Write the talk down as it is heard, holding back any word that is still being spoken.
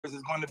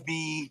is going to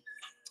be,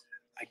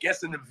 I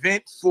guess, an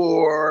event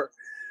for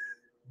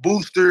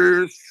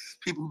boosters,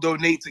 people who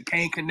donate to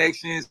Cane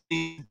Connections.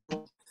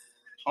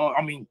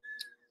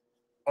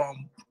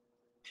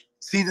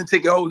 Season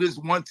ticket holders,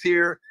 one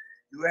tier,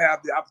 you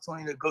have the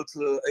opportunity to go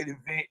to an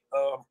event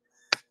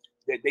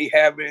that they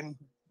having.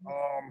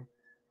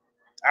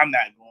 I'm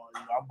not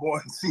going. I'm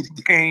going to see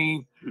the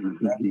game. I'm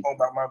going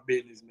about my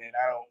business, man.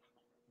 I don't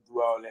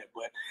do all that.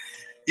 But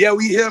yeah,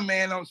 we here,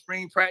 man, on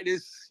spring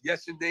practice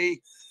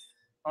yesterday.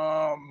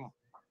 Not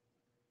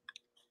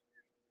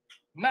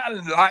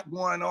a lot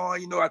going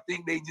on. I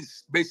think they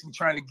just basically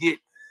trying to get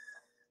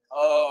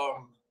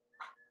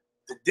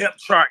the depth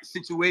chart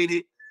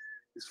situated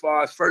as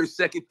far as first,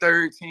 second,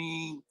 third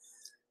team,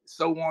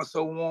 so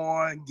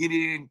on, get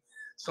in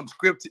some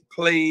scripted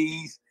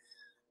plays.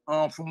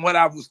 From what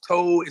I was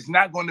told, it's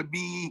not going to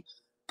be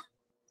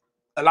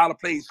a lot of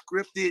plays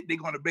scripted. They're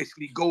going to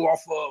basically go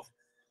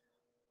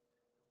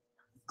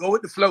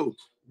with the flow. You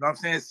know what I'm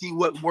saying? See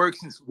what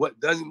works and what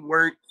doesn't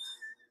work.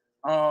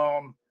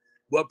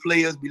 What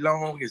players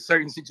belong in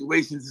certain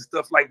situations and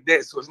stuff like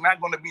that. So it's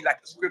not going to be like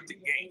a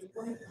scripted game.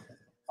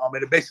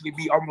 It'll basically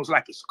be almost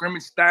like a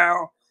scrimmage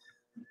style.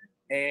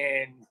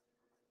 And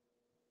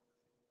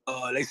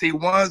they say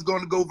one's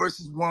going to go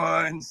versus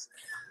ones.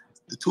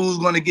 The two's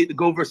going to get to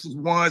go versus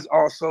ones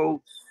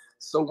also,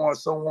 so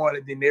on,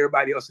 and then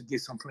everybody else will get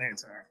some playing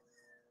time.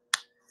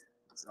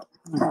 So.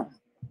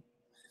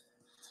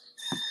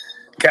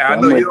 Cal, I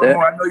know you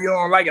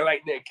don't like it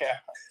like that, Cal.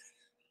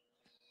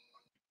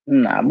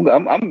 Nah,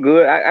 I'm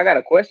good. I got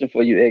a question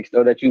for you, X,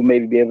 though, that you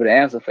maybe be able to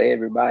answer for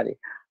everybody.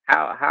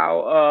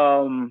 How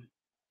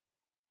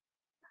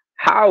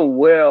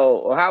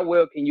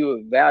well can you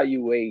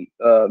evaluate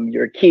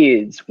your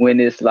kids when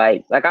it's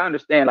like I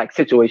understand like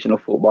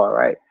situational football,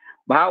 right?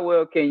 But how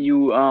well can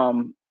you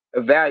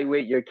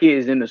evaluate your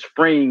kids in the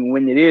spring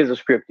when it is a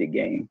scripted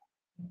game?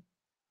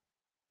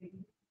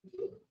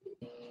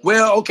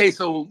 Well, okay,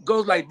 so it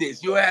goes like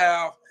this. You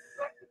have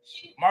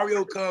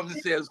Mario comes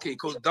and says, okay,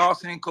 Coach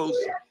Dawson, Coach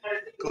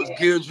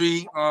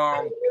Gildry,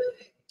 I'm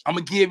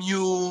going to give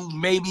you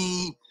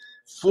maybe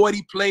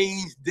 40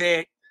 plays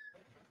that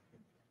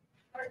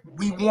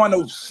we want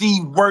to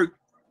see work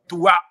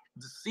throughout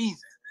the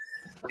season.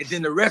 And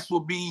then the rest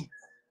will be,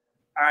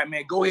 all right,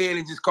 man, go ahead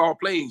and just call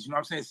plays. You know what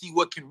I'm saying? See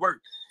what can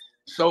work.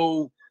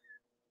 So,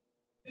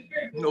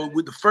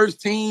 with the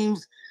first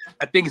teams,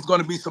 I think it's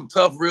going to be some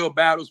tough, real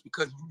battles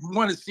because you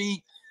want to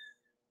see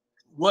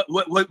what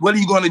are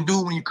you going to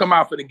do when you come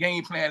out for the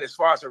game plan as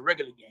far as a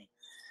regular game.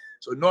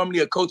 So normally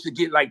a coach will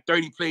get like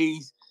 30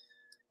 plays.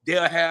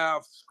 They'll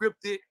have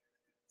scripted,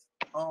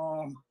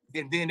 and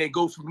then they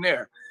go from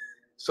there.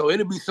 So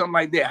it'll be something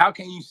like that. How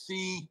can you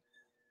see?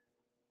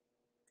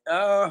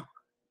 The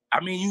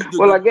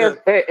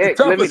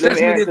tough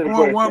assessment is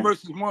going one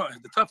versus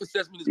one. The tough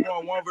assessment is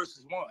going one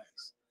versus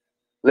ones.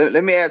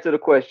 Let me add to the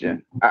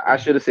question. I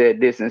should have said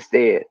this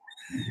instead.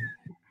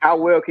 How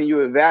well can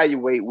you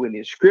evaluate when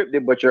it's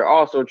scripted, but you're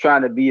also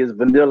trying to be as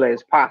vanilla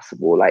as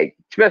possible? Like,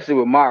 especially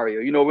with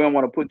Mario, we don't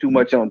want to put too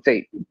much on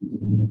tape.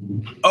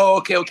 Oh,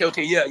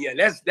 okay. Yeah.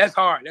 That's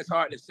hard. That's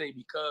hard to say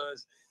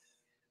because,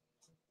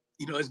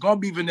 it's going to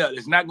be vanilla.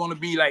 It's not going to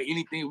be like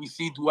anything we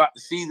see throughout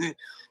the season.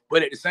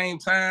 But at the same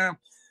time,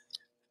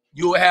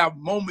 you'll have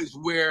moments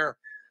where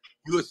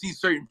you'll see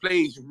certain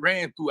plays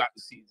ran throughout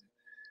the season.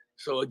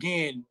 So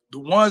again, the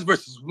ones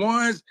versus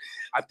ones,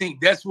 I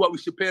think that's what we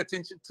should pay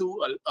attention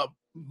to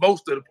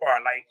most of the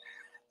part, like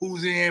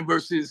who's in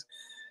versus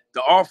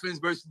the offense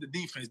versus the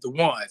defense, the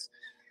ones.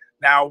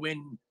 Now,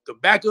 when the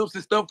backups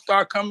and stuff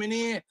start coming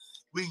in,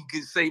 we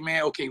can say,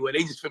 man, okay, well, they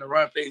just finna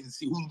run plays and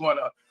see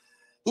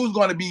who's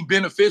gonna be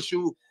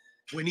beneficial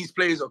when these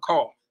plays are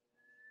called.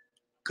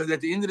 Because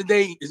at the end of the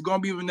day, it's gonna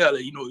be vanilla.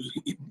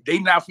 They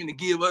not finna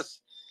give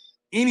us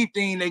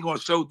anything they're gonna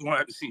show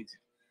throughout the season.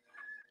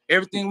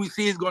 Everything we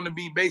see is going to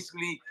be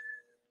basically,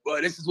 well,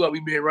 this is what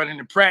we've been running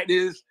in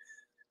practice.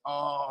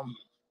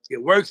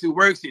 It works,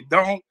 it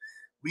don't.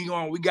 We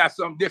got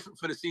something different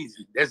for the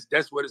season.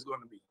 That's what it's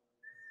going to be.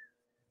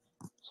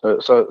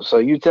 So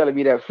you telling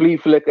me that flea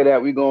flicker that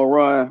we're gonna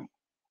run,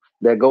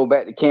 that go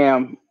back to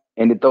Cam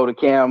and to throw the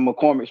Cam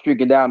McCormick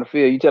streaking down the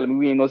field? You telling me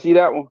we ain't gonna see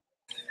that one?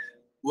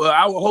 Well,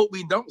 I will hope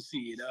we don't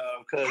see it,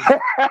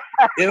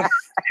 because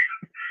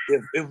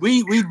if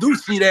we do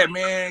see that,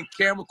 man,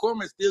 Cam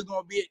McCormick still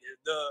gonna be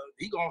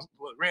he gonna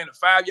ran a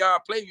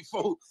 5-yard play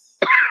before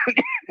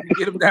we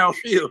get him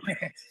downfield,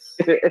 man.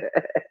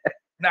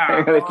 Nah, I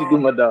ain't gonna let you do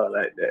my dog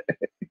like that.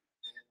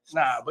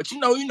 Nah, but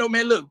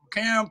man, look,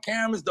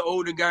 Cam is the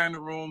older guy in the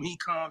room. He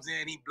comes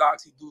in, he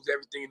blocks, he does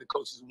everything the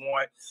coaches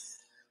want.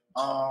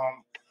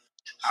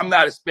 I'm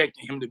not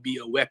expecting him to be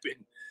a weapon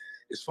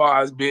as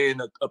far as being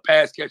a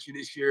pass catcher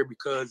this year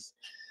because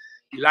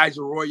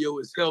Elijah Arroyo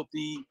is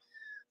healthy.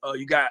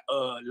 You got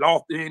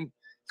Lofton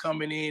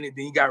coming in, and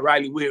then you got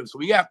Riley Williams. So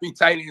we got 3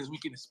 tight ends we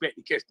can expect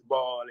to catch the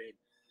ball. And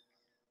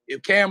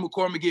if Cam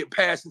McCormick get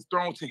passes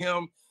thrown to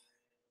him,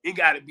 it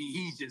got to be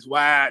he's just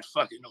wide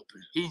fucking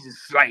open. He's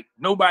just like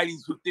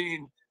nobody's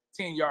within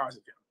 10 yards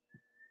of him.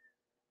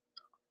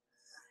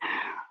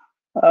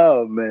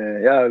 Oh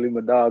man, y'all leave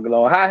my dog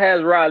alone. How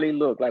has Riley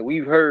looked? Like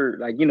we've heard,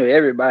 like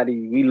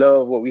everybody, we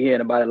love what we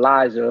hearing about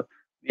Elijah.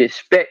 We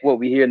expect what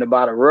we hearing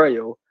about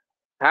Arroyo.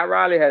 How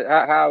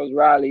is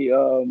Riley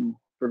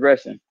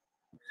progressing?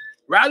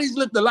 Riley's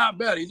looked a lot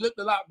better. He's looked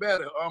a lot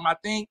better. I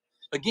think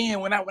again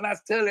when I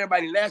tell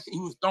everybody last year he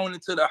was thrown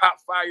into the hot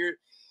fire,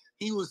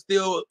 he was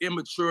still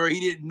immature.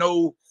 He didn't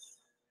know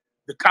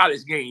the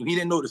college game. He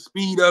didn't know the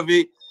speed of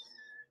it.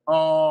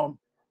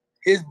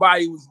 His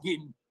body was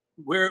getting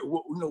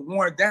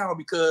worn down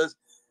because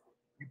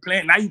you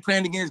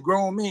playing against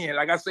grown men.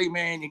 Like I say,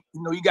 man,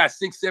 you got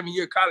 6-7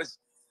 year college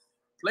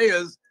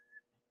players.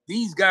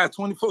 These guys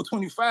 24,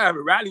 25,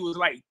 and Riley was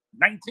like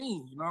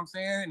 19. You know what I'm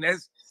saying? And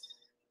that's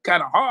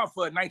kind of hard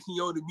for a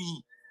 19-year-old to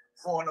be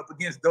going up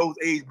against those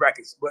age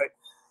brackets. But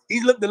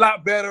he's looked a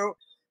lot better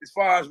as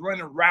far as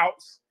running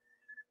routes,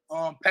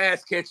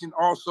 pass catching,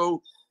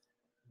 also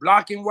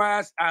blocking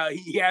wise.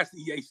 He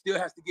still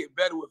has to get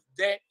better with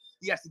that.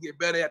 He has to get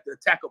better at the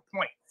attacker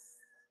point.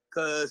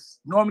 Because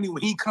normally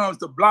when he comes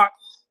to block,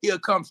 he'll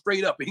come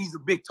straight up, and he's a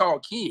big, tall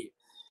kid.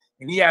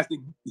 And he has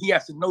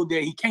to know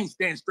that he can't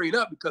stand straight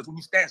up, because when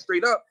you stand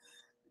straight up,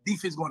 the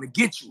defense is going to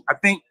get you. I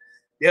think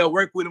they'll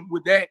work with him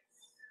with that.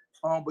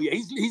 But yeah,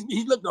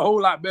 he's looked a whole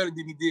lot better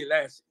than he did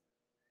last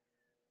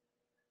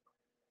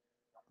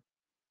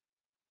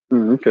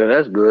year. Okay,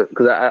 that's good,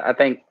 because I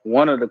think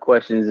one of the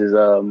questions is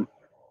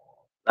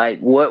like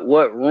what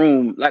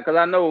room, like, because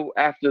I know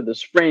after the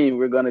spring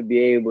we're going to be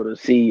able to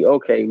see,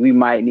 okay, we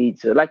might need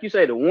to, like you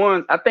say,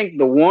 I think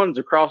the ones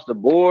across the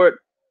board,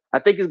 I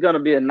think it's going to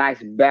be a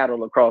nice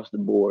battle across the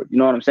board. You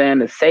know what I'm saying?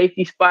 The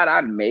safety spot I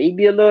may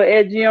be a little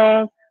edgy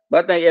on,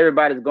 but I think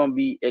everybody's going to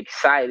be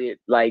excited,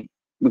 like,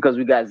 because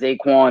we got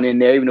Zaquan in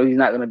there, even though he's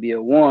not going to be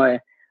a one.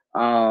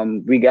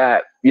 We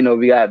got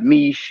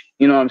Mish,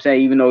 you know what I'm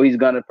saying, even though he's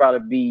going to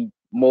probably be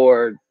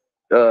more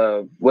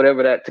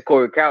whatever that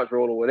Corey Couch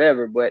role or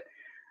whatever, but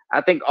I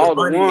think all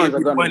the ones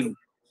are going to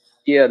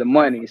be, the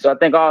money. So I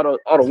think all the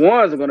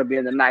ones are going to be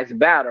in a nice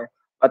battle.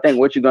 I think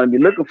what you're going to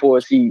be looking for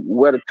is see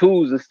where the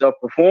tools and stuff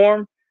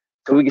perform,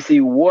 so we can see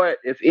what,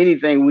 if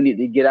anything, we need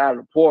to get out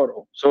of the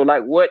portal. So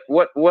like, what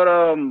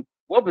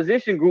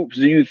position groups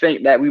do you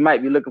think that we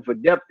might be looking for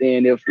depth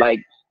in if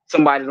like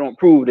somebody don't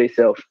prove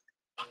themselves?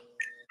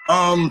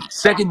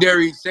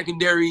 Secondary is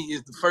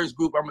the first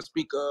group I'm gonna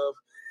speak of.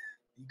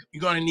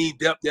 You're gonna need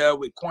depth there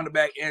with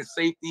cornerback and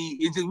safety.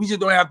 We just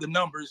don't have the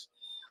numbers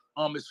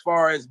as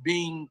far as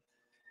being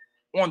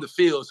on the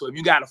field. So if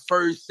you got a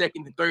first,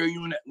 second, and third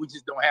unit, we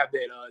just don't have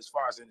that as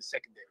far as in the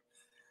secondary.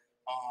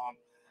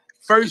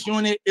 First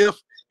unit,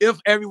 if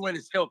everyone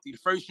is healthy, the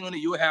first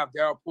unit you'll have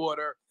Darryl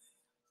Porter,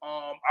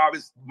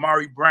 obviously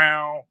Mari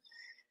Brown,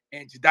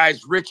 and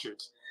Jadice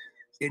Richards.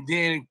 And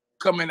then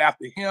coming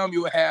after him,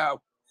 you'll have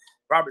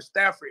Robert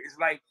Stafford. It's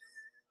like,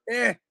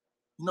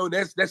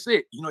 that's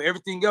it.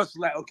 Everything else is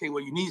like, okay,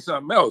 well, you need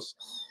something else.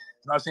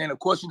 You know what I'm saying? Of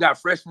course, you got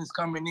freshmen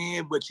coming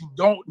in, but you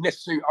don't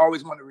necessarily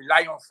always want to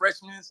rely on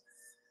freshmen.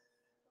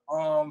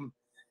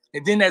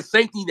 And then that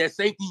safety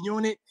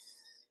unit,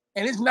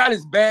 and it's not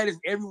as bad as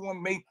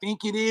everyone may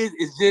think it is.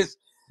 It's just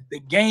the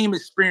game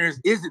experience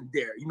isn't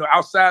there.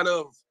 Outside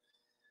of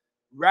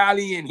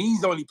Riley, and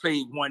he's only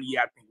played 1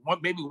 year, I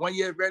think. Maybe 1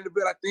 year at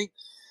Vanderbilt, I think.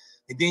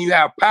 And then you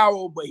have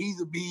Powell, but he's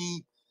a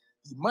big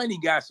money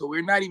guy, so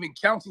we're not even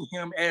counting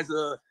him as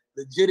a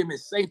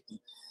legitimate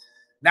safety.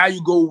 Now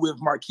you go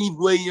with Markeith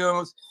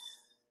Williams,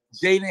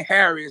 Jaden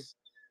Harris,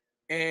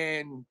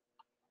 and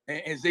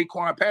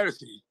Zaquan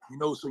Patterson.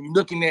 So you're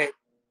looking at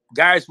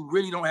guys who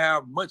really don't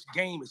have much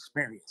game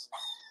experience.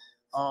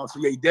 So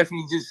yeah, you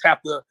definitely just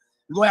you're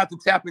gonna have to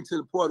tap into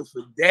the portal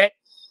for that.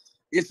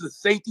 It's a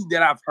safety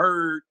that I've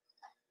heard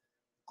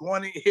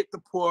going to hit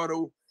the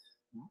portal.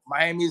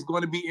 Miami is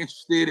going to be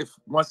interested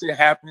once it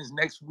happens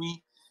next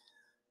week.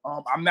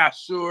 I'm not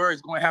sure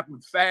it's going to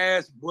happen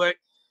fast, but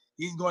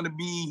he's going to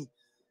be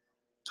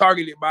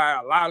targeted by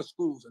a lot of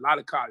schools, a lot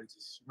of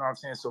colleges. You know what I'm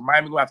saying? So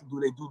Miami going to have to do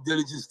their due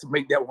diligence to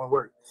make that one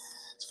work.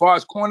 As far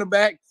as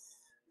cornerback,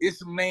 it's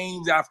some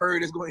names I've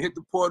heard that's going to hit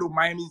the portal.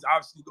 Miami's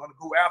obviously going to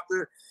go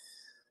after.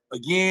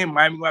 Again,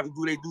 Miami going to have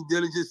to do their due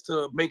diligence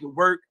to make it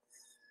work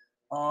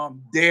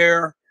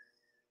there,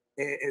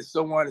 and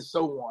so on and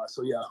so on.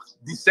 So yeah,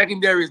 the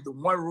secondary is the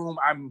one room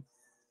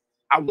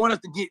I want us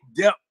to get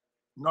depth.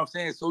 You know what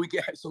I'm saying? So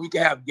we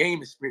can have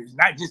game experience,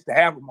 not just to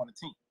have them on the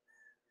team.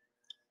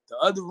 The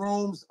other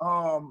rooms,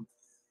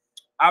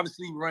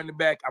 obviously running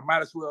back, I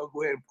might as well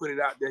go ahead and put it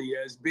out there. Yeah,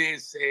 it's been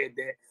said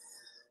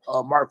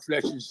that Mark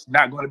Fletcher's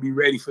not going to be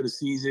ready for the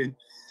season.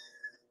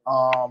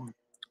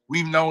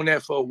 We've known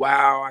that for a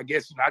while. I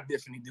guess I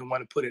definitely didn't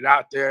want to put it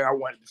out there. I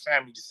wanted the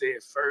family to say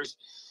it first,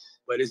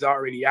 but it's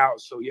already out.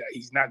 So yeah,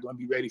 he's not going to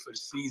be ready for the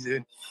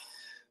season.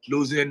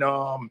 Losing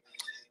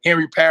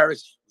Henry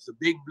Parrish was a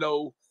big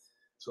blow.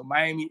 So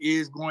Miami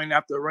is going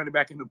after a running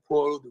back in the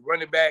portal. The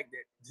running back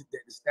that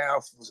the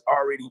staff was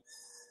already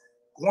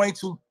going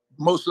to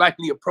most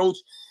likely approach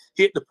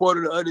hit the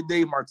portal the other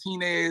day.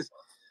 Martinez,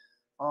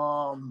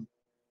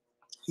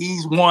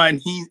 he's one.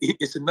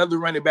 It's another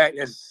running back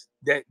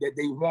that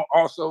they want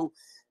also.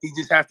 He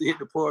just has to hit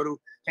the portal.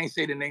 Can't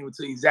say the name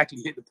until he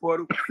exactly hit the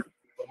portal.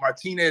 But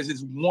Martinez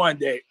is one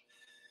that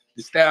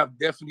the staff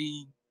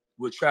definitely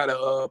will try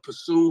to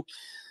pursue.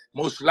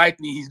 Most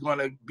likely, he's going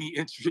to be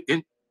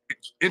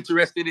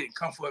interested and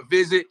come for a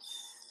visit,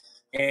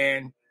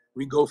 and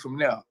we go from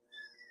there.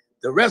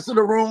 The rest of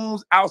the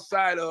rooms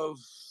outside of,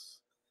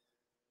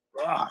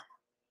 I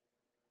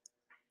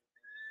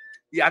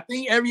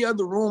think every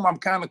other room I'm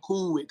kind of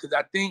cool with, because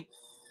I think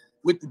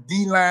with the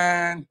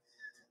D-line,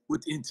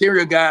 with the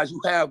interior guys, you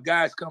have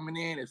guys coming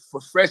in and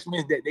for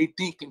freshmen that they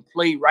think can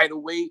play right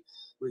away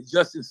with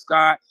Justin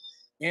Scott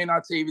and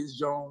Artavius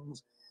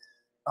Jones.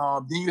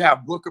 Then you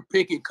have Booker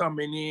Pickett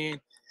coming in.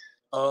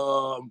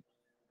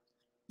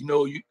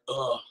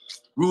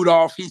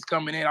 Rudolph, he's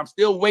coming in. I'm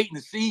still waiting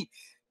to see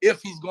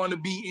if he's going to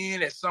be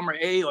in at summer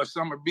A or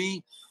summer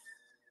B.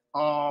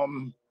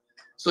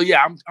 So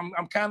yeah,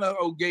 I'm kind of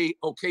okay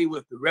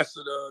with the rest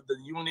of the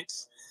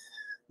units,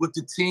 with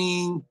the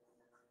team.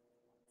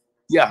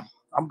 Yeah,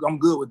 I'm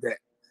good with that.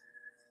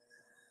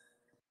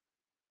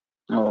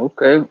 Oh,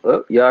 okay.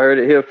 Well, y'all heard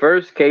it here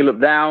first.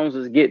 Caleb Downs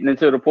is getting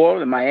into the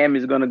portal, and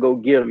Miami's gonna go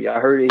get him. Y'all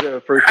heard it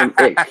here first from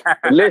X.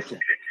 But listen.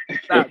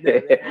 Stop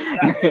that,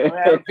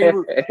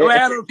 man. Don't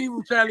have no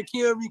people trying to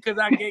kill me because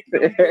I get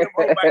him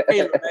home by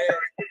Caleb,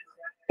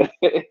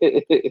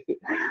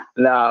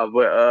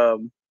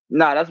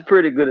 man. That's a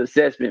pretty good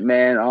assessment,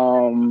 man.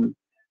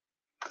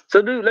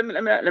 So dude, let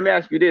me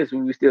ask you this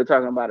when we're still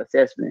talking about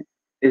assessment.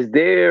 Is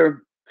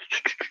there,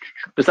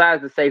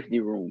 besides the safety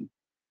room,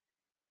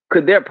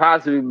 could there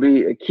possibly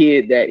be a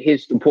kid that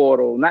hits the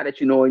portal? Not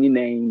that you know any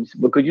names,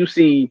 but could you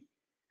see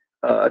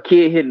a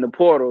kid hitting the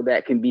portal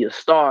that can be a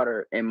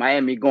starter and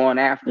Miami going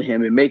after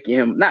him and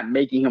not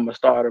making him a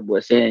starter,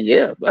 but saying,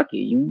 yeah,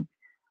 Bucky,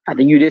 I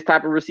think you this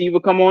type of receiver,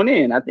 come on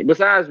in. I think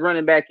besides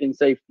running back and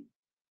safety,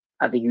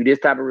 I think you this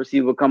type of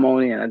receiver, come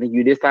on in. I think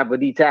you this type of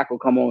D tackle,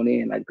 come on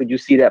in. Like, could you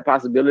see that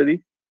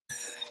possibility?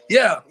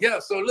 Yeah.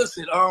 So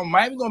listen,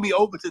 Miami gonna be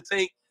open to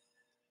take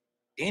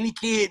any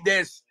kid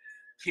that's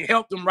can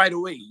help them right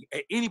away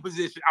at any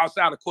position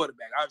outside of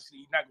quarterback. Obviously,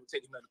 you're not gonna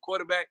take another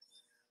quarterback,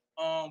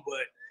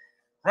 but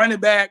running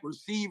back,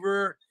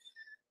 receiver,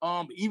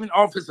 even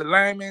offensive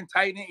lineman,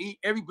 tight end,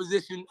 every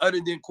position other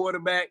than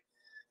quarterback,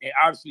 and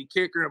obviously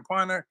kicker and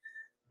punter,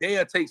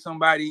 they'll take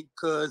somebody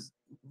because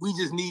we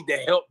just need the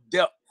help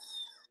depth.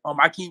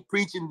 I keep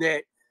preaching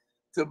that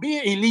to be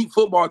an elite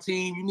football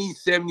team, you need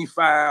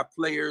 75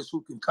 players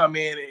who can come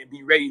in and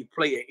be ready to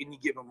play at any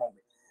given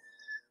moment.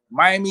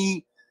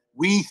 Miami,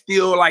 we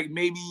still like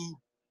maybe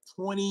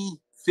 15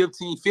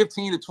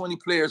 to 20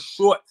 players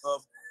short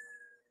of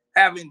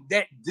having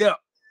that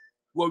depth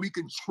where we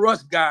can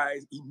trust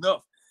guys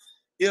enough.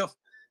 If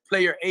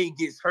player A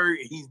gets hurt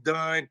and he's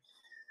done,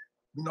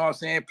 you know what I'm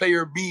saying?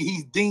 Player B,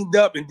 he's dinged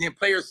up, and then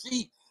player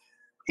C,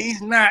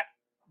 he's not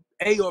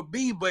A or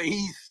B, but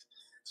he's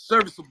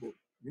serviceable.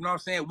 You know what I'm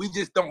saying? We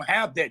just don't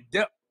have that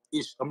depth.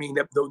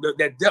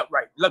 That depth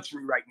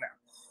luxury right now.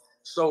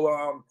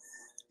 So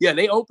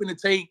they open to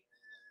take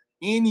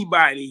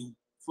anybody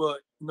for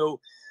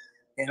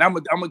and I'm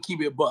gonna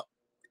keep it a buck.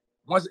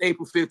 Once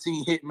April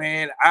 15 hit,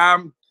 man,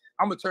 I'm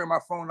gonna turn my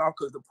phone off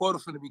because the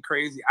portal's gonna be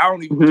crazy. I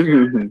don't even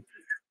care. I'm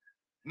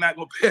not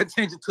gonna pay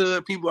attention to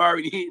it. People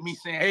already hit me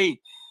saying,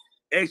 "Hey,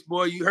 X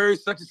boy, you heard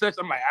such and such."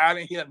 I'm like, I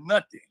didn't hear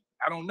nothing.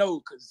 I don't know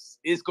because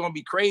it's gonna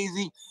be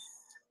crazy.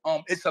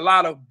 It's a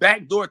lot of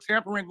backdoor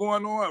tampering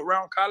going on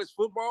around college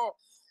football,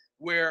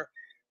 where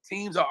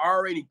teams are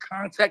already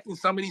contacting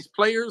some of these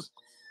players,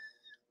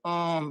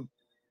 and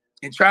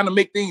trying to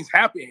make things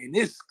happen. And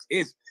this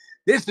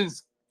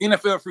is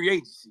NFL free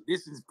agency.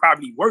 This is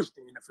probably worse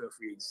than NFL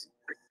free agency.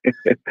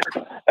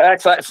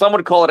 Some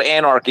would call it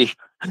anarchy.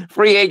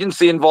 Free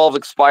agency involves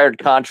expired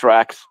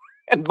contracts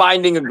and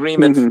binding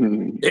agreements.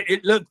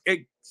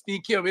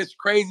 Steve Kim, it's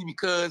crazy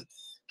because,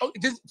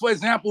 just for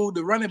example,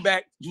 the running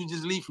back you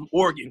just leave from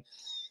Oregon,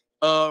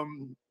 I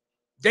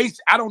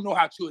don't know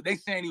how true. They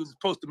saying he was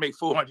supposed to make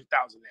 $400,000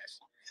 last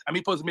year.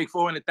 Supposed to make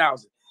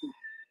 $400,000.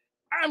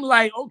 I'm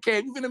like, okay,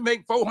 if you're gonna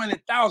make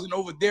 $400,000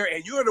 over there,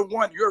 and you're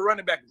a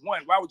running back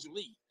one, why would you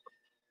leave?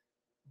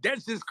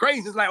 That's just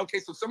crazy. It's like, okay,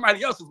 so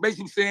somebody else is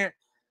basically saying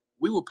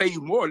we will pay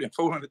you more than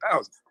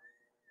 $400,000.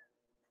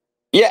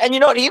 Yeah, and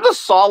he's a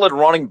solid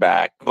running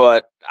back,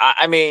 but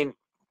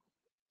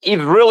he's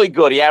really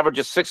good. He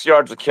averages 6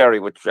 yards a carry,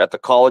 which at the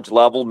college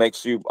level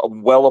makes you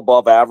well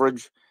above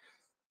average.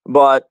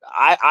 But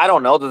I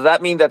don't know. Does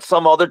that mean that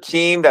some other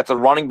team that's a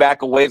running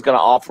back away is going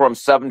to offer him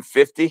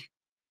 $750?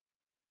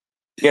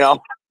 Well,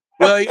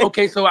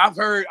 okay. So I've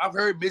heard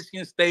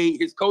Michigan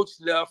State. His coach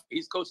left.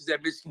 His coach is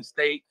at Michigan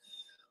State.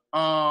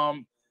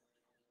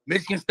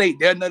 Michigan State,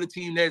 they're another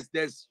team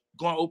that's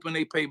going to open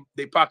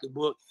their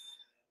pocketbook.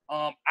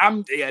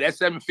 That's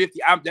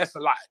 $750. That's a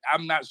lot.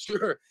 I'm not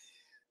sure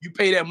you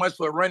pay that much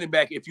for a running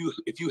back if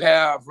you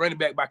have running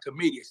back by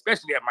committee,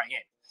 especially at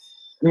Miami.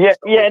 Yeah,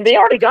 and they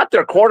already got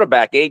their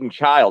quarterback, Aiden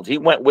Childs. He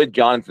went with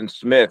Jonathan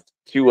Smith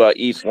to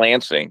East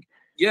Lansing.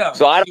 Yeah.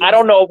 So I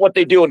don't know what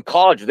they do in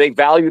college. They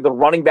value the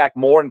running back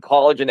more in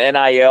college and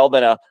NIL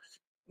than a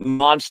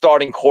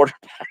non-starting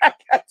quarterback.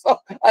 So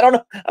I don't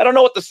know. I don't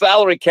know what the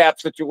salary cap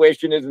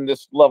situation is in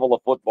this level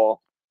of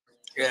football.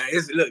 Yeah,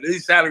 look,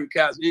 these salary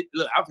caps.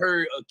 Look, I've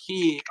heard a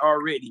kid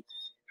already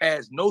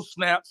has no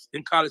snaps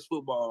in college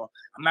football.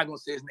 I'm not gonna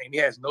say his name. He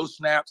has no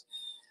snaps.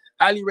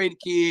 Highly rated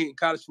kid in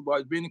college football.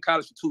 He's been in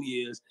college for 2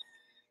 years.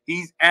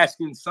 He's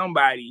asking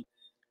somebody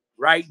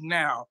right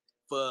now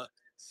for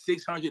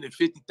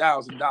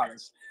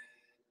 $650,000.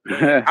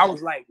 I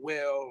was like,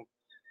 well,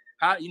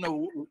 how did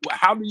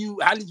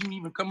you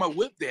even come up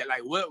with that?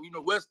 Like, what,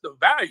 what's the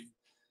value?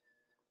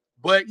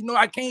 But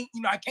I can't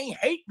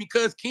hate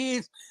because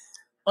kids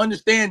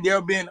understand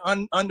they're being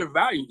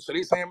undervalued. So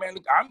they're saying, man,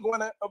 look, I'm going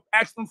to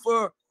ask them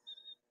for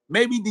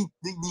maybe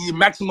the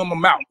maximum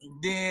amount.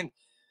 And then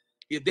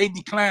if they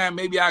decline,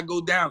 maybe I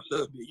go down a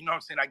little bit. You know what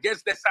I'm saying? I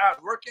guess that's how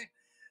it's working.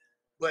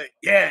 But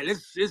yeah,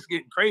 it's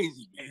getting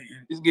crazy, man.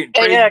 It's getting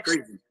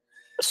crazy.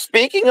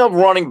 Speaking of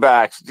running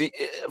backs,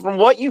 from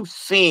what you've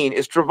seen,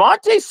 is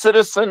Trevante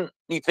Citizen,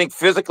 you think,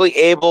 physically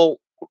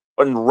able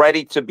and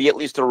ready to be at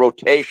least a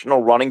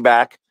rotational running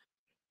back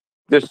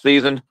this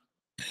season?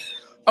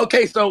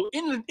 Okay, so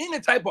in the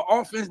type of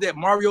offense that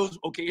in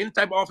the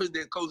type of offense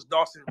that Coach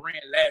Dawson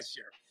ran last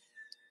year,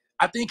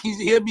 I think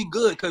he'll be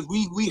good because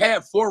we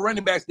have 4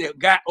 running backs that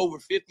got over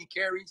 50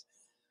 carries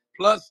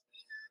plus.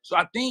 So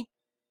I think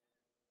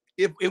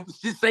if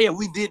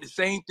we did the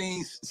same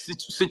thing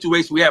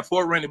situation, we have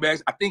 4 running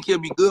backs, I think he'll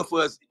be good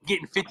for us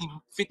getting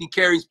 50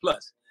 carries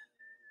plus.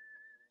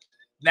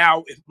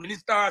 Now, when it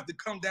starts to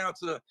come down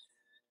to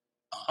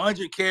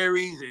 100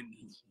 carries and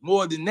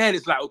more than that,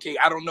 it's like, okay,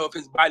 I don't know if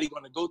his body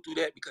going to go through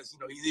that because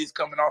he is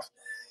coming off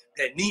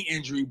that knee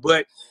injury,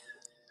 but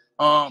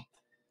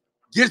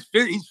he's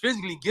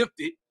physically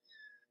gifted.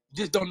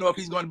 Just don't know if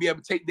he's going to be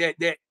able to take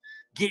that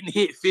getting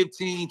hit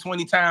 15,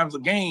 20 times a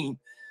game.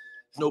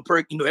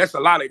 That's a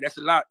lot,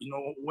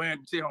 wear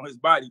and tear on his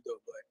body though.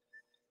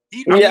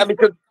 But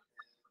because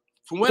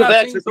from what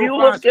I've seen, if you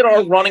look at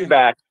our running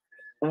back,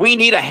 we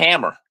need a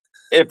hammer.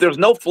 If there's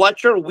no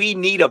Fletcher, we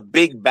need a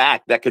big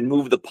back that can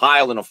move the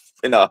pile in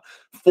a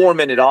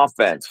 4-minute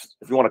offense.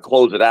 If you want to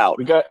close it out,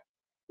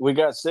 we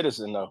got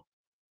Citizen though.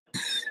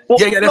 Well,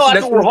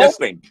 that's what we're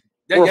hoping.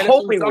 We're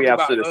hoping we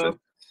have Citizen.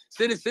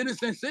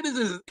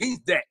 Citizen, he's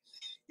that.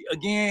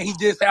 Again, he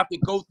just have to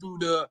go through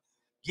the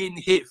getting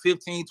hit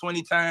 15,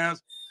 20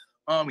 times.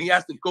 He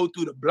has to go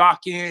through the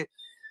blocking,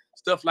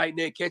 stuff like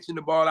that, catching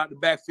the ball out the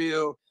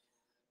backfield.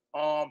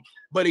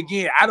 But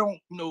again, I don't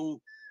know.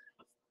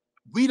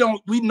 We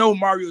know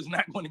Mario's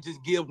not going to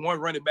just give one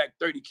running back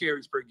 30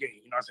 carries per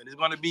game. You know what I'm saying? There's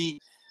going to be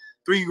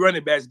 3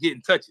 running backs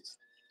getting touches.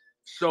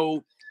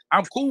 So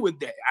I'm cool with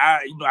that.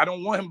 I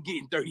don't want him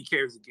getting 30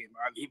 carries a game.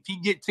 If he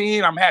get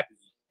 10, I'm happy.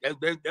 That's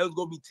going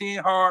to be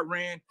 10 hard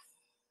ran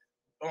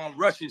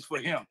rushes for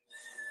him.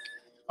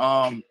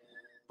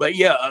 But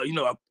yeah,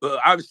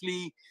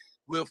 obviously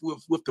with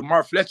the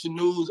Mark Fletcher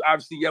news,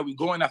 obviously, yeah, we're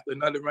going after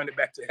another running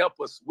back to help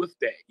us with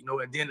that.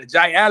 And then the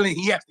Jai Allen,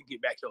 he has to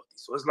get back healthy.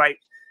 So it's like,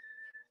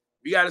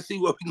 we got to see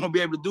what we're going to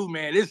be able to do,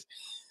 man.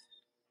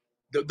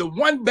 The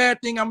one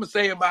bad thing I'm going to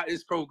say about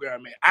this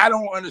program, man, I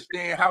don't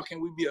understand how can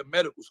we be a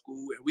medical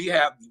school and we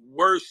have the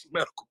worst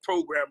medical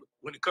program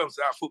when it comes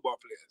to our football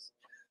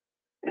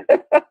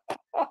players.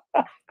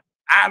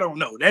 I don't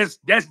know. That's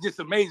just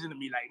amazing to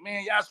me. Like,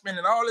 man, y'all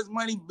spending all this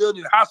money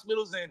building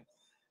hospitals and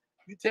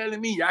you telling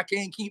me y'all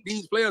can't keep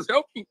these players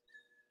healthy?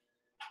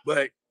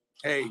 But,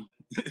 hey.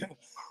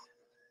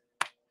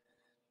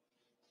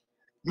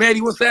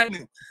 Maddie, what's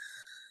happening?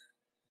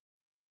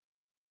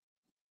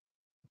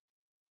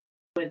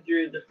 Went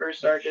through the first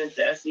sergeant,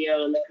 the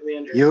SEL, and the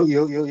commander.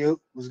 Yo.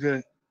 What's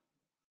good?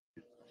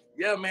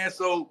 Yeah, man.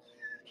 So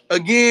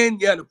again,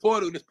 the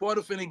portal. This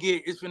portal finna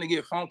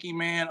get funky,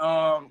 man.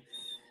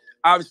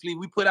 Obviously,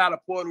 we put out a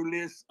portal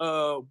list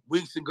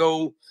weeks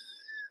ago.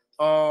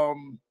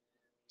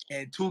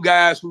 And 2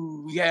 guys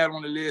who we had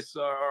on the list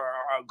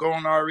are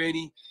gone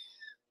already.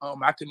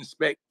 I can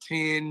expect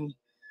 10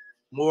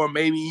 more,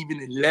 maybe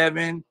even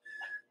 11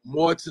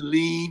 more to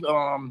leave.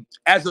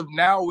 As of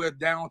now, we're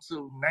down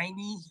to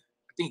 90.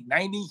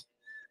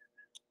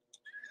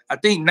 I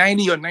think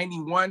 90 or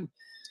 91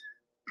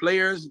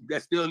 players.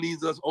 That still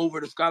leaves us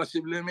over the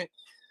scholarship limit.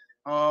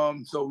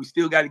 So we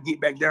still got to get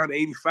back down to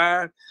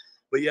 85.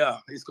 But yeah,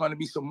 it's going to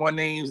be some more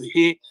names to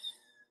hit.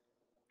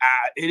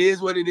 It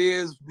is what it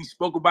is. We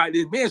spoke about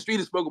this. Me and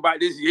Streeter spoke about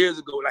this years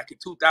ago, like in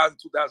 2000,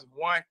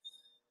 2001,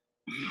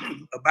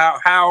 about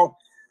how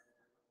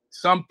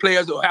some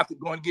players will have to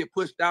go and get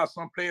pushed out.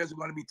 Some players are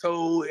going to be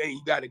told, hey,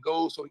 you got to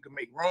go so we can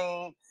make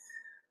room.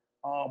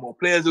 Or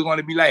players are going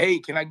to be like, hey,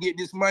 can I get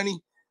this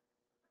money?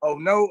 Oh,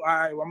 no. All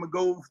right, well, I'm going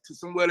to go to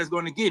somewhere that's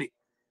going to get it.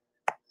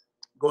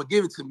 Go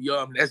give it to me.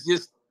 That's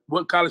just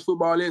what college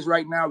football is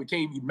right now. We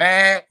can't be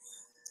mad.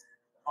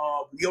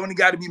 We only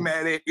got to be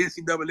mad at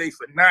NCAA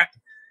for not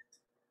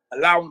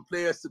allowing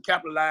players to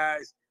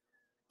capitalize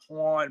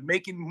on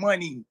making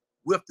money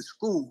with the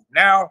school.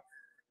 Now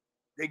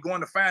they're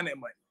going to find that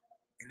money,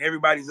 and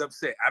everybody's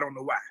upset. I don't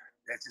know why.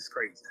 That's just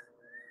crazy.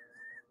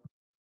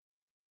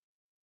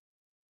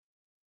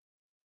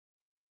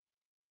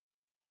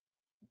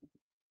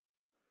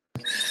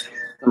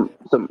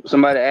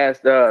 Somebody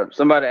asked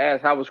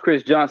how was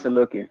Chris Johnson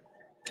looking?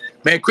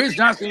 Man, Chris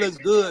Johnson looks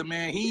good,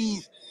 man.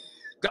 He's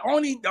the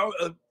only,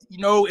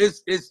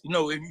 it's if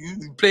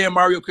you play a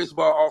Mario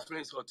Cristobal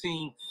offense or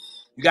team,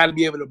 you got to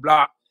be able to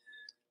block.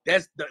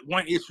 That's the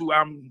one issue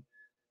I'm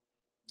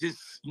just,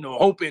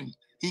 hoping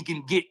he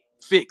can get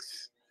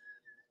fixed.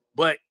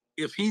 But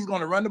if he's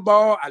going to run the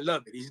ball, I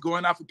love it. He's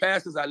going out for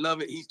passes. I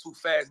love it. He's too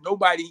fast.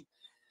 Nobody,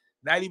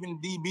 not even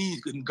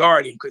DBs, can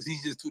guard him because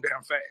he's just too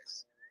damn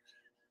fast.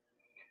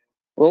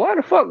 Well, why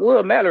the fuck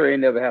Will Mallory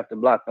ain't never have to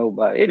block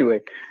nobody? Anyway,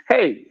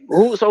 hey,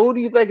 who do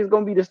you think is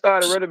going to be the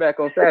starter running back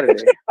on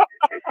Saturday?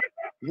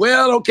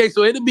 Well, okay,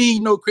 so it'll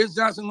be, Chris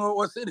Johnson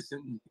or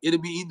Citizen.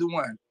 It'll be either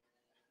one.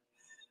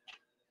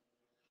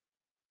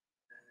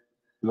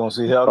 You gonna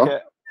see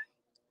Hellcat?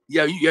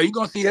 Yeah, you're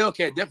gonna see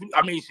Hellcat. Definitely.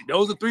 I mean,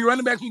 those are three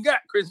running backs we got: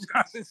 Chris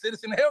Johnson,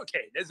 Citizen, and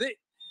Hellcat. That's it.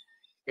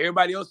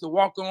 Everybody else are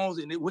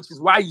walk-ons, which is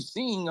why you're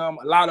seeing a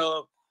lot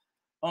of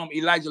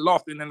Elijah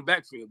Lofton in the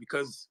backfield,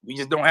 because we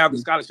just don't have the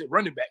scholarship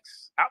running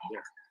backs out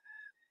there.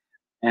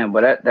 And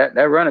but that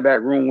running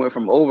back room went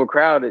from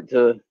overcrowded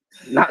to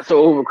not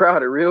so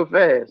overcrowded real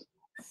fast.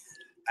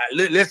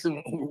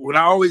 Listen, when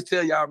I always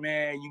tell y'all,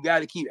 man, you got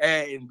to keep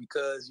adding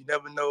because you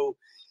never know.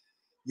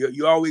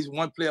 You're always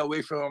one player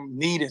away from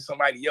needing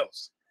somebody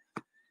else.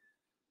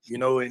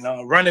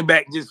 And running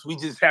back, we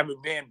just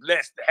haven't been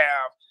blessed to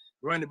have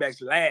running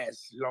backs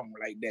last long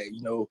like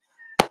that.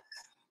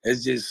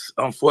 It's just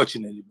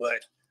unfortunate, but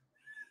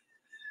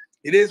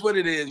it is what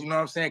it is. You know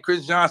what I'm saying?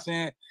 Chris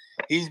Johnson,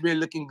 he's been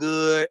looking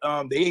good.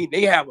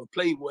 They have a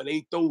play where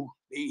they throw.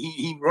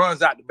 He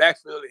runs out the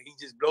backfield and he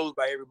just blows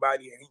by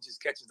everybody and he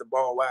just catches the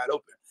ball wide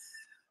open.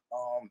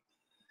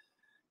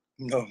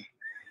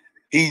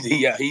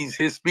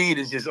 His speed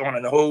is just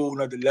on a whole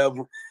nother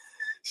level.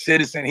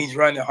 Citizen, he's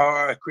running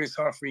hard. Chris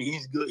Humphrey,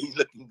 he's good. He's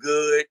looking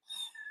good.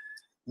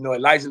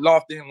 Elijah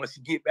Lofton, once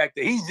he get back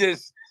there, he's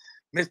just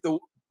Mr.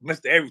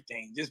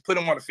 Everything. Just put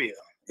him on the field.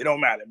 It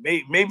don't matter.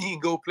 Maybe he can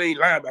go play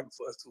linebacker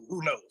for us too.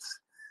 Who knows?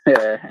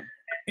 Yeah.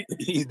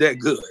 He's that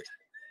good.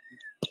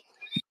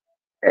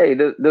 Hey,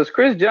 does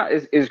Chris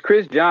is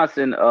Chris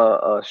Johnson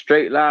a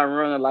straight line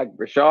runner like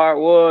Rashard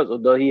was, or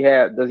does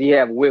he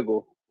have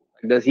wiggle?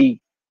 Does he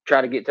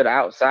try to get to the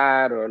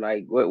outside, or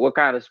like what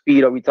kind of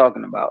speed are we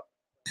talking about?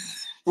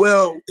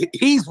 Well,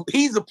 he's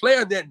a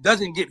player that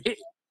doesn't get hit.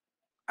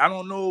 I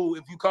don't know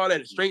if you call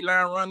that a straight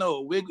line runner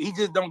or wiggle. He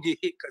just don't get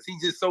hit because he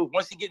just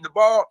once he get the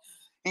ball,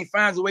 he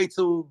finds a way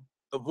to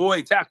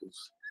avoid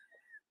tackles.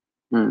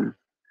 I'm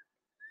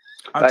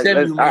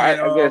telling you, man.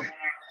 I guess.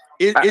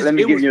 Let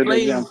me give you an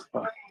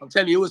example. I'm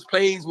telling you, it was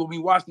plays when we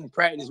watched in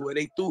practice where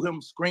they threw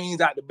him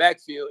screens out the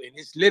backfield, and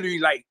it's literally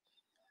like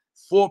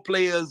 4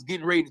 players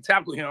getting ready to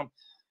tackle him.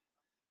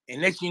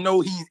 And next you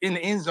know, he's in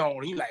the end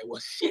zone. He's like, well,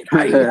 shit,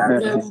 how you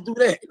do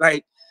that?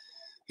 Like,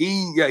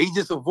 he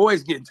just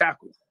avoids getting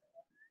tackled.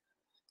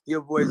 He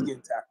avoids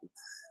getting tackled.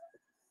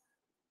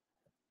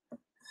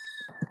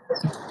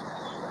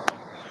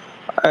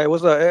 Hey,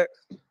 what's up, X?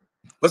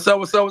 What's up?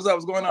 What's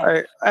going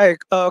on? Hey,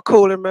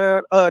 Coolin,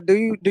 man. Do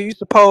you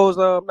suppose?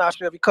 I'm not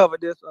sure if you covered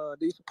this.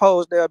 Do you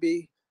suppose they'll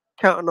be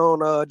counting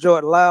on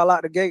Jordan Lyle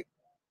out the gate?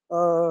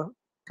 Kind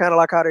of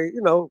like how they,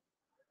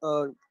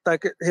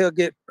 think he'll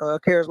get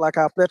carries like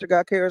how Fletcher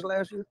got carries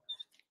last year.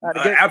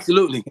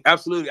 Absolutely. I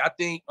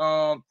think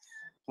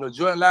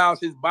Jordan Lyles,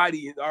 his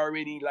body is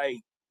already like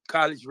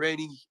college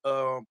ready.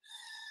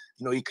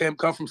 He come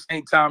from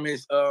St.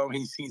 Thomas.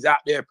 He's out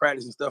there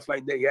practicing stuff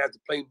like that. He has the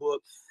playbook.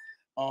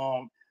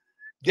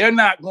 They're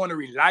not going to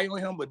rely on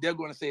him, but they're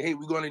going to say, hey,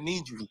 we're going to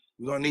need you.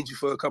 We're going to need you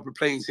for a couple of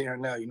plays here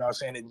and now. You know what I'm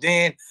saying? And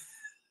then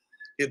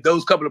if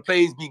those couple of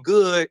plays be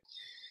good,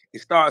 it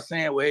starts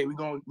saying, well, hey,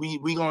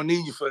 we're gonna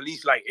need you for at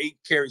least like 8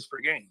 carries per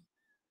game.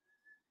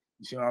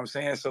 You know what I'm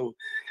saying? So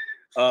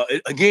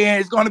again,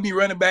 it's going to be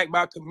running back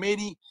by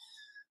committee.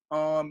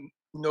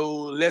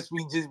 Unless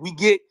we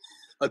get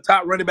a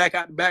top running back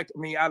out of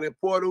the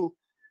portal.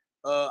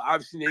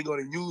 Obviously, they're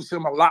going to use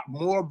him a lot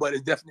more, but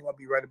it's definitely going to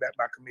be running back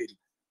by committee.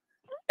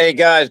 Hey,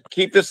 guys,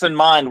 keep this in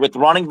mind. With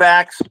running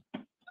backs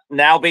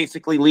now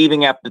basically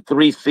leaving after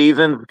 3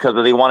 seasons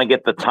because they want to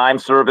get the time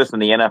service in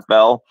the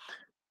NFL,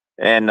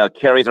 and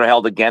carries are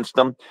held against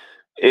them.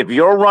 If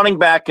your running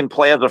back can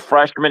play as a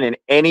freshman in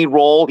any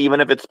role,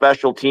 even if it's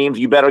special teams,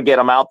 you better get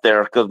them out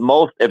there because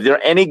if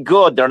they're any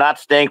good, they're not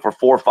staying for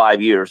 4 or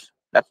 5 years.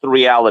 That's the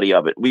reality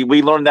of it. We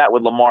learned that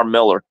with Lamar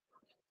Miller.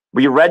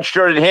 We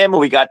redshirted him,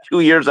 and we got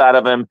 2 years out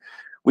of him.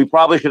 We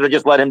probably should have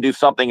just let him do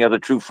something as a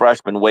true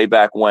freshman way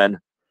back when.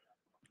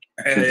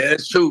 Yeah,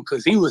 that's true,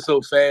 because he was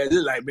so fast.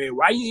 It's like, man,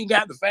 why you ain't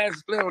got the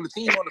fastest player on the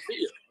team on the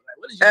field? Like,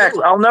 what is you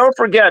doing? I'll never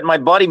forget my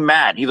buddy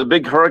Matt. He's a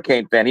big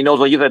Hurricane fan. He knows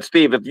what you said,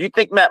 Steve. If you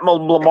think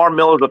Lamar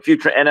Miller's a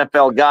future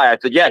NFL guy, I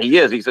said, yeah, he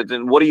is. He said,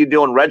 then what are you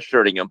doing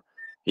redshirting him?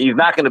 He's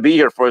not going to be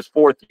here for his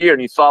 4th year,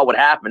 and you saw what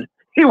happened.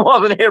 He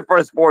wasn't here for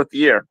his 4th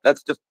year.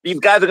 That's just these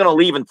guys are going to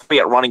leave and stay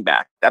at running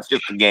back. That's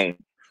just the game.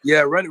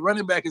 Yeah,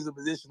 running back is a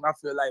position I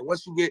feel like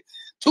once you get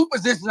 2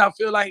 positions, I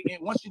feel like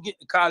and once you get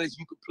to college,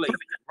 you could play.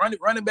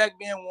 Running back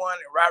being one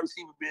and wide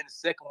receiver being the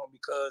second one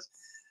because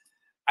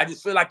I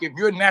just feel like if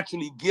you're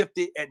naturally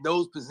gifted at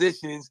those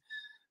positions,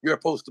 you're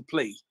supposed to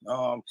play.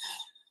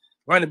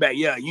 Running back,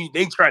 yeah,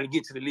 they try to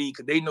get to the league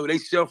because they know their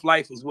shelf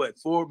life is what,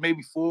 4,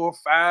 maybe 4,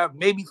 5,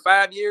 maybe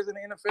 5 years in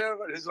the NFL.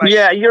 It's like,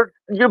 yeah, you're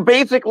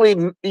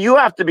basically, you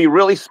have to be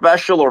really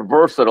special or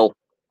versatile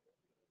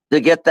to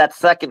get that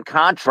second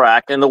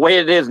contract. And the way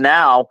it is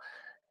now,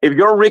 if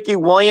you're Ricky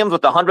Williams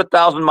with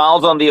 100,000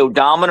 miles on the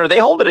odometer, they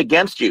hold it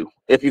against you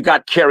if you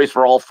got carries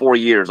for all 4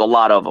 years, a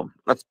lot of them.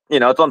 That's,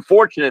 it's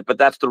unfortunate, but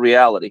that's the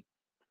reality.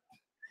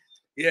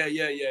 Yeah.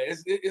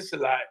 It's a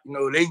lot.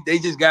 They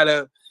just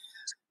gotta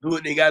do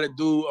what they gotta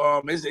do.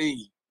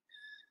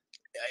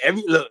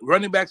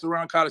 Running backs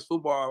around college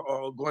football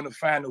are going to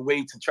find a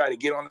way to try to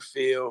get on the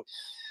field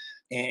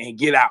and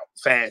get out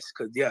fast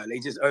because they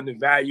just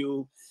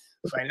undervalue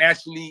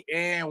financially.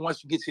 And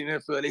once you get to the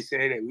NFL, they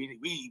say that we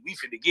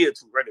finna give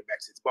to running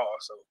backs this ball.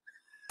 So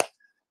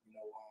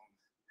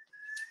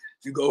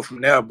you go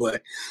from there.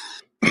 But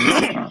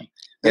yeah,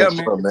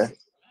 man.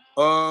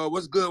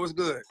 What's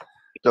good?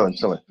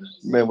 Chilling.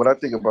 Man, when I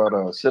think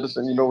about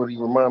Citizen, you know what he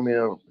remind me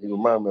of? He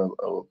remind me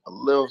of a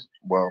little,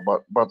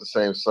 about the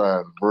same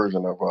size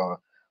version of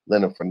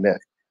Leonard Fournette.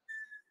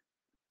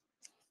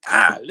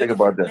 Think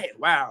about that.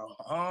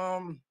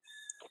 Wow.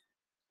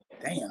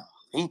 Damn.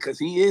 Because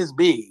he is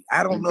big.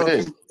 I don't know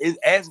if he's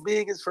as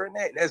big as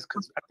Fournette. That's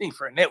because I think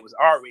Fournette was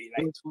already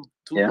like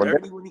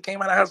 230 when he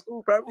came out of high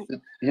school, probably.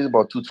 He's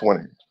about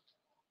 220.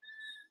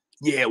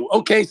 Yeah.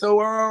 Okay.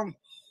 So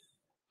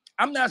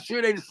I'm not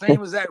sure they're the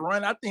same as that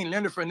run. I think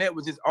Leonard Fournette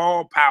was just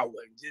all power,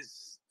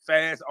 just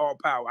fast, all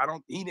power.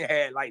 He didn't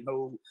have like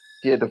no.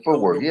 He had the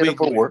footwork. He had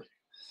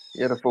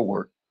the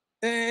footwork.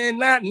 And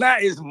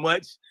not as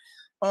much.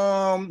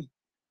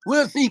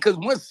 We'll see, because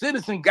once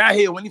Citizen got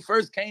here, when he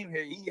first came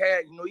here, he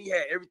had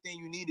everything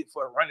you needed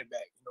for a running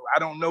back. I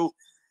don't know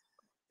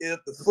if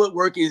the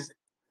footwork is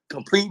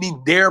completely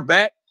there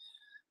back.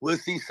 We'll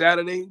see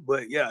Saturday,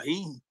 but yeah,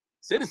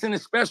 Citizen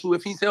is special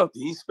if he's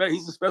healthy. He's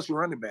a special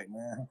running back,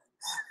 man.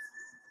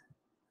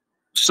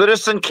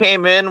 Citizen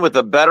came in with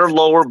a better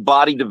lower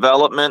body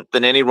development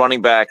than any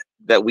running back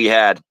that we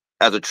had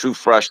as a true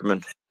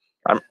freshman.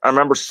 I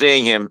remember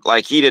seeing him,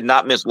 like he did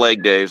not miss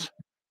leg days.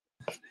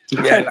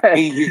 Yeah,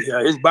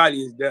 his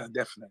body is there,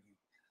 definitely.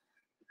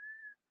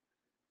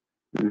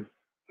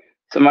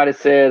 Somebody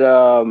said,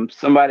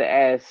 somebody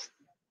asked,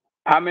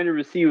 how many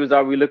receivers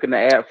are we looking to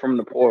add from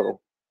the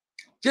portal?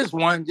 Just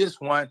one. You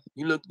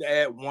look to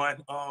add one,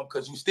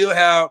 because you still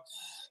have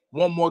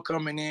one more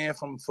coming in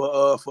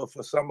for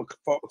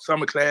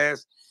summer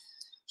class.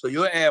 So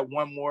you'll add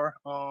one more.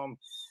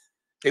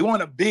 They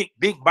want a big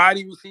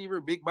body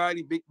receiver,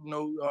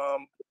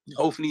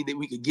 hopefully that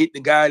we could get the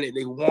guy that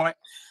they want.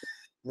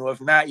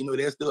 If not,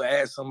 they'll still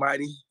add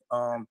somebody.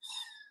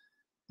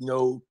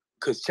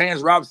 Because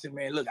Chance Robinson,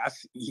 man, look,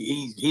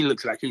 he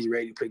looks like he's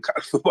ready to play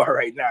college football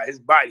right now. His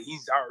body,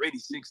 he's already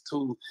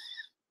 6'2",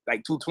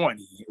 like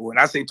 220. When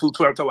I say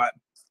 220, I'm talking about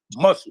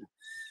muscle.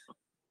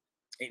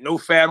 Ain't no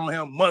fat on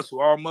him,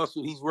 all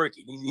muscle. He's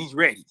working. He's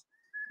ready.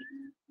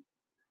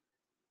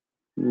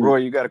 Roy,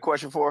 you got a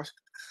question for us?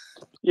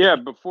 Yeah,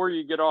 before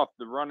you get off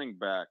the running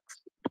backs,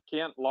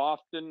 isn't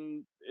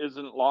Lofton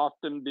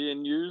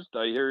being used?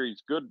 I hear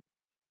he's good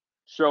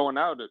showing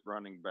out at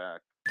running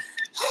back.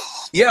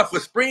 Yeah, for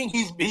spring,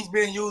 he's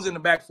being used in the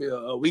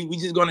backfield. We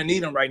just going to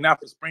need him right now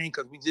for spring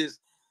because we just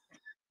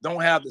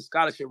don't have the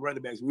scholarship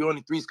running backs. We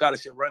only 3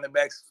 scholarship running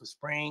backs for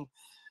spring,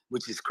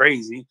 which is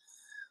crazy.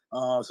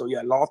 So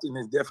yeah, Lofton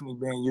is definitely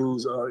being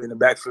used in the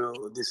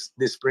backfield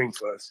this spring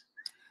for us.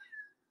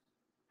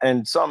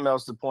 And something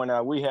else to point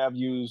out, we have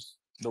used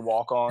the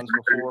walk-ons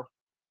before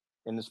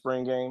in the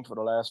spring game for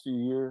the last few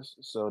years.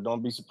 So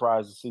don't be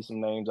surprised to see some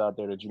names out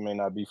there that you may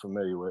not be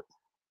familiar with.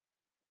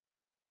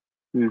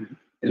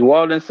 Is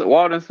Walden's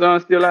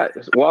son still out?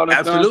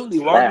 Absolutely.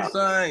 Walden's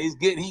son, he's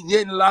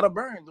getting a lot of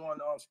burn during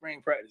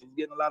spring practice. He's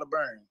getting a lot of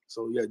burn.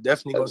 So yeah,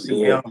 definitely gonna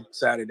see him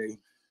Saturday.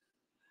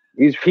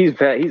 He's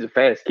a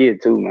fast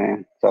kid too,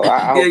 man. So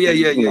yeah.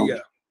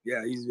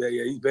 He's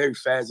very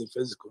fast and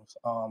physical.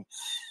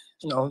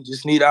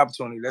 Just need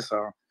opportunity. That's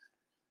all.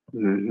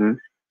 Mm-hmm.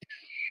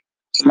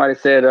 Somebody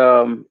said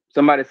one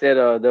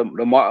of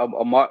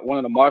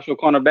the Marshall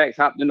cornerbacks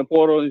hopped in the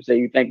portal. You say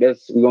you think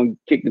we're gonna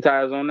kick the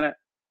tires on that?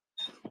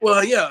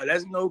 Well, yeah,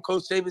 that's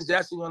Coach Davis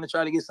Jackson going to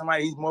try to get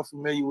somebody he's more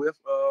familiar with.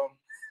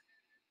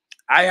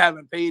 I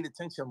haven't paid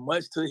attention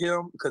much to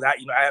him because I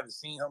haven't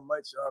seen him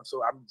much.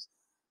 So I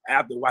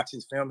have to watch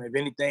his film if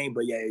anything.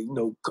 But yeah,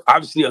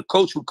 obviously a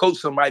coach who coached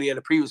somebody at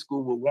a previous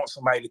school would want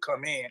somebody to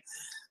come in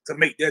to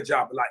make their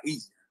job a lot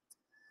easier.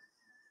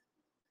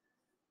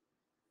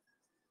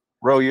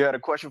 Ro, you had a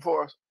question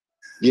for us?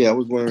 Yeah, I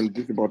was wondering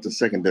just about the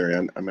secondary.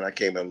 I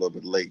came in a little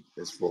bit late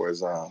as far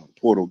as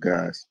portal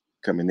guys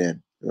coming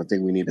in. I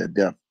think we need that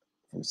depth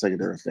from a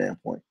secondary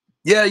standpoint.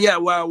 Yeah.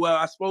 Well,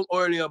 I spoke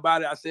earlier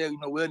about it. I said,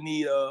 we'll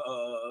need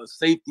a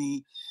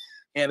safety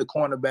and a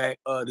cornerback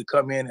to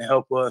come in and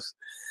help us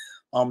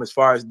as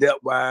far as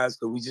depth-wise,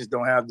 because we just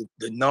don't have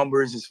the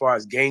numbers as far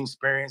as game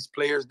experience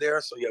players there.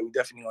 So, yeah, we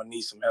definitely going to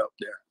need some help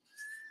there.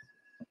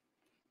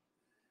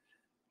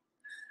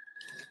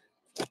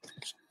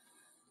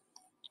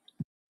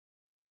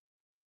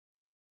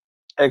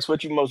 X,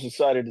 what you most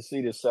excited to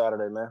see this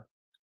Saturday, man?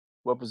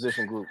 What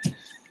position group?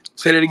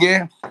 Say that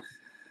again.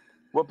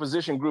 What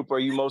position group are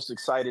you most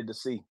excited to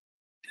see?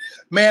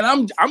 Man,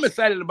 I'm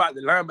excited about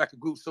the linebacker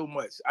group so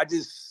much.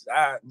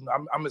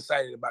 I'm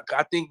excited about.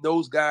 I think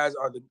those guys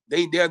are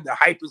they're the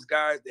hypest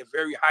guys. They're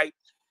very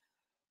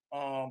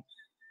hyped.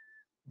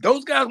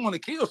 Those guys want to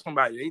kill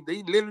somebody.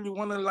 They literally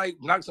want to like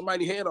knock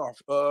somebody's head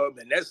off.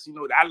 And that's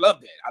I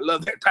love that. I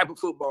love that type of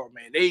football,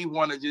 man. They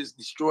want to just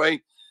destroy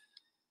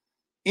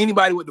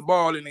anybody with the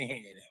ball in their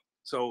hand.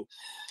 So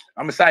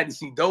I'm excited to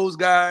see those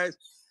guys.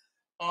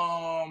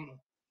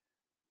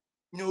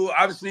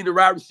 Obviously the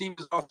wide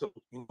receivers also,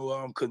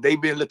 because they've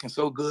been looking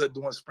so good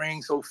during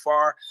spring so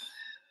far.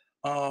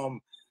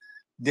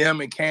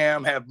 Them and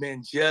Cam have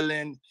been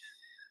gelling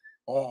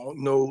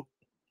on,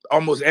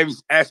 almost every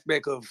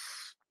aspect of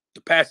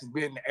the pass has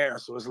been in the air.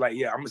 So it's like,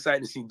 yeah, I'm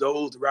excited to see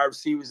those, the wide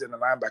receivers and the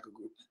linebacker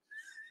group.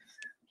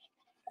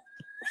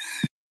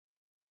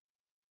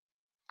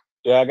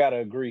 Yeah, I gotta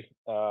agree.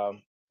 I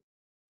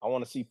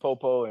want to see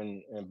Popo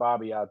and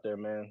Bobby out there,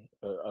 man,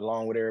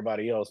 along with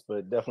everybody else,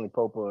 but definitely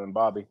Popo and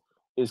Bobby.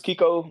 Is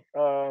Kiko?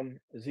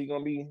 Is he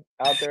gonna be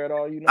out there at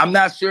all? I'm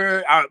not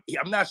sure. I'm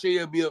not sure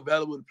he'll be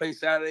available to play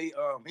Saturday.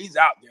 He's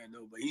out there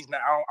though, but he's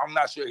not. I'm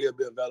not sure he'll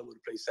be available to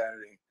play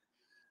Saturday.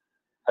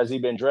 Has he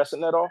been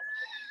dressing at all?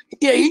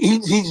 Yeah,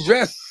 he's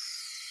dressed.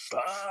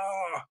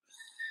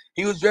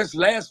 He was dressed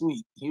last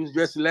week. He was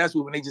dressed last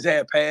week when they just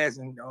had pads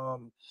and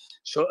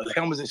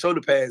helmets and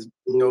shoulder pads.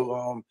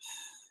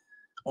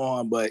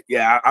 On, but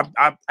yeah,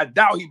 I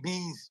doubt he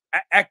be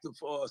active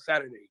for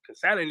Saturday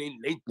because Saturday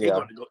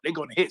they're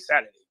gonna hit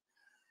Saturday.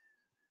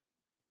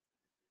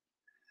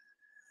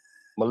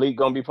 Malik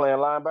gonna be playing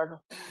linebacker?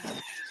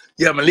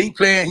 Yeah, Malik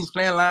he's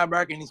playing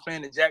linebacker and he's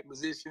playing the jack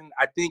position.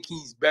 I think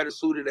he's better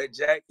suited at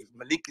jack. If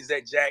Malik is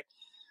at jack,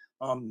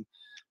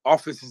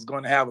 offense is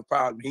gonna have a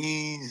problem.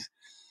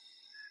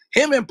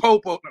 Him and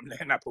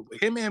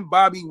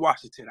Bobby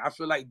Washington. I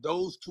feel like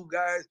those two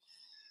guys,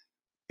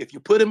 if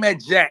you put them at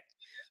jack,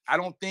 I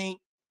don't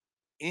think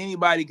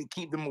anybody could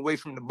keep them away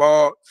from the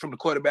ball, from the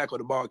quarterback or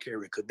the ball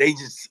carrier, because they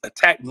just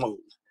attack mode.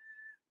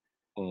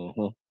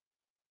 Mm-hmm.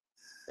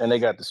 And they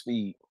got the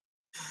speed.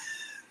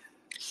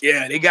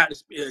 Yeah, they got the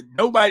speed.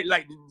 Nobody,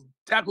 like, the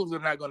tackles are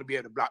not going to be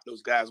able to block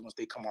those guys once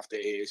they come off the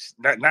edge.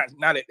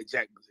 Not at the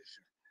jack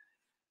position.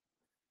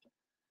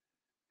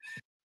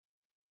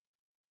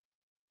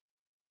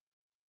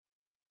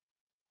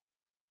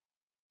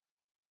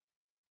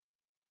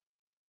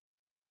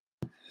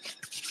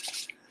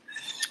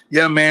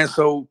 Yeah, man.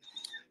 So,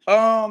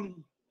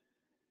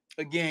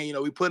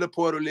 again, we put a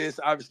portal list.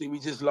 Obviously, we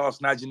just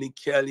lost Najee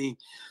Kelly,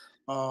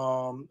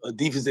 a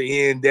defensive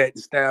end that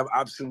the staff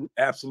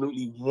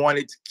absolutely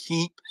wanted to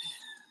keep.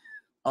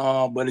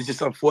 But it's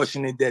just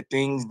unfortunate that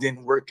things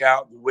didn't work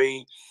out the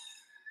way.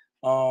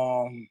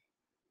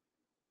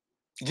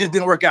 It just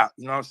didn't work out.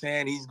 You know what I'm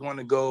saying? He's going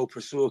to go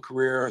pursue a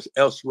career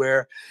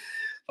elsewhere.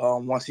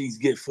 Once he's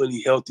get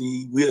fully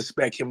healthy, we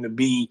expect him to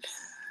be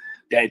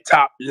that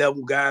top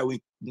level guy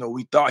we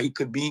thought he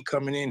could be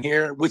coming in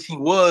here, which he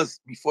was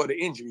before the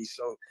injury.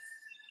 So,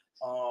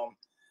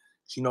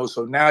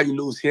 so now you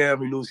lose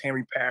him, you lose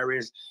Henry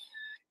Parrish.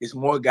 It's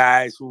more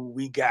guys who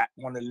we got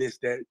on the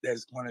list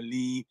that's going to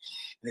leave,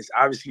 and it's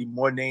obviously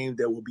more names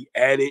that will be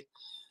added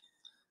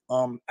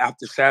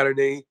after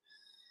Saturday.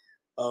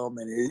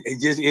 And it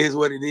just is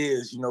what it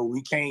is.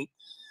 We can't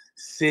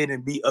sit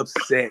and be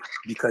upset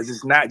because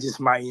it's not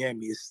just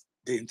Miami. It's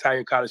the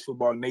entire college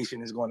football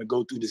nation is going to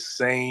go through the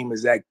same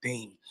exact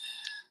thing.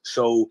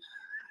 So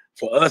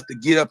for us to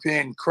get up here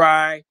and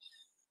cry,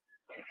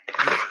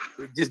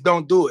 just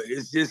don't do it.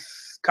 It's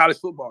just college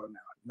football now.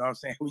 You know what I'm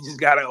saying? We just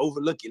got to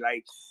overlook it.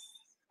 Like,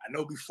 I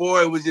know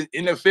before it was just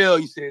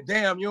NFL, you said,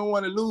 damn, you don't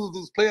want to lose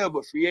this player,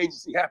 but free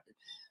agency happened.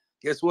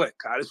 Guess what?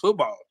 College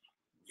football.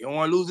 You don't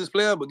want to lose this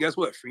player, but guess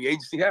what? Free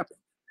agency happened.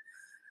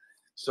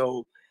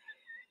 So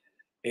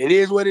it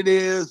is what it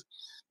is.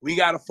 We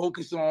got to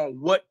focus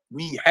on what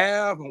we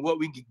have and what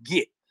we can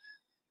get.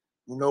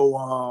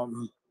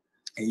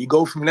 And you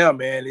go from there,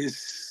 man.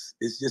 It's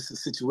just a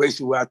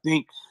situation where I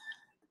think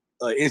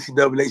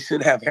NCAA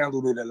should have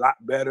handled it a lot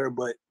better,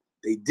 but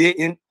they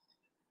didn't,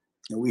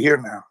 and we're here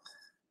now.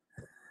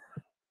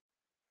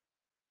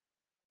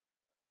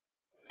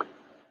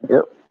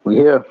 Yep, we're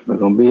here. We're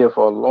going to be here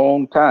for a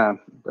long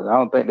time, but I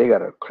don't think they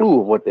got a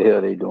clue of what the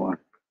hell they're doing.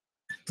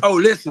 Oh,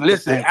 listen.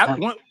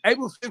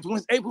 April 15th,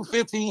 once April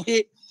 15th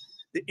hit,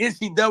 the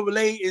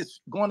NCAA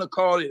is going to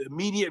call it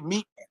immediate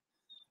meeting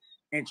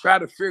and try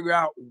to figure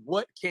out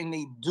what can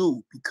they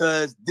do,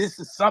 because this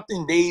is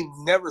something they've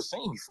never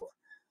seen before.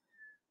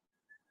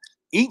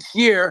 Each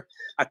year,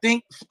 I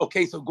think,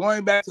 so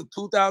going back to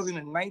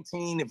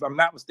 2019, if I'm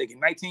not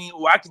mistaken, I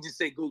could just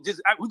say we can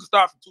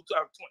start from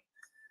 2020.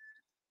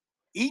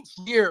 Each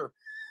year,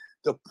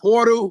 the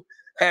portal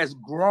has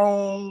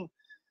grown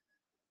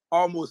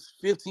almost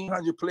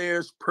 1,500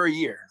 players per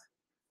year.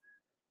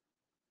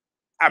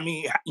 I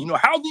mean,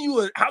 how do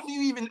you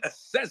even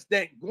assess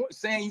that,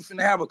 saying you're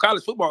finna have a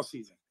college football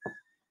season?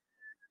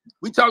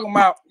 We talking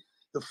about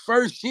the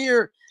first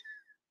year,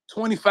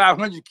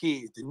 2,500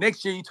 kids. The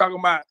next year, you're talking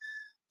about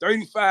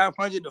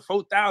 3,500 to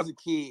 4,000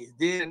 kids.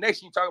 Then the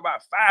next year, you're talking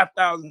about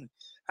 5,000.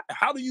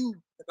 How do you,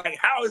 like,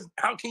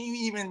 how can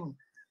you even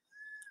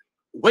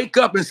wake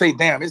up and say,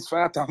 damn, it's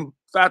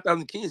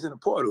 5,000 kids in the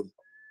portal?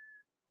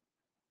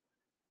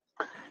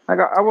 Like,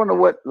 I wonder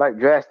what like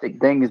drastic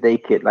things they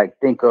could like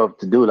think of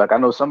to do. Like, I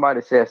know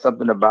somebody said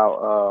something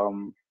about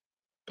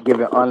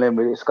giving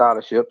unlimited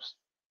scholarships.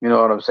 You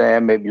know what I'm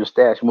saying? Maybe you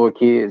stash more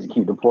kids and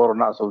keep the portal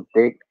not so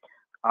thick.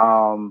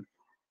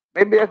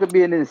 Maybe that could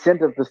be an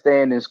incentive for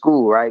staying in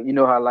school, right? You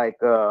know how like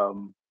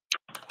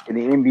in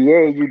the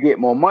NBA you get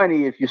more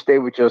money if you stay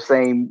with your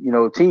same, you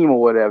know, team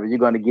or whatever. You're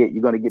gonna get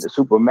the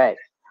super max.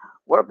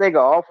 What if they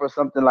could offer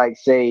something like,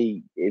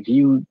 say, if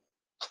you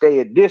stay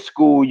at this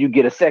school, you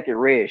get a second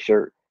red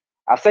shirt?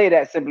 I say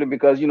that simply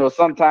because, you know,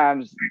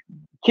 sometimes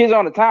kids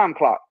on the time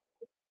clock.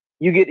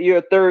 You get to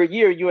your third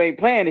year, you ain't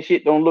playing, the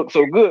shit don't look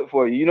so good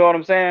for you. You know what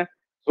I'm saying?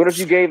 What if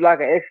you gave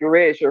like an extra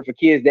red shirt for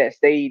kids that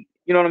stayed,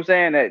 you know what I'm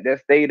saying? That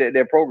stayed at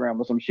their program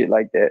or some shit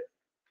like that.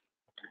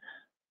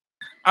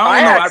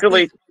 I don't know.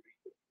 Actually,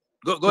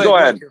 go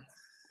ahead.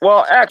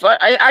 Well, actually,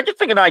 I just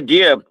think an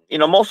idea, you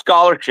know, most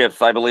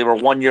scholarships, I believe, are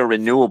 1 year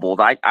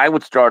renewables. I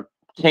would start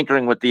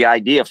tinkering with the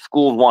idea if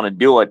schools want to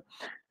do it,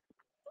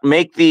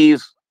 make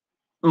these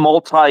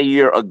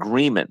multi-year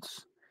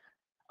agreements.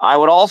 I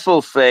would also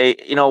say,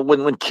 you know,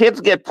 when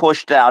kids get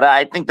pushed out,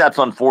 I think that's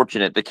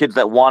unfortunate. The kids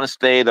that want to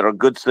stay, that are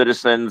good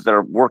citizens, that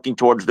are working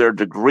towards their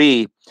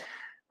degree.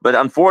 But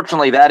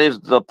unfortunately, that is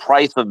the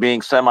price of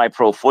being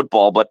semi-pro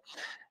football. But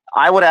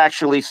I would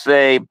actually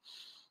say,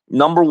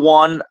 number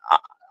one,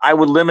 I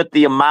would limit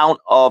the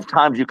amount of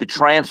times you could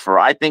transfer.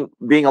 I think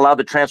being allowed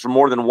to transfer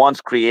more than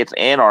once creates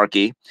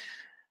anarchy.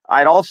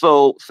 I'd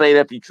also say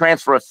that if you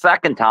transfer a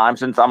second time,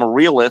 since I'm a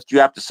realist, you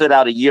have to sit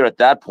out a year at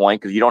that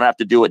point because you don't have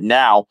to do it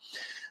now.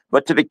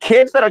 But to the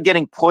kids that are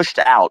getting pushed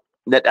out,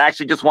 that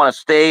actually just want to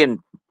stay and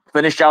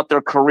finish out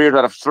their careers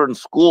at a certain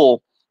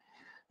school,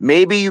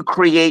 maybe you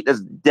create a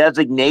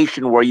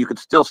designation where you could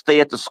still stay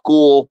at the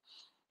school.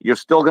 You're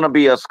still going to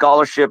be a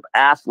scholarship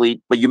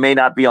athlete, but you may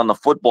not be on the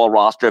football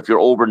roster if you're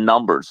over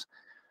numbers.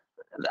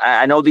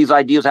 I know these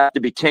ideas have to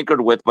be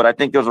tinkered with, but I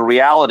think there's a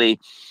reality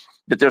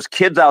that there's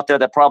kids out there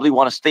that probably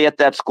want to stay at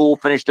that school,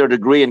 finish their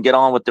degree, and get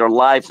on with their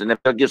lives. And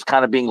if they're just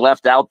kind of being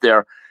left out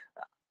there,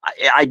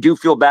 I do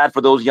feel bad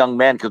for those young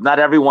men because not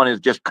everyone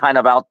is just kind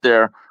of out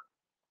there,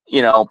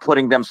 you know,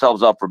 putting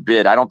themselves up for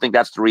bid. I don't think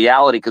that's the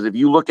reality because if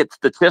you look at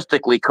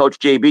statistically, Coach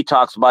JB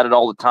talks about it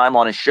all the time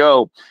on his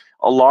show,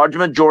 a large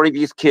majority of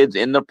these kids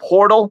in the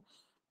portal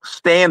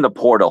stay in the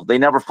portal. They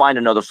never find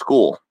another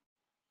school.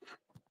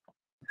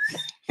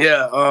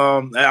 Yeah,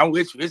 I'm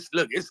with you.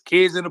 It's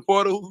kids in the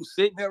portal who's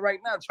sitting there right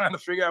now trying to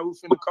figure out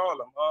who's finna call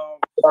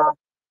them.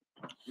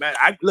 Man,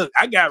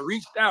 I got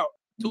reached out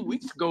 2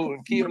 weeks ago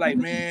and kid like,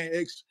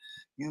 man,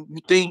 you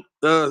think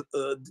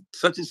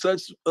such and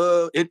such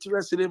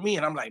interested in me?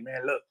 And I'm like,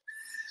 man, look,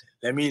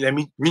 let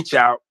me reach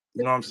out,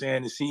 you know what I'm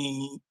saying, to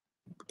see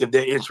if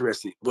they're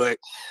interested. But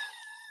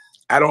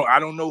I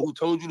don't know who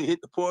told you to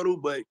hit the portal,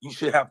 but you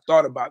should have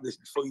thought about this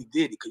before you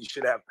did it because you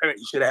should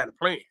have had a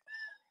plan.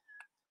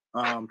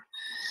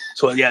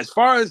 So yeah, as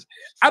far as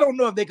I don't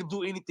know if they can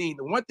do anything.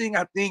 The one thing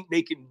I think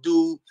they can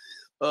do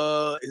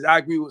is I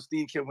agree with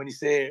Steve Kim when he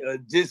said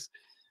just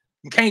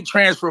you can't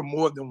transfer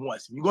more than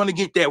once. If you're going to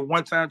get that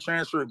one-time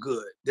transfer,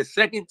 good. The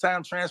second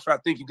time transfer, I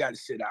think you got to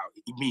sit out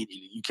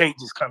immediately. You can't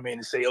just come in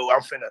and say, oh,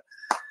 I'm finna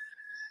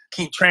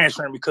keep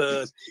transferring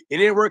because it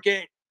didn't work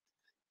at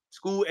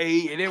school A,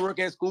 it didn't work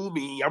at school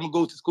B, I'm going to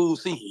go to school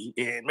C.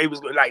 And maybe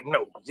it's like,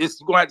 no, just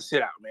you're going to have to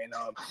sit out, man.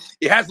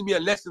 It has to be a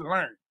lesson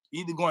learned.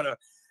 You're either going to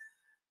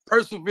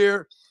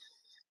persevere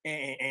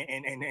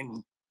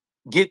and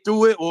get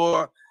through it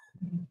or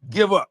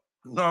give up.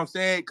 You know what I'm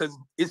saying? Because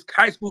it's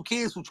high school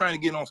kids who are trying to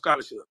get on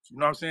scholarships. You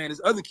know what I'm saying?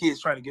 There's other kids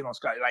trying to get on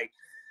scholarship. Like,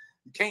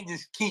 you can't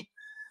just keep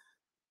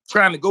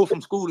trying to go from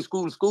school to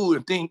school to school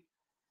and think,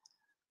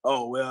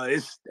 oh, well,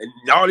 it's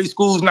all these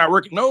schools not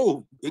working.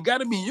 No, it got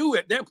to be you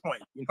at that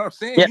point. You know what I'm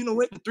saying? Yeah. You know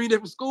what? The 3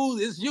 different schools,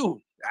 it's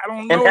you. I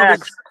don't And know.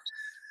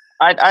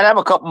 I'd have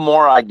a couple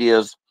more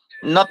ideas.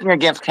 Nothing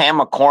against Cam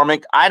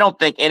McCormick. I don't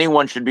think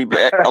anyone should be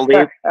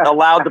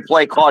allowed to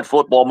play college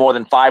football more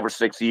than 5 or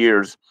 6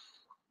 years.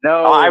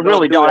 No, I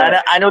really don't.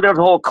 That. I know there's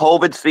a whole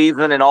COVID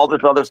season and all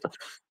this other stuff,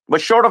 but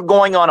short of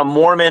going on a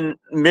Mormon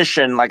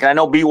mission, like I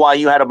know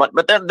BYU had a bunch,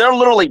 but they're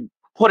literally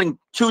putting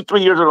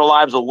 2-3 years of their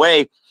lives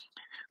away.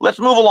 Let's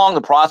move along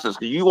the process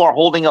because you are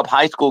holding up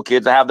high school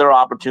kids to have their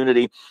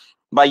opportunity.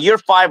 By year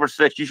 5 or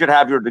 6, you should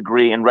have your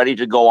degree and ready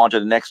to go on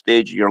to the next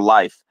stage of your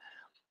life.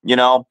 You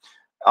know,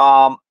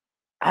 I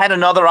had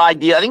another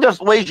idea. I think there's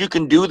ways you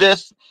can do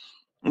this,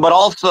 but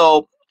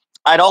also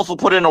I'd also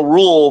put in a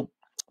rule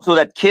so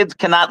that kids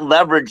cannot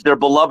leverage their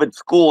beloved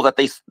school that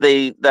they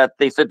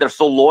said they're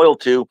so loyal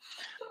to.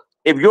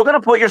 If you're going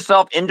to put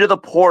yourself into the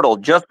portal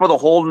just for the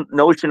whole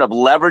notion of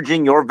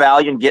leveraging your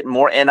value and getting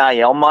more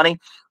NIL money,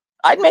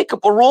 I'd make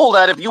up a rule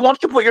that if you want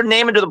to put your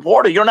name into the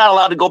portal, you're not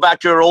allowed to go back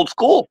to your old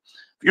school.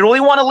 If you really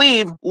want to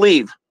leave,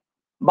 leave.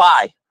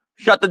 Bye.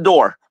 Shut the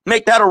door.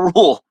 Make that a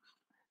rule.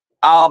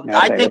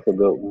 I think that's a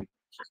good one.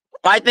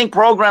 I think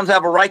programs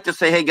have a right to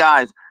say, hey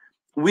guys,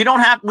 we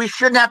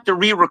shouldn't have to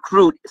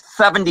re-recruit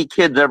 70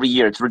 kids every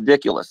year. It's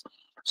ridiculous.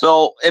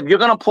 So if you're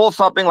going to pull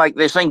something like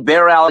they're saying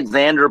Bear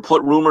Alexander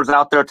put rumors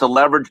out there to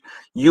leverage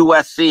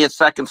USC, his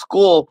second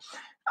school,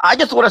 I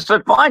just would have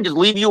said, fine, just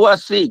leave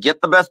USC, get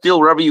the best deal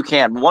wherever you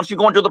can. Once you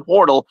go into the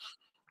portal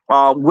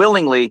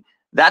willingly,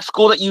 that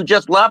school that you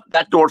just left,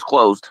 that door's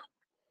closed.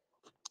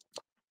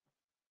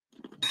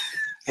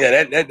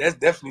 Yeah, that's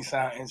definitely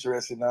sound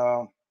interesting.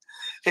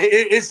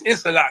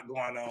 It's a lot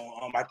going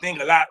on. I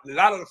think a lot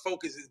of the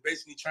focus is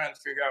basically trying to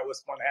figure out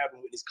what's going to happen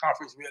with this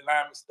conference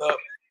realignment stuff.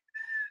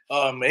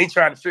 They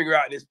trying to figure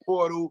out this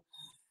portal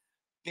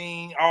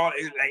thing.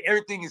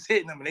 Everything is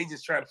hitting them, and they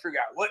just trying to figure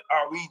out what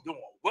are we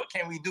doing? What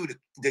can we do to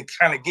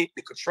kind of get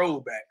the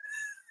control back?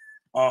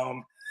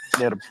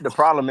 Yeah, the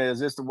problem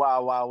is it's the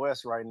wild, wild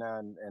west right now,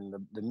 and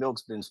the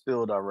milk's been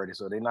spilled already,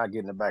 so they're not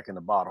getting it back in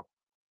the bottle.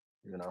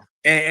 You know,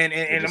 and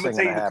I'm gonna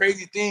tell you the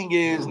crazy thing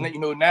is,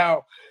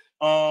 now,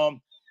 so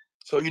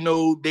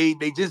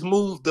they just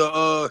moved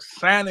the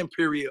signing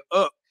period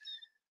up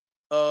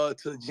to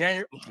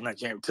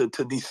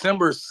to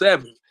December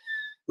 7th,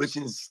 which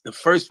is the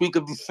first week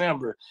of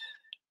December.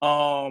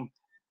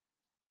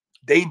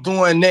 They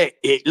doing that.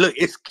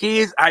 It's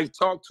kids I've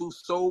talked to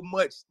so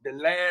much the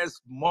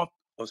last month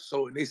or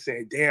so, and they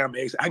said, "Damn,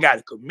 I got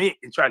to commit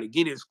and try to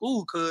get in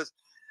school because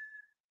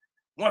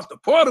once the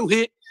portal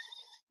hit,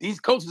 these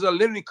coaches are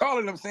literally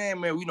calling them saying,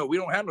 man, we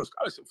don't have no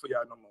scholarship for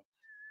y'all no more."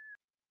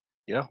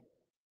 Yeah.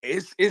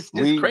 It's just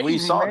crazy, we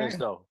saw man. this,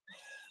 though.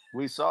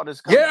 We saw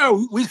this coming. Yeah,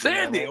 we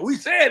said it. We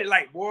said it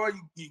like, boy,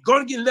 you're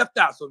going to get left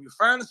out. So if you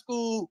find a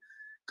school,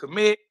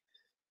 commit,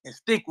 and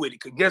stick with it.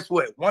 Because guess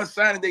what? Once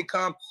signing day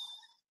come,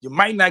 you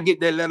might not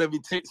get that letter of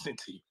intent sent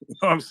to you. You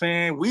know what I'm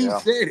saying? We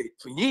said it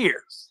for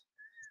years.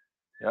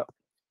 Yep.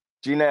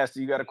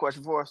 G-Nasty, you got a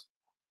question for us?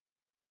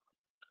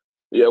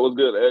 Yeah, what's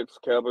good, X,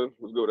 Kevin?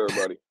 What's good,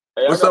 everybody?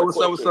 Hey, What's up?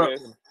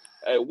 Man.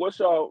 Hey,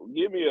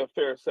 give me a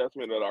fair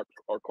assessment of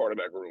our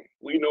quarterback room.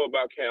 We know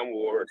about Cam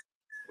Ward.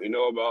 We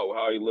know about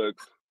how he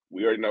looks.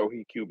 We already know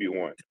he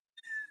QB1.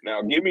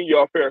 Now, give me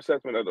your fair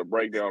assessment of the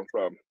breakdown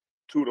from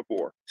 2 to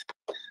 4.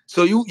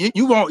 So you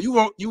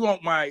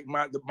want my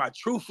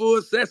truthful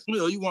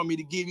assessment, or you want me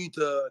to give you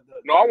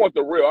No, I want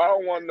the real. I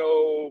don't want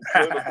no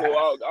political.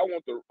 I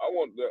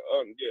want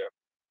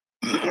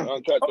the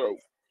uncut throat.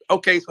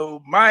 Okay,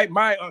 so my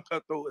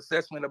uncut throat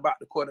assessment about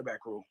the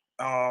quarterback room.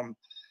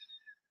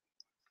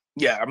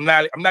 Yeah, I'm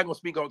not gonna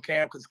speak on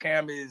Cam because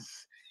Cam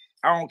is,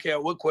 I don't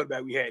care what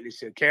quarterback we had this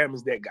year. Cam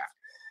is that guy.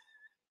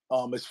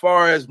 As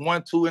far as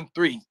 1, 2, and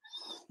 3,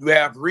 you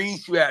have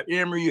Reese, you have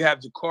Emery, you have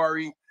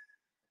Ja'Cory.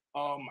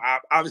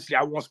 Obviously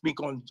I won't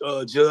speak on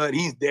Judd.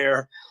 He's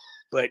there,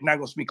 but not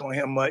gonna speak on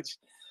him much.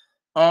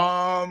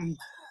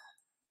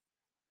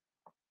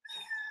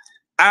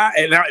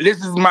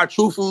 This is my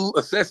truthful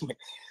assessment.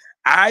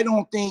 I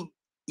don't think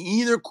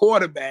either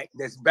quarterback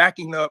that's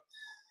backing up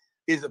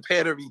is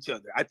ahead of each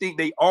other. I think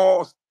they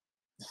all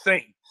the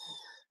same.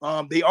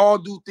 They all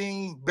do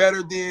things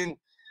better than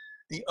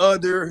the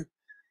other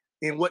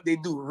in what they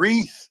do.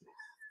 Reese,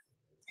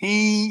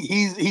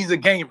 he's a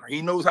gamer.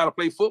 He knows how to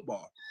play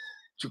football.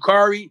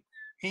 Ja'Cory,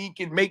 he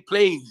can make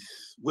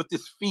plays with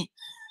his feet.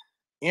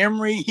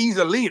 Emery, he's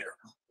a leader.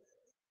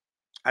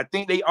 I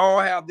think they all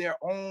have their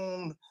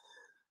own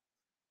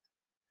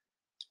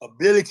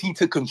ability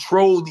to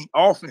control the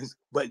offense,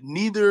 but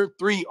neither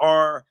 3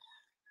 are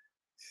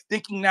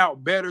sticking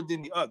out better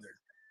than the other.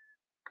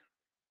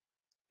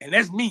 And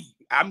that's me.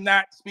 I'm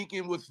not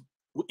speaking with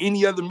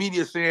any other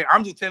media saying,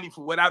 I'm just telling you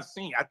for what I've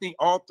seen. I think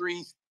all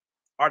 3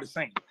 are the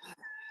same.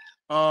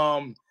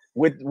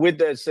 With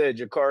that said,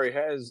 Ja'Cory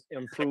has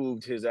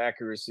improved his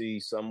accuracy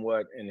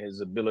somewhat and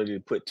his ability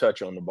to put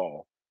touch on the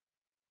ball.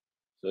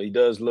 So he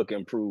does look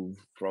improved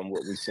from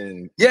what we've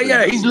seen.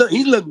 Yeah, he's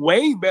looked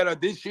way better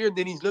this year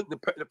than he's looked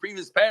the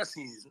previous past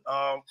season.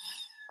 But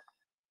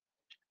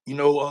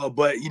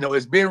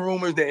it's been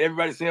rumors that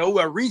everybody's saying, "Oh,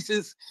 well, Reese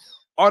is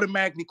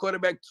automatically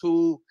quarterback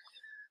 2."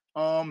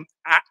 From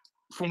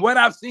what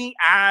I've seen,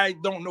 I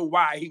don't know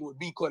why he would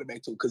be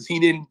quarterback 2 because he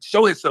didn't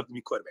show himself to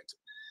be quarterback 2.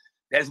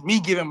 That's me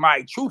giving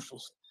my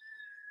truthful.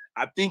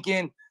 I'm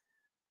thinking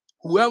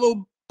whoever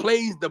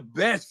plays the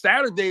best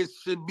Saturdays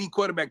should be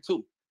quarterback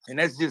 2. And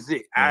that's just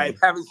it. I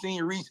haven't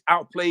seen Reese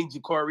outplay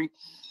Ja'Cory.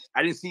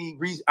 I didn't see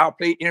Reese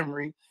outplay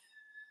Emery.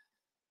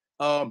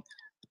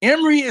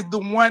 Emery is the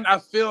one I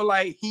feel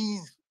like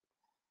he's,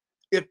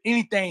 if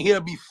anything, he'll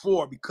be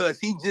 4 because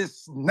he's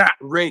just not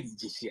ready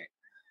just yet.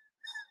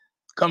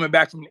 Coming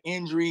back from the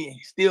injury, and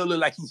he still look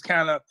like he's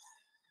kind of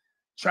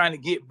trying to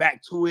get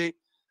back to it.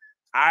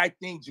 I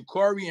think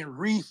Ja'Cory and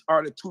Reese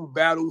are the 2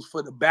 battles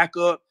for the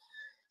backup.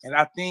 And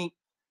I think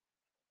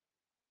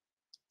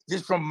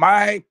just from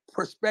my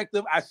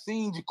perspective, I've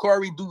seen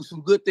Ja'Cory do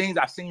some good things.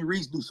 I've seen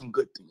Reese do some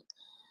good things.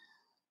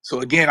 So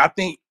again, I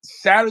think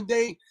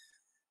Saturday,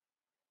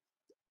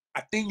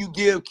 I think you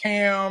give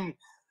Cam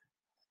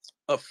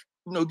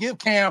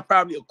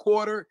probably a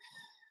quarter,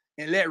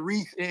 and let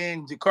Reese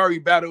and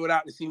Jakari battle it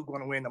out to see who's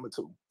going to win number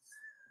 2.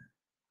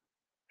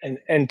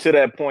 And to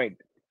that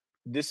point,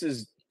 this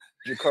is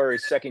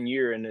Jakari's second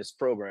year in this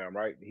program,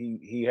 right?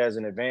 He has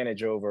an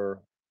advantage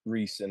over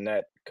Reese in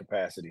that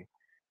capacity.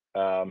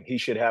 He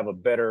should have a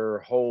better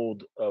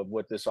hold of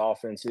what this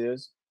offense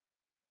is.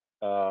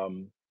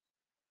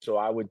 So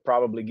I would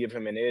probably give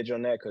him an edge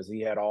on that because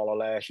he had all of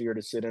last year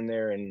to sit in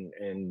there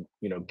and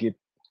get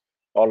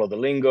all of the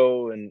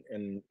lingo and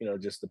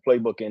just the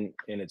playbook in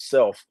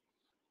itself.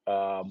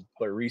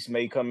 But Reese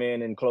may come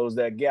in and close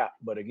that gap.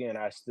 But again,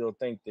 I still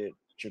think that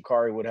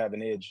Jakari would have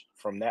an edge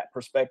from that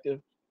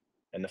perspective.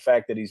 And the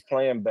fact that he's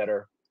playing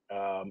better,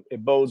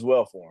 it bodes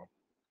well for him.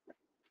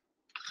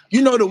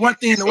 The one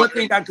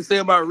thing I can say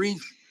about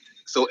Reese.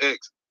 So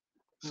X.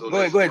 So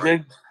go ahead,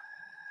 Jay.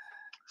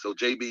 So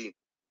JB,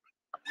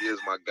 here's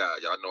my guy.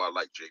 Y'all know I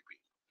like JB.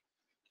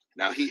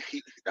 Now he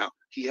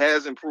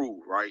has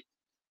improved, right?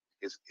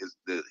 His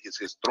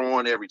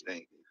throwing,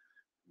 everything.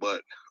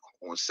 But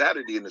on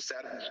Saturday in the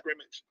Saturday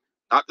scrimmage,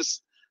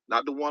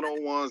 not the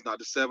 1-on-1s, not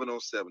the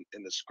 7-on-7,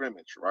 in the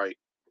scrimmage, right?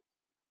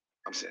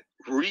 I'm saying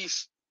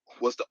Reese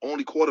was the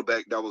only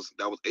quarterback that was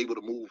able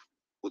to move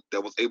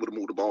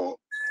the ball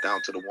down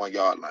to the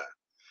 1-yard line.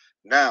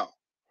 Now,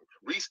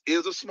 Reese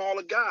is a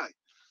smaller guy,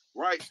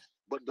 right?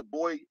 But the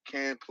boy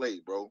can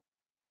play, bro.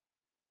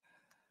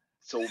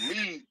 So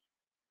me,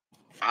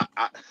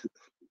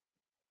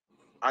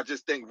 I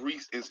just think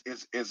Reese is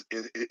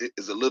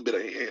a little bit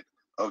ahead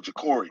of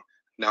Jakari.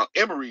 Now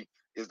Emory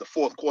is the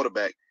 4th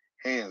quarterback,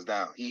 hands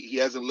down. He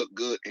hasn't looked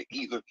good in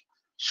either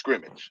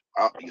scrimmage.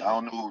 I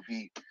don't know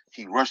if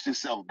he rushed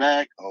himself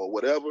back or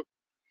whatever,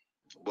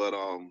 but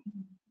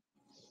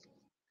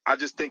I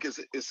just think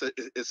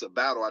it's a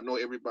battle. I know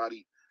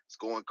everybody is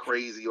going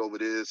crazy over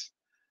this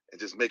and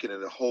just making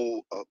it a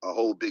whole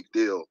big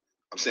deal.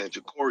 I'm saying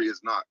Jakari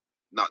is not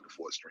the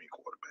 4th string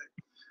quarterback.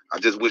 I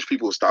just wish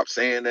people would stop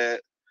saying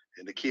that.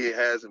 And the kid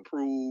has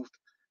improved.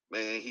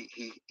 Man,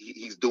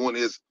 he's doing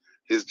his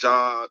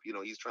job.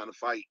 He's trying to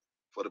fight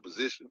for the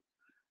position.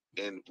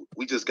 And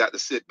we just got to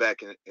sit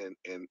back and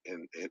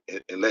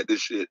let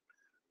this shit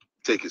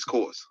take its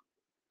course.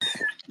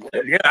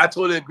 Yeah, I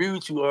totally agree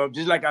with you.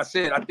 Just like I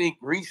said, I think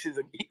Reese is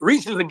a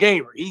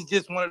gamer. He's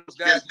just one of those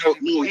guys.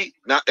 He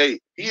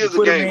is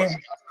a gamer.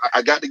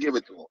 I got to give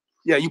it to him.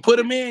 Yeah, you put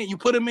him in,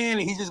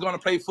 and he's just gonna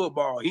play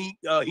football. He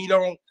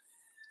don't.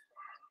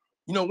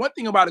 One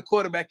thing about a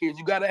quarterback is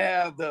you got to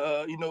have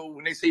the,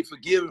 when they say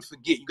forgive and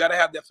forget, you got to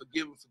have that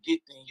forgive and forget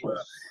thing.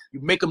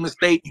 You make a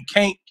mistake, you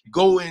can't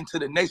go into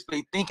the next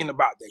play thinking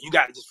about that. You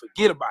got to just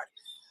forget about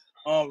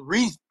it.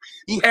 Reese,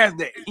 he has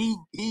that. He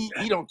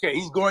don't care.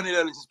 He's going in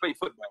there to just play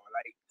football.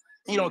 Like,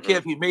 he don't care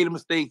if he made a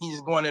mistake. He's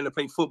just going there to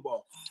play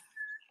football.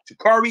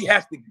 Jakari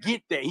has to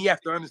get that. He has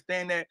to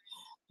understand that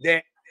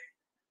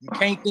you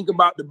can't think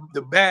about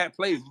the bad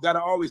plays. You got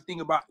to always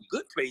think about the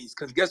good plays,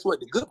 because guess what?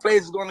 The good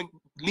plays is going to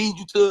lead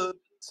you to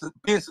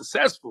being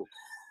successful.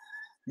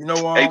 Hey,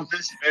 man,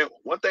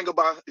 one thing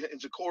about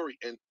Jakari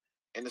and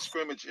the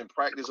scrimmage and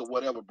practice or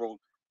whatever, bro,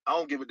 I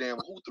don't give a damn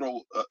who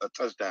throw a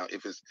touchdown.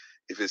 If it's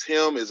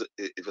him, if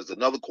it's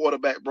another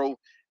quarterback, bro,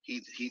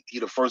 he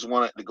the first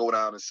one to go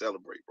down and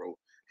celebrate, bro.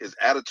 His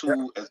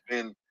attitude has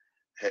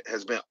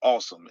been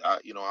awesome. I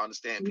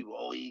understand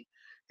people. He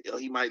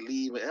might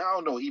leave. I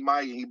don't know. He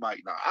might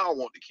not. I don't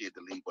want the kid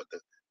to leave,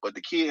 but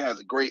the kid has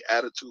a great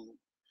attitude.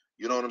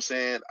 You know what I'm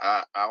saying?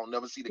 I'll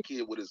never see the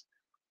kid with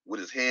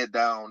his head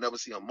down. Never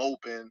see him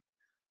moping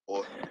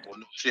or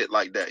no shit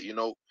like that.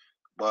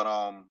 But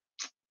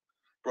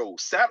bro,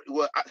 Saturday.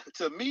 Well,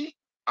 to me,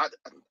 I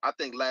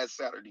think last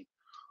Saturday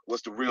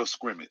was the real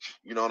scrimmage.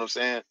 You know what I'm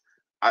saying?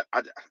 I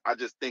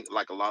just think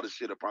like a lot of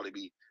shit will probably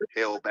be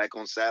held back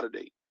on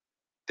Saturday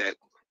that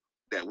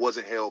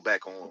wasn't held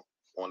back on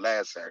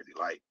last Saturday.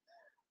 Like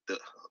the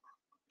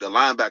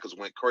linebackers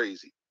went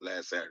crazy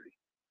last Saturday.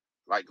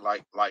 Like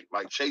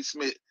Chase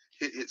Smith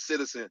hit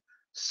Citizen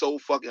so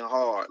fucking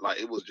hard. Like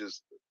it was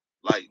just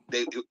like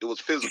it was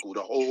physical.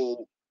 The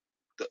whole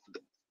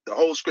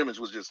scrimmage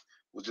was just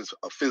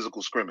a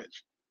physical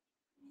scrimmage.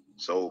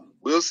 So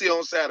we'll see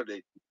on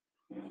Saturday.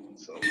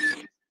 So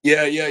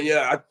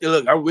yeah.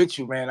 Look, I'm with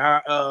you, man.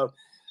 I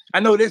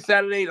know this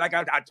Saturday, like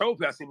I told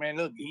you, I said, man,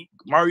 look,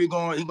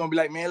 Mario he's gonna be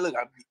like, man, look,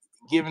 I'm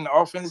giving the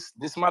offense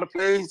this amount of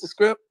plays, the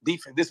script,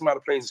 defense this amount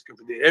of plays, the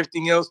script.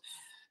 Everything else,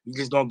 you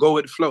just gonna go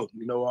with the flow,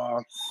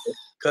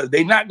 because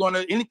they're not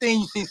gonna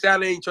anything you see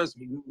Saturday. Trust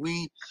me,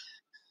 we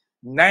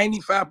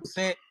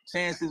 95%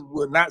 chances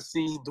will not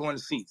see during the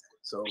season.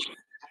 So,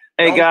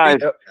 hey guys,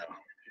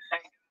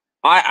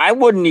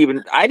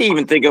 I'd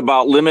even think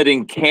about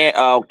limiting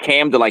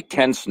Cam to like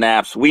 10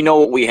 snaps. We know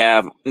what we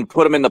have, and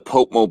put him in the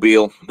Pope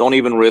Mobile. Don't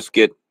even risk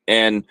it.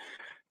 And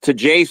to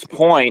Jay's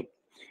point,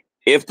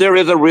 if there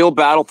is a real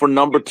battle for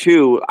number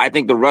 2, I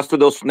think the rest of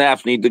those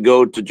snaps need to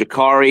go to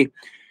Jakari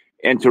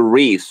and to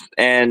Reese.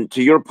 And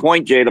to your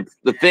point, Jay,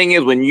 the thing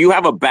is, when you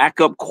have a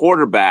backup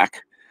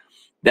quarterback,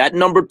 that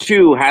number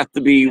 2 has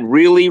to be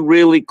really,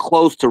 really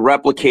close to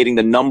replicating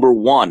the number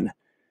 1,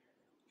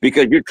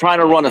 because you're trying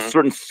to run a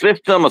certain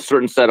system, a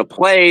certain set of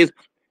plays.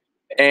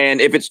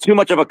 And if it's too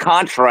much of a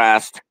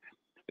contrast,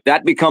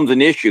 that becomes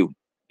an issue.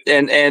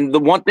 And the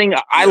one thing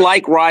I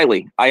like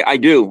Riley, I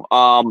do.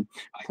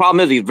 Problem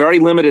is he's very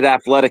limited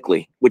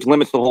athletically, which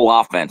limits the whole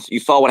offense. You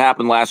saw what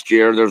happened last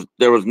year.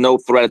 There was no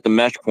threat at the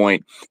mesh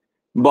point.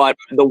 But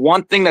the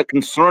one thing that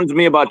concerns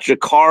me about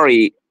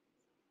Jakari,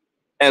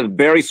 as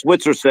Barry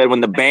Switzer said,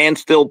 when the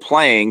band's still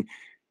playing,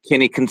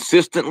 can he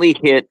consistently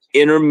hit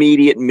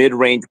intermediate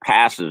mid-range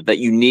passes that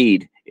you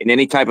need in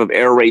any type of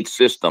air raid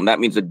system? That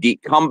means the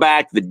deep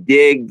comeback, the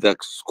dig, the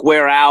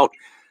square out,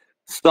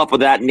 stuff of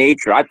that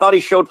nature. I thought he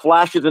showed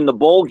flashes in the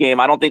bowl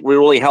game. I don't think we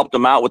really helped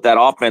him out with that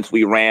offense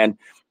we ran.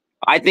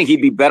 I think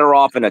he'd be better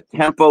off in a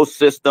tempo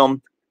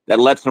system that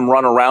lets him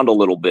run around a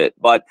little bit.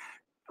 But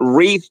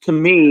Reese, to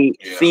me,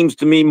 seems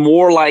to me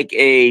more like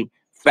a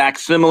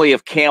facsimile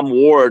of Cam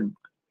Ward,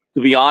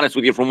 to be honest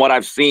with you, from what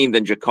I've seen,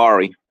 than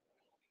Jakari.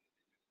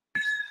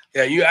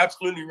 Yeah, you're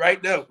absolutely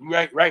right there.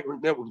 Right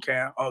with that one,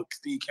 Cam.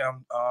 Steve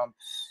Cam.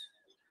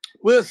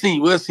 We'll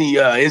see.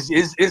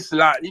 It's a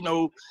lot. You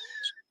know,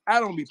 I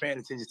don't be paying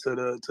attention to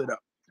the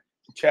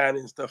chat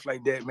and stuff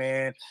like that,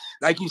 man.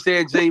 Like you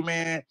said, Jay,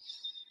 man,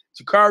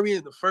 Jakari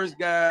is the first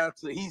guy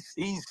to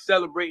he's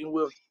celebrating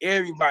with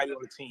everybody on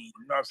the team.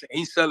 You know what I'm saying?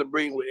 He's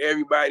celebrating with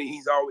everybody.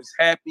 He's always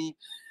happy.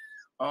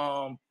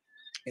 And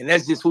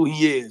that's just who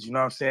he is. You know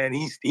what I'm saying?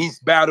 He's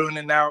battling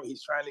it out.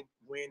 He's trying to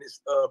win this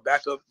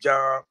backup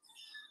job.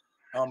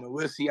 And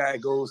we'll see how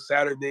it goes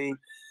Saturday.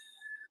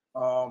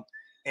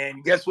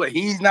 And guess what?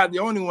 He's not the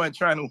only one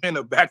trying to win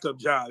a backup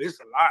job. It's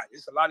a lot.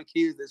 It's a lot of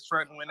kids that's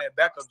trying to win that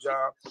backup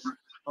job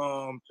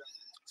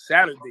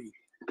Saturday.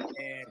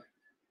 And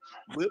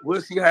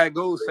we'll see how it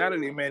goes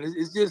Saturday, man.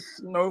 It's just,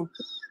 you know,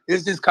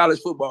 it's just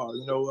college football.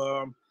 You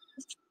know,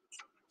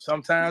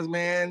 sometimes,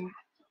 man,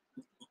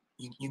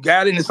 you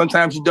got it, and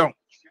sometimes you don't.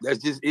 That's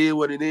just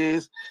what it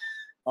is.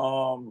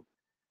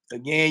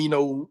 Again, you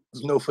know,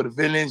 for the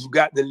villains, you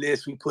got the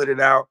list. We put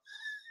it out.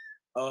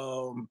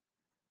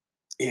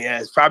 Yeah,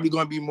 it's probably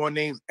going to be more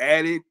names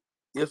added,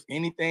 if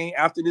anything,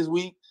 after this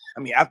week.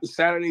 I mean, after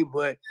Saturday,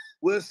 but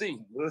we'll see.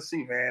 We'll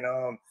see, man.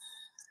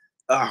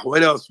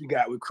 What else we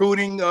got?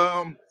 Recruiting.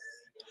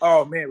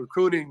 Oh man,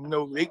 recruiting. You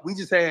know, we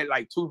just had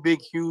like 2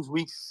 big, huge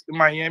weeks in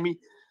Miami.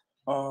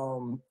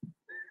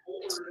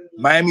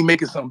 Miami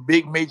making some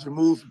big, major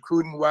moves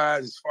recruiting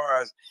wise as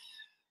far as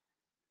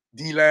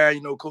D-line.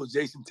 You know, Coach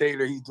Jason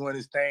Taylor, he's doing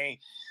his thing.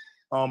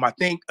 I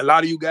think a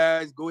lot of you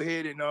guys go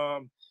ahead and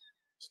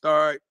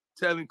start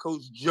telling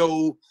Coach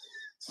Joe,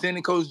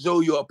 sending Coach Joe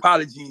your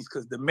apologies,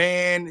 because the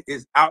man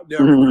is out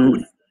there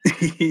recruiting.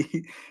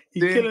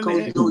 Send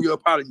Coach Joe your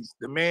apologies.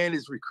 The man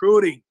is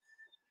recruiting.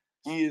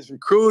 He is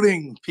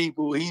recruiting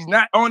people. He's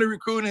not only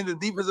recruiting the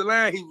defensive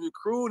line, he's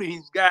recruiting.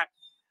 He's got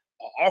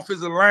an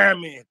offensive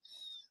lineman,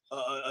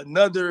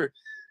 another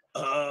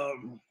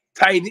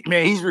tight end.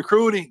 Man, he's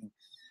recruiting.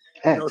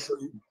 You know, so,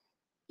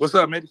 what's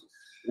up, man?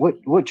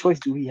 What choice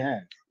do we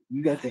have?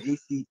 You got the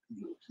AC,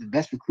 the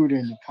best recruiter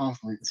in the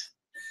conference,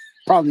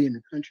 probably in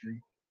the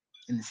country,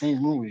 in the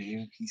same room with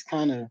you. He's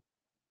kind of,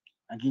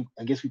 I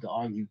guess we could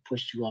argue,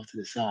 pushed you off to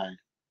the side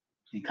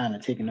and kind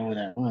of taking over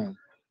that room.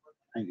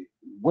 Like,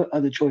 what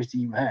other choice do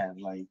you have?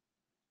 Like,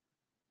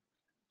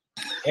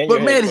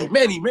 but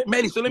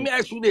Maddie, so let me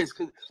ask you this,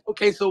 because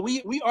okay, so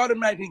we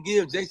automatically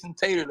give Jason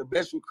Taylor the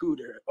best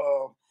recruiter.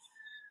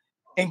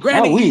 And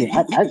granted,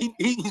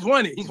 he's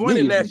won it. He's won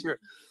it last year.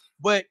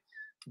 But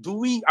do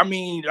we? I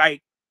mean,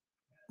 like,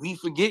 we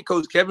forget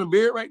Coach Kevin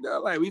Beard right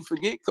now. Like, we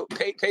forget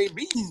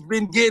KB. He's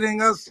been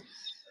getting us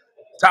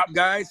top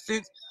guys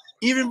since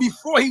even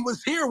before he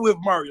was here with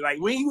Murray.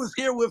 Like when he was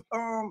here with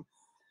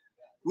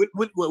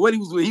what he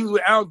was with. He was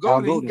with Al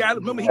Golden. He got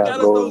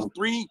us those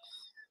 3.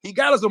 He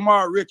got us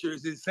Amar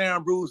Richards and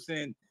Sam Bruce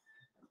and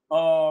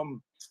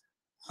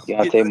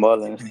Deontay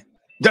Mullins.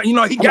 You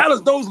know, he got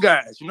us those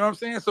guys. You know what I'm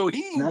saying? So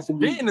he's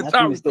been the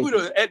top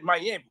recruiter at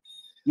Miami.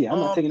 Yeah, I'm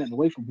not taking that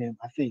away from him.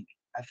 I think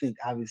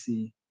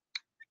obviously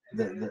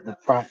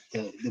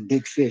the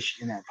big fish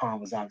in that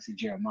pond was obviously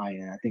Jeremiah,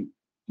 and I think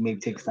maybe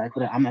take a side for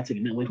that. I'm not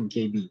taking that away from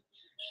KB.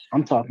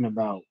 I'm talking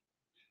about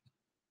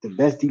the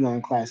best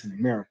D-line class in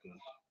America.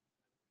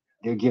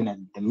 They're giving that,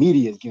 the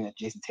media is giving that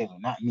Jason Taylor,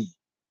 not me.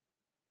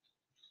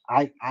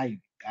 I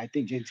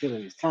think Jason Taylor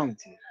is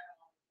talented,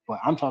 but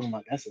I'm talking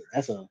about that's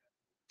a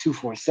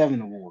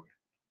 247 award.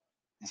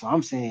 And so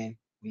I'm saying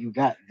when you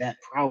got that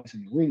prowess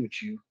in the ring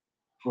with you,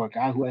 for a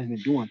guy who hasn't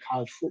been doing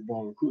college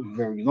football recruiting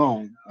very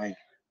long, like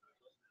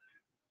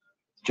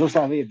Joe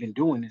Salve had been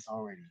doing this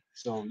already.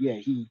 So yeah,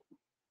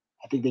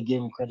 I think they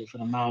gave him credit for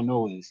the Mount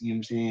Noahs, you know what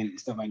I'm saying, and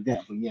stuff like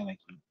that. But yeah, like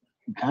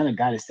you kind of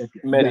got to set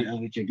the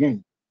elevate your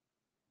game.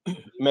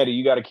 Mehdi,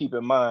 you got to keep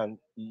in mind,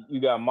 you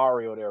got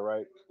Mario there,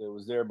 right? That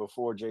was there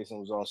before Jason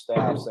was on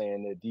staff,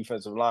 saying that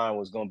defensive line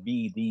was going to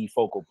be the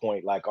focal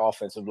point, like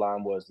offensive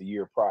line was the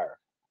year prior,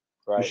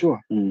 right? For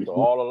sure. Mm-hmm. So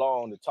all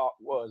along,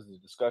 the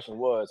discussion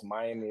was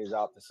Miami is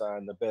out to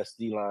sign the best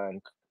D-line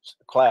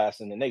class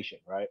in the nation,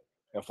 right?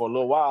 And for a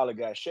little while, it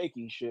got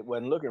shaky. Shit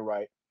wasn't looking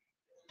right,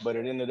 but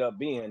it ended up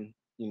being,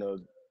 you know,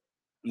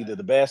 either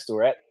the best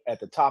or at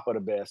the top of the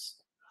best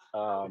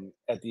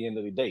at the end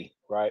of the day,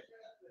 right?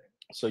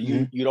 So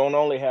you don't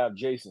only have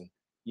Jason.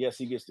 Yes,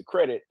 he gets the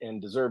credit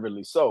and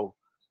deservedly so,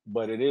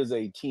 but it is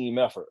a team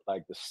effort.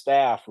 Like the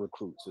staff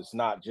recruits. It's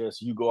not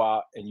just you go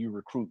out and you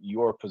recruit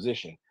your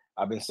position.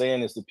 I've been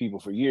saying this to people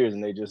for years,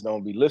 and they just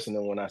don't be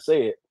listening when I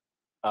say it.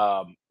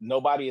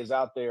 Nobody is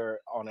out there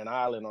on an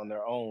island on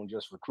their own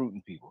just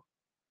recruiting people.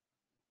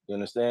 You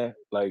understand?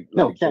 Like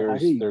Cap,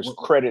 there's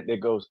credit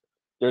that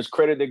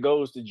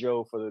goes to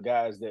Joe for the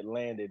guys that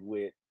landed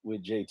with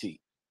JT.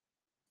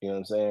 You know what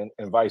I'm saying?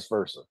 And vice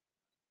versa.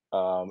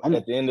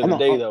 At the end of the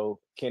day, though,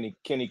 can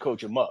he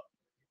coach him up?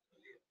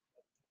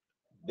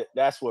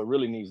 That's what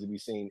really needs to be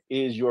seen.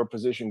 Is your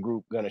position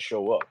group going to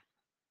show up?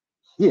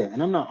 Yeah,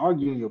 and I'm not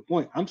arguing your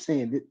point. I'm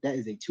saying that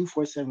is a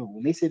 247.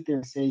 When they sit there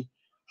and say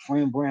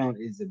Fran Brown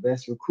is the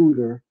best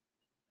recruiter,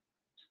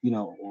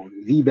 or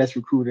the best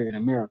recruiter in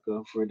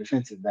America for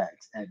defensive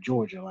backs at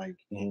Georgia, like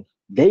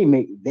they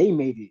made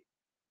it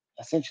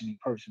essentially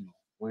personal,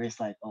 where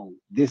it's like, oh,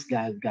 this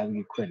guy's got to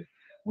get credit.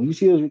 When you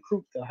see those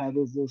recruits, they'll have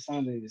those little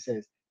signs that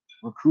says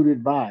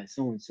recruited by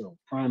so and so,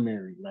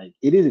 primary. Like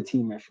it is a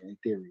team effort in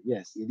theory.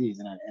 Yes, it is,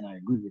 and I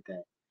agree with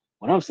that.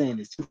 What I'm saying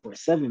is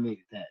 247 made it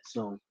that.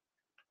 So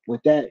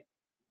with that,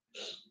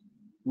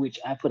 which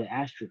I put an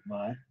asterisk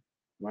by,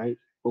 right?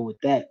 But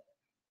with that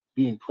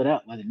being put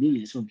out by the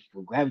media, some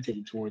people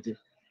gravitating towards it.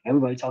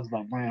 Everybody talks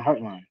about Brian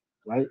Hartline,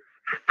 right?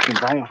 Can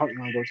Brian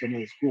Hartline go to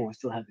another school and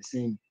still have the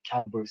same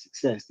caliber of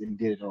success that he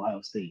did at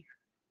Ohio State?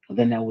 But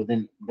then that would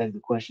then beg the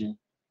question: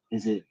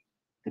 is it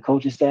the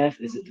coaching staff?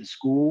 Is it the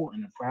school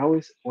and the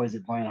prowess, or is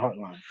it Brian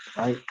Hartline,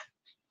 right?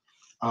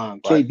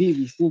 KB,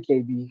 we've seen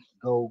KB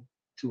go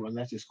to a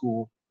lesser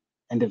school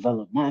and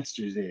develop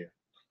monsters there.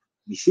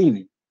 We've seen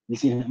it. We've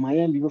seen it in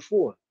Miami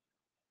before.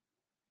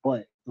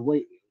 But the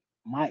way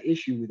my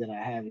issue that I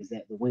have is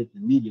that the way the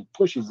media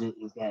pushes it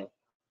is that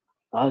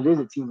while it is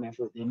a team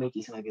effort, they make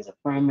it seem like it's a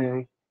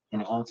primary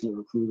and an alternate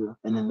recruiter,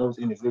 and then those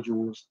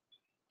individuals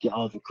get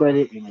all the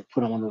credit and they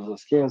put on one of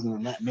those scales, and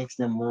then that makes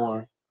them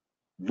more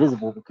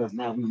visible because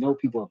now we know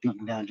people are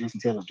beating down Jason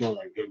Taylor's door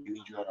like, hey, we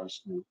need you at our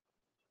school,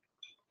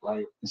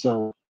 right? And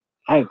so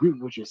I agree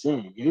with what you're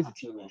saying. It is a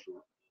team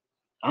effort.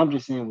 I'm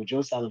just saying with Joe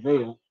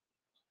Salavea,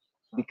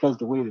 because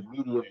the way the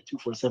media at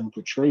 247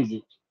 portrays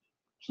it,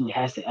 he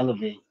has to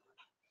elevate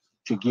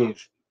to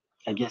give,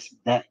 I guess,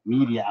 that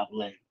media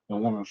outlet the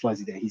warm and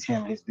fuzzy that he's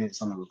handling his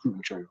business on the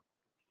recruitment trail.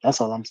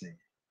 That's all I'm saying.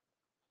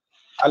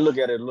 I look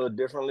at it a little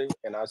differently,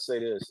 and I say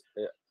this: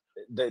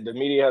 the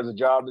media has a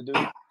job to do,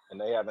 and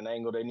they have an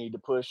angle they need to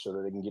push so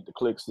that they can get the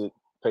clicks that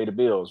pay the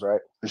bills,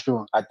 right? For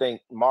sure. I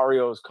think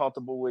Mario is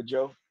comfortable with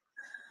Joe.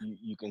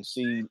 You can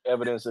see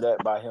evidence of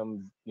that by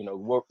him,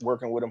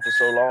 working with him for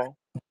so long.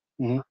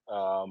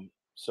 Mm-hmm.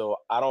 So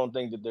I don't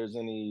think that there's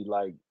any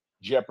like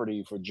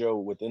jeopardy for Joe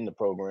within the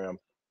program.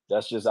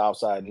 That's just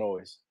outside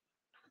noise,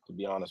 to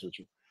be honest with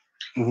you.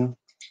 Mm-hmm.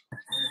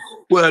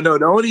 Well, no,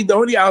 the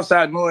only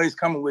outside noise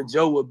coming with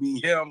Joe would be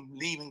him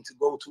leaving to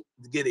go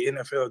to get an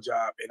NFL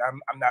job,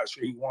 and I'm not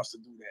sure he wants to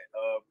do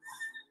that.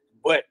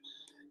 But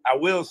I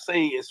will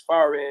say, as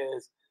far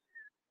as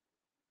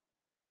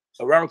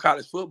around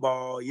college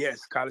football,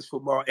 yes, college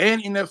football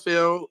and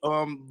NFL,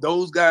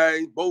 those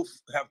guys both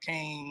have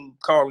came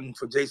calling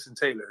for Jason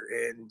Taylor,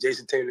 and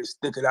Jason Taylor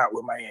stuck it out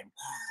with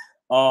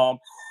Miami.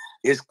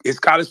 It's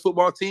college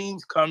football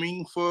teams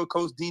coming for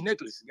Coach D.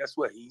 Nicholas. Guess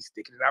what? He's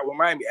sticking it out with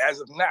Miami as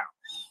of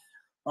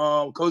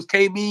now. Coach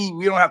KB,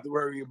 we don't have to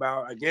worry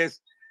about. I guess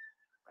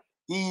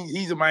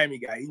he's a Miami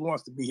guy. He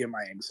wants to be in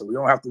Miami, so we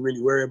don't have to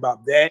really worry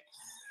about that.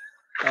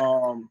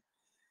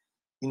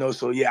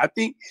 So yeah, I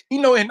think,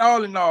 in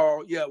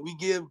all, yeah, we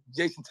give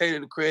Jason Taylor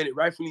the credit,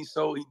 rightfully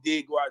so. He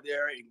did go out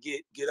there and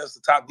get us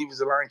the top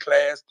defensive line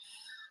class.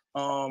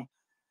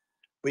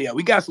 But yeah,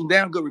 we got some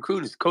damn good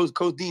recruiters.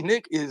 Coach D.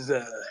 Nick is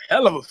a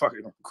hell of a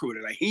fucking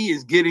recruiter. Like, he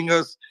is getting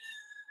us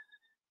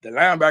the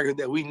linebackers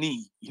that we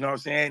need. You know what I'm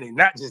saying? And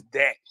not just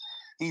that,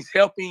 he's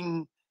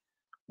helping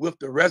with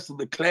the rest of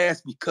the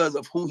class because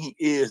of who he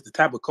is, the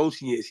type of coach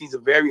he is. He's a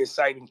very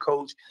exciting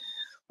coach.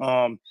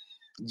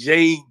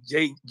 Jay,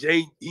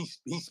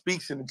 he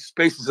speaks in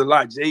spaces a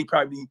lot. Jay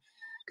probably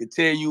could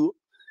tell you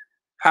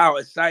how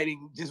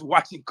exciting just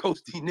watching Coach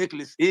D.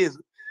 Nicholas is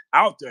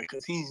out there,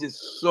 because he's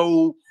just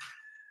so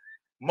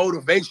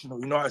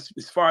motivational,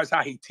 as far as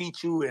how he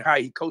teaches you and how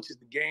he coaches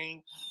the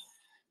game.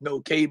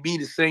 KB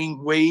the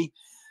same way.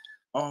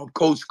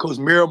 Coach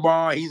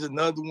Mirabon, he's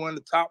another one,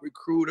 the top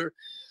recruiter.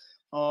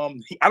 I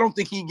don't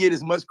think he get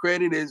as much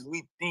credit as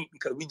we think,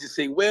 because we just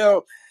say,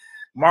 well,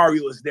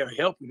 Mario is there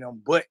helping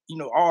them, but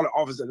all the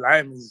offensive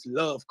linemen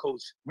love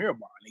Coach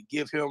Mirabon. They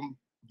give him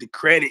the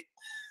credit.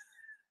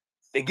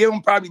 They give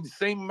him probably the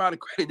same amount of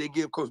credit they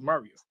give Coach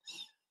Mario.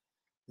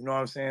 You know what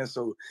I'm saying?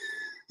 So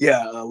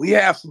yeah, we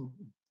have some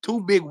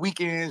 2 big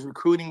weekends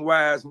recruiting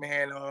wise,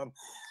 man.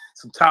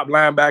 Some top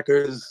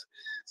linebackers,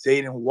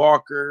 Zayden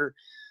Walker.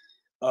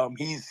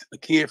 He's a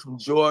kid from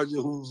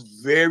Georgia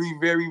who's very,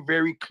 very,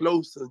 very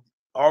close to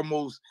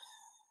almost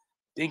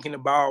thinking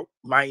about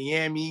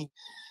Miami.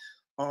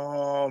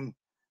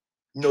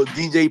 You know,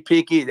 DJ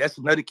Pickett, that's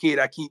another kid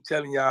I keep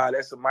telling y'all.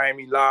 That's a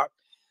Miami lock.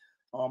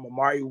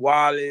 Amari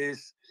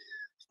Wallace,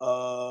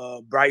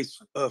 Bryce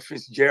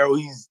Fitzgerald.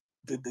 He's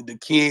the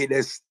kid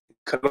that's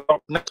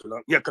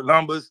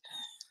Columbus.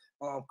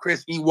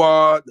 Chris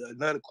Ewald,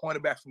 another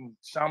cornerback from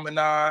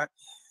Chaminade.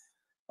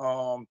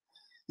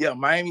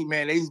 Miami,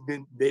 man, they've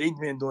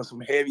been doing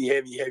some heavy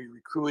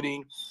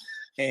recruiting.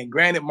 And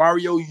granted,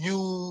 Mario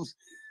used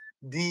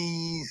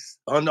these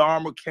Under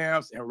Armour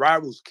camps and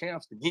Rivals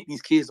camps to get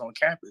these kids on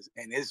campus,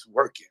 and it's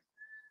working.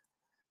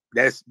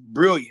 That's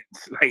brilliant.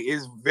 Like,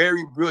 it's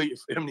very brilliant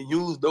for him to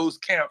use those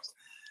camps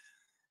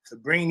to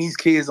bring these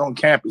kids on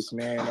campus,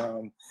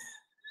 man.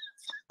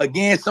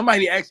 Again,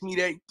 somebody asked me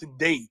that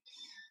today.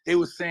 They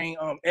were saying,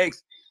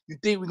 X, you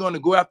think we're going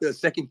to go after a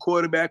second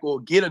quarterback or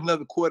get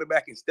another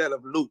quarterback instead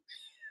of Luke?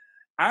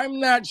 I'm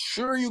not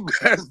sure you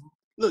guys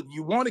 – look,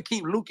 you want to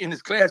keep Luke in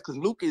his class because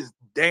Luke is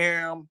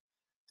damn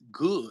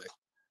good.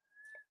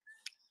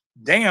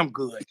 Damn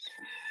good.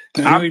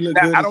 I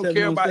don't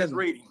care about his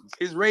ratings.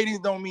 His ratings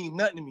don't mean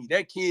nothing to me.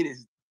 That kid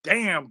is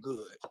damn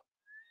good.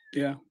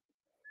 Yeah.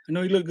 I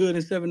know he looked good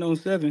in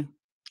 7-on-7.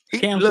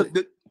 Cam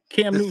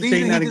Newton say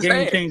he's not a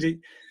game changer.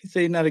 He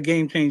say he's not a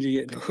game changer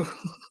yet.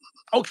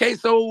 Okay,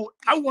 so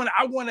I want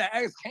to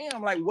ask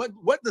Cam, like,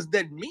 what does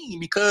that mean?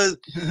 Because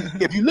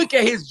if you look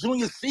at his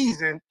junior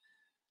season,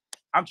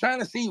 I'm trying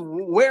to see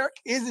where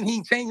isn't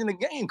he changing the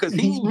game, because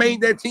he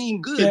made that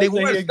team good. They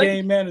won a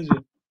game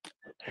manager.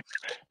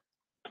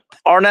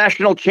 Our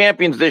national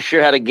champions this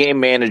year had a game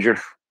manager.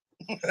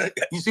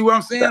 You see what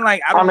I'm saying?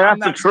 Like,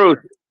 that's the truth.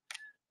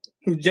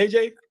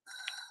 JJ?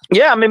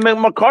 Yeah, I mean,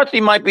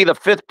 McCarthy might be the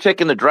 5th pick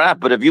in the draft,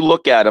 but if you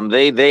look at him,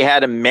 they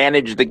had to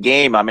manage the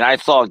game. I mean, I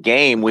saw a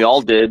game, we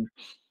all did,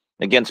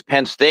 against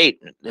Penn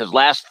State. His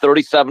last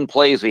 37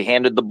 plays, he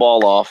handed the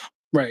ball off.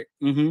 Right.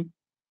 Mm-hmm.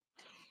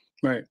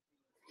 Right.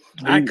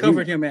 I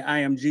covered him at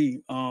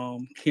IMG,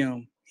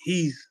 Kim.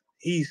 He's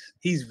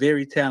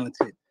very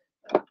talented.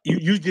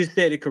 You just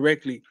said it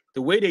correctly.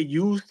 The way they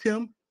used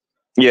him,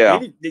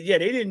 they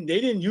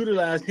didn't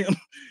utilize him.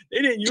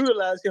 They didn't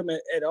utilize him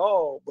at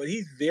all. But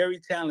he's very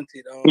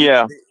talented.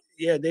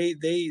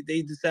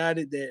 They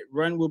decided that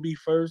run will be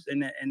first,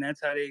 and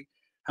that's how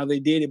they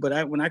did it.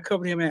 But when I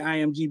covered him at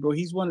IMG, bro,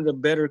 he's one of the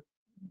better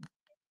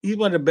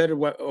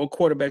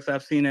quarterbacks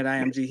I've seen at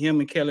IMG.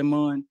 Him and Kellen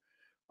Mond,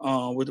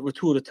 were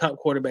two of the top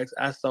quarterbacks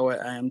I saw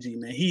at IMG.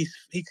 Man, he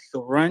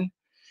could run,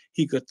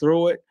 he could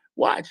throw it.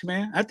 Watch,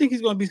 man. I think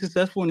he's going to be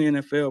successful in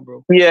the NFL,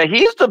 bro. Yeah,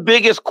 he's the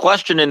biggest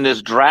question in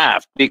this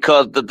draft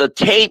because the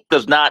tape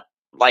does not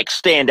like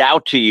stand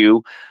out to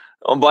you,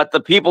 but the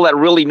people that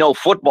really know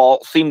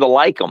football seem to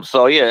like him.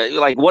 So yeah,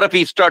 like what if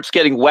he starts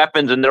getting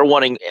weapons and they're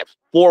wanting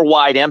 4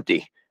 wide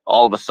empty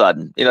all of a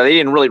sudden? You know, they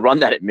didn't really run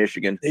that at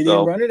Michigan. They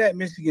didn't run it at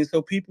Michigan,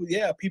 so people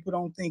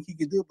don't think he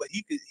could do it, but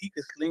he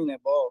could sling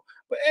that ball.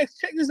 But X,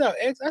 check this out,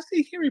 X. I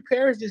see Henry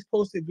Parrish just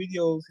posted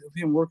videos of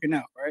him working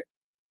out, right?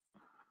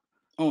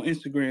 On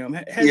Instagram.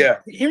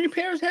 Henry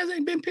Parrish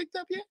hasn't been picked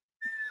up yet?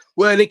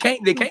 Well, they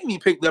can't be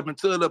picked up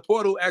until the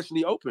portal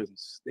actually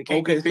opens. They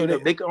can't be picked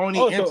up. They can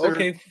only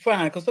enter.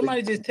 Fine. Because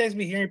somebody just texted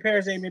me Henry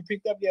Parrish ain't been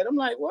picked up yet. I'm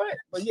like, what?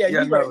 But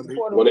right.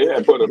 Well, they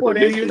had put a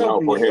prediction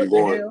out for him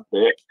going.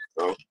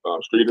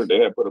 Streeter, they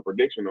had put a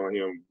prediction on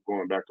him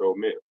going back to Ole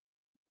Miss.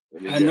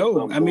 I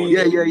know. I mean,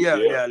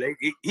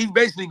 He's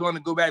basically going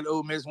to go back to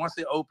Ole Miss. Once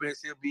it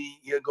opens,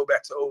 he'll go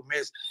back to Ole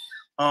Miss.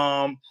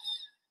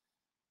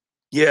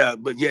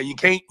 You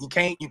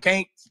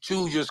can't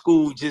choose your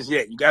school just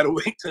yet. You got to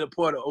wait till the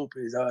portal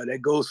opens. That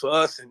goes for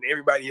us and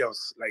everybody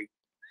else. Like,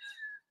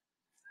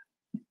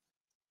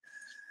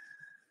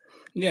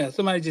 yeah,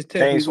 somebody just texted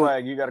Hey, me.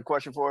 Swag, you got a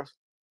question for us?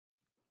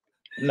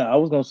 No, I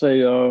was gonna say,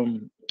 y'all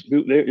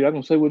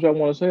gonna say what y'all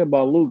want to say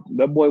about Luke.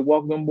 That boy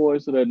walked them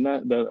boys to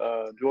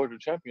that Georgia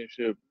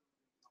championship.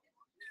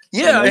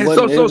 Yeah, and it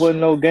wasn't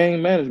no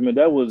game management.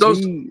 That was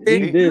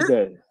he did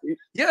that.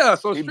 Yeah,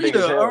 so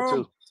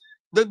Streeter,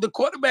 the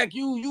quarterback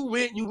you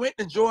went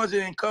to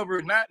Georgia and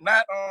covered not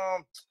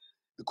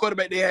the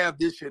quarterback they have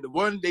this year, the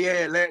one they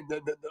had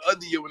the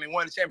other year when they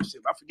won the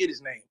championship. I forget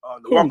his name.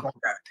 The walk-on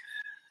guy.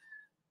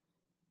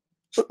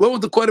 What was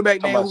the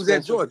quarterback name who was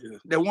at Georgia?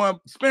 That one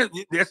Spencer.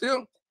 That's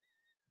him?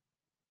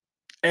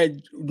 At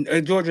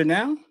Georgia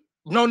now?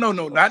 No,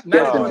 not at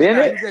Georgia.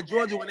 Bennett? He was at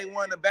Georgia when they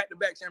won the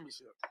back-to-back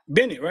championship.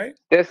 Bennett, right?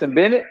 Stetson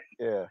Bennett?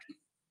 Yeah.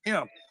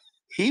 Him.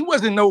 He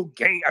wasn't no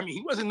game. I mean,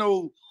 he wasn't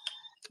no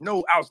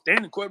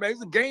outstanding quarterback.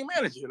 He's a game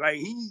manager. Like,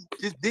 he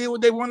just did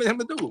what they wanted him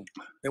to do.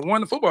 They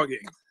won the football game.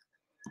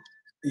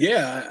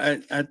 Yeah,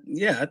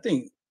 I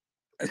think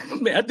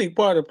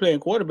part of playing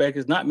quarterback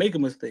is not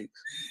making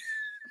mistakes.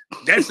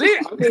 That's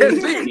it.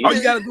 That's it. All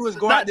you got to do is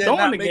go out there and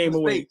not make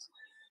mistakes.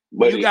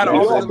 But you got to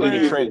also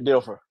trade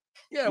Dilfer.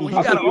 Yeah, well,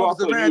 you got to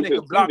also line that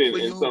can block for you.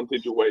 In some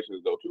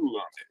situations, though,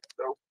 too.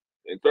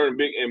 In certain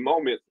big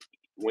moments,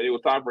 when it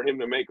was time for him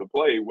to make a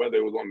play, whether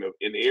it was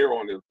in the air,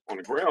 on the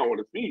ground, on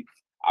his feet,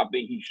 I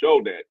think he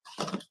showed that.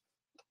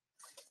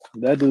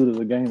 That dude is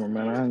a gamer,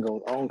 man. I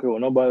don't care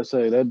what nobody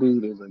say. That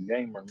dude is a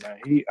gamer, man.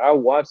 I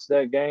watched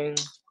that game,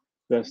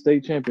 that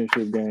state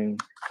championship game,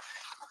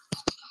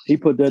 He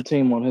put that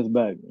team on his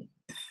back.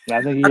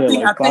 I think he I had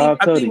think like five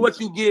I think tutties. what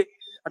you get.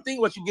 I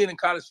think what you get in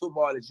college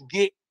football is you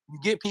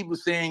get people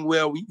saying,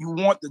 well, you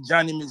want the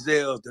Johnny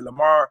Manziels, the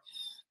Lamar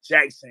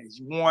Jacksons,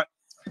 you want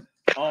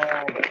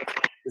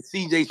the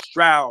CJ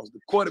Strouds, the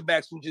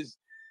quarterbacks who just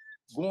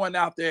going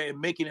out there and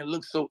making it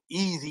look so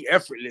easy,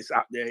 effortless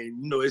out there.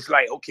 And, it's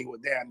like, okay, well,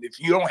 damn, if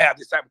you don't have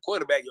this type of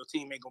quarterback, your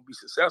team ain't going to be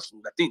successful.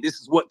 I think this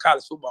is what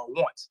college football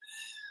wants.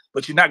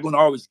 But you're not going to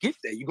always get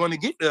that. You're going to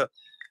get the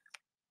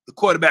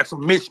quarterback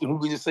from Michigan who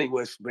can just say,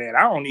 well, man,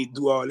 I don't need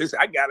to do all this.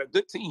 I got a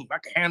good team. I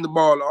can hand the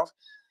ball off,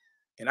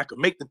 and I can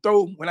make the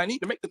throw when I need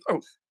to make the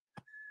throw.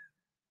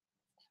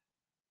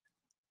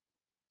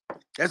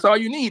 That's all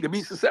you need to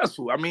be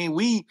successful. I mean,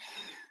 we,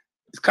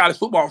 as college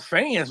football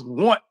fans,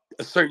 want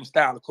a certain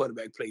style of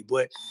quarterback play.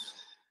 But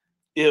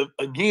if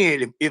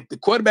the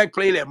quarterback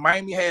play that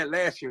Miami had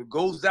last year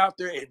goes out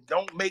there and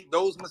don't make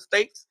those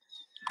mistakes,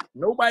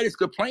 nobody's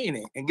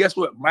complaining. And guess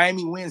what?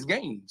 Miami wins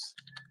games.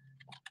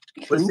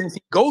 But since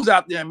he goes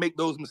out there and make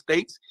those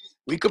mistakes,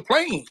 we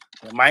complain.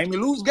 And Miami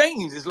lose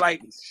games. It's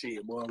like,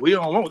 shit, boy, we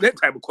don't want that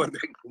type of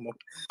quarterback no more.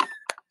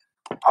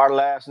 Our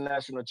last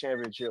national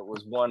championship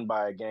was won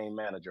by a game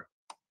manager.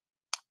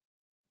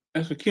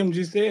 That's what Kim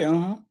just said,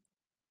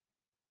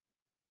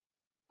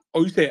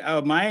 Oh, you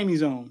said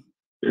Miami's on.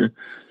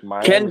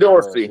 Ken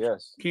Dorsey.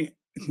 Yes.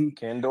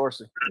 Ken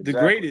Dorsey. The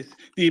greatest,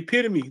 the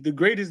epitome, the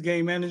greatest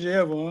game manager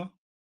ever,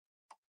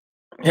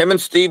 Him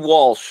and Steve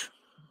Walsh.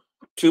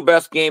 Two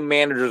best game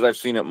managers I've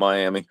seen at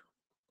Miami.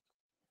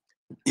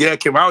 Yeah,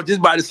 Kim, I was just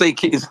about to say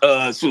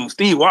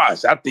Steve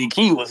Walsh. I think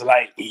he was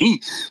like,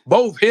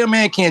 both him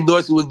and Ken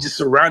Dorsey was just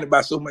surrounded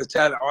by so much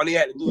talent. All he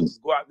had to do was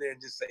just go out there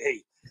and just say,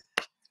 hey,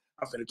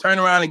 I'm going to turn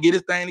around and get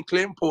this thing to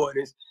Clinton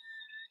Portis.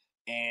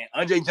 And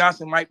Andre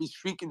Johnson might be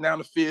streaking down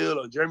the field,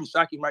 or Jeremy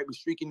Shockey might be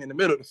streaking in the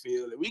middle of the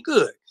field. And we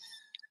good.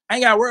 I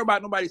ain't got to worry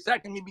about nobody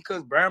sacking me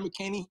because Brian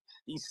McKinney,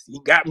 he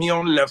got me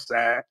on the left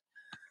side.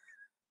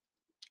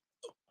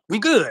 We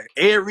good.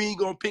 Ed Reed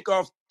going to pick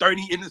off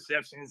 30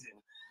 interceptions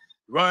and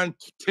run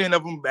 10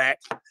 of them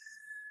back.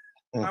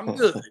 I'm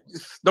good.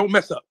 Just don't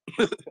mess up.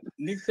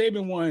 Nick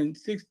Saban won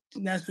 6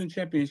 national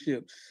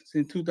championships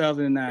since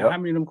 2009. Yep. How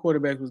many of them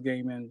quarterbacks was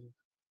game managers?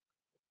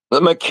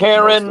 The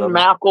McCarron,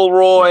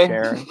 McElroy.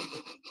 McCarron.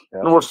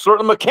 Yep. There were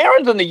certain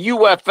McCarron's in the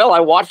UFL. I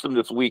watched him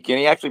this weekend.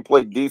 He actually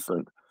played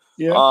decent.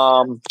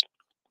 Yeah.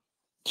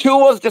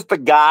 Tua's just a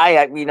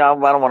guy. I don't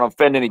want to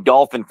offend any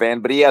Dolphin fan,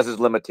 but he has his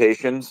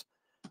limitations.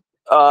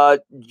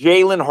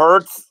 Jalen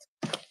Hurts,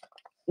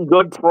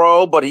 good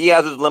pro, but he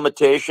has his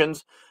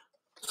limitations.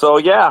 So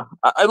yeah,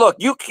 look,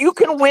 you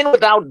can win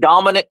without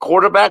dominant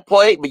quarterback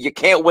play, but you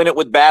can't win it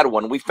with bad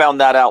one. We found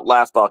that out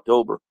last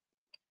October.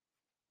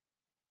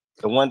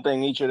 The one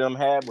thing each of them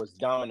had was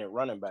dominant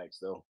running backs,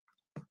 though.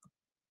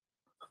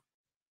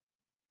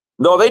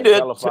 No, they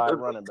did.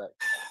 Running back.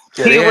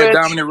 Yeah, they had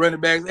dominant running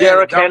backs.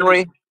 Derrick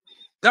Henry.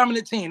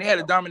 Dominant team. They had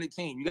a dominant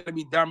team. You got to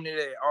be dominant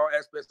at all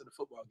aspects of the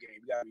football game.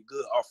 You got to be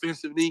good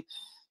offensively,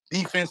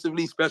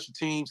 defensively, special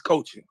teams,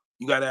 coaching.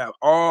 You got to have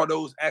all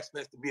those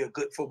aspects to be a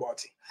good football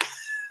team.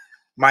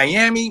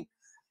 Miami,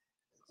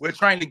 we're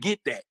trying to get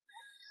that.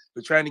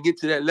 We're trying to get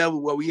to that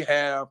level where we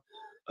have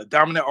a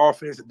dominant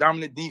offense, a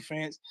dominant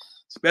defense,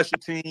 special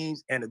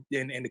teams, and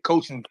the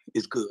coaching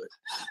is good.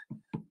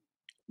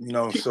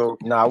 So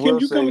I will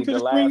say the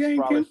last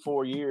probably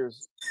 4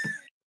 years.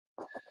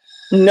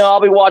 No,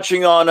 I'll be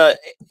watching on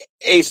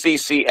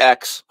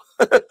ACCX.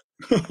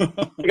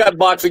 You got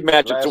boxing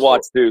matches to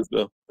watch too.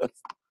 So. The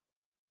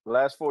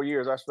last 4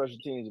 years, our special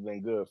teams have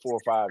been good. 4 or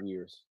 5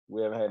 years,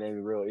 we haven't had any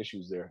real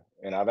issues there,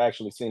 and I've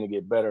actually seen it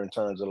get better in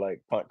terms of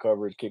like punt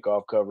coverage,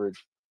 kickoff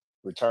coverage,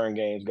 return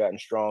games gotten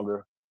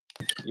stronger.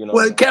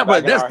 Well,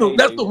 Kappa, that's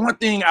the one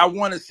thing I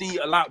want to see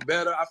a lot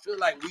better. I feel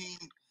like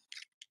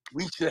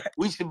we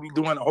should be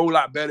doing a whole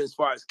lot better as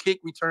far as kick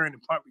return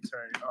and punt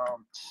return.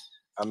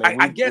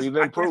 I guess we've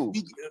improved.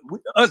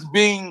 Us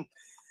being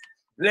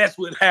blessed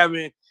with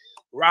having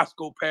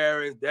Roscoe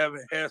Parrish,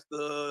 Devin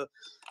Hester,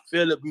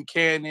 Philip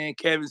Buchanan,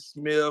 Kevin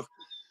Smith,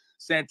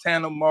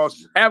 Santana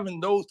Moss, having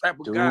those type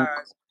of guys,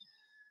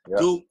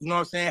 you know what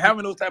I'm saying?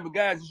 Having those type of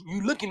guys,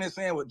 you looking and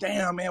saying, well,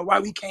 damn, man, why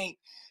we can't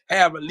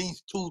have at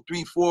least 2,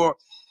 3, 4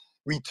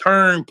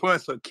 return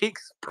punts or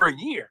kicks per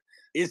year?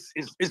 It's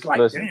like,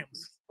 listen, damn.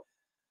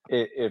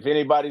 If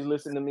anybody's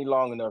listened to me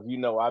long enough,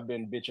 I've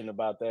been bitching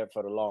about that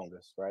for the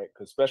longest, right?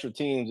 Because special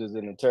teams is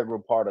an integral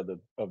part of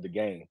the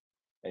game,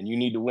 and you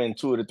need to win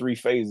 2 of the 3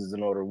 phases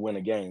in order to win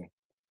a game.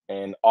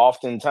 And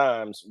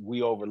oftentimes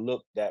we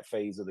overlook that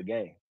phase of the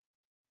game.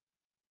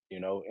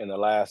 In the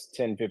last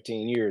 10,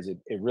 15 years,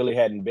 it really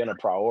hadn't been a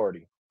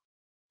priority,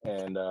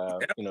 and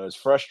it's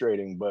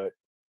frustrating. But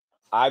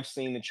I've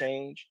seen the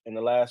change in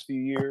the last few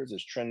years.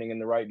 It's trending in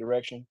the right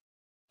direction.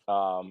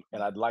 And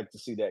I'd like to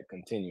see that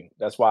continue.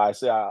 That's why I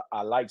say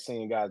I like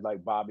seeing guys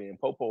like Bobby and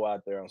Popo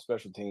out there on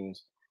special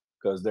teams,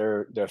 because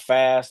they're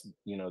fast,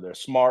 they're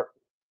smart,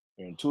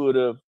 they're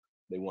intuitive,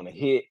 they want to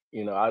hit.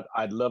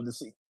 I'd love to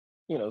see,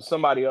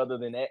 somebody other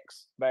than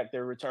X back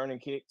there returning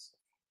kicks.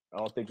 I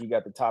don't think he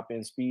got the top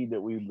end speed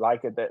that we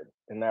like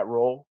in that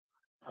role.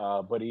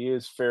 but he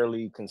is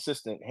fairly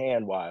consistent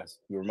hand-wise.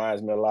 He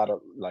reminds me a lot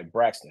of like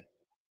Braxton,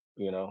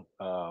 you know.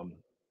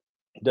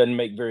 Doesn't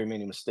make very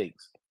many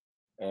mistakes.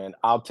 And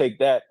I'll take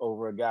that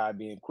over a guy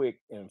being quick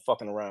and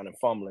fucking around and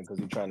fumbling because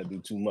he's trying to do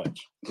too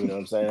much. You know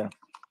what I'm saying?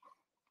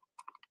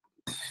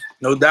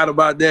 No doubt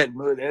about that,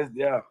 bro.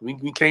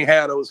 We can't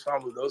have those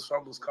fumbles. Those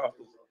fumbles cost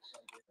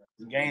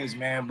the games,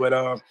 man.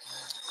 But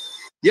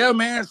yeah,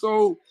 man.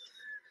 So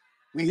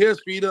we hear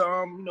Speeder.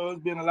 You know,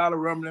 it's been a lot of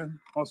rumbling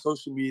on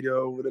social media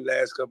over the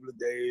last couple of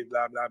days.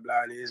 Blah blah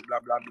blah. This blah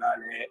blah blah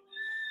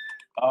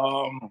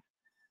that.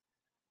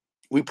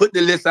 We put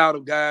the list out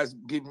of guys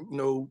getting, you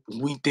know,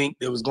 we think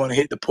that was going to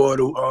hit the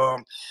portal.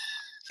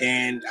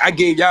 And I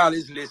gave y'all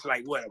this list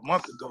like what, a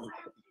month ago.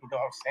 You know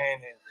what I'm saying?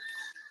 And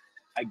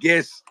I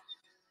guess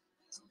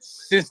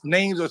since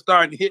names are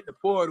starting to hit the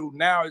portal,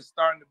 now it's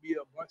starting to be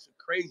a bunch of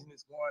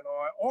craziness going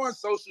on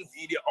social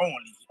media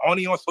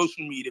only on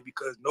social media,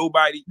 because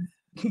nobody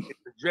is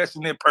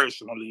addressing it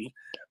personally.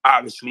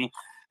 Obviously,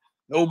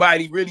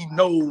 nobody really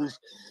knows.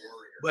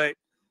 But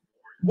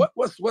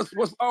what's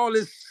all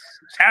this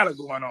chatter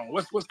going on?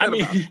 What's that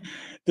about?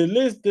 The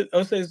list.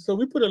 Okay, so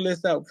we put a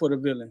list out for the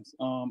villains.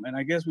 And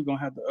I guess we're gonna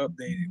have to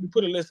update it. We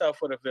put a list out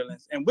for the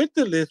villains, and with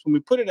the list, when we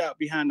put it out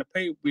behind the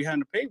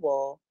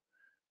paywall,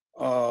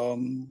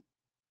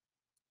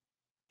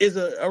 is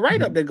a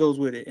write-up that goes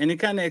with it, and it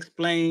kind of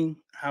explains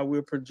how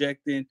we're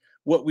projecting,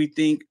 what we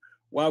think,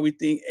 why we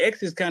think.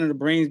 X is kind of the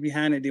brains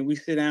behind it. Then we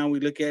sit down, we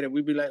look at it,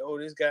 we be like, oh,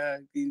 this guy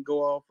can go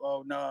off.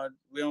 Oh no,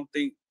 we don't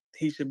think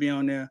he should be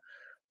on there.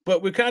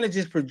 But we're kind of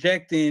just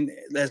projecting,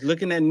 that's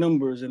looking at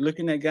numbers and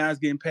looking at guys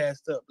getting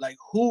passed up, like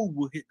who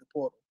will hit the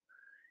portal.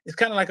 It's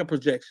kind of like a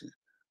projection.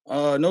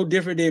 No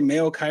different than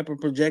Mel Kiper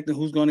projecting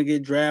who's going to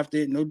get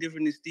drafted. No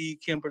different than Steve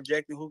Kim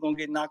projecting who's going to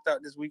get knocked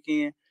out this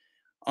weekend.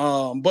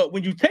 But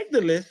when you take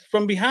the list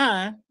from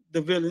behind the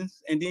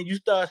villains and then you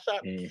start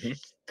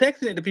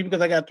texting it to people,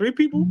 because I got 3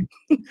 people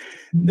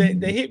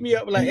they hit me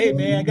up like, hey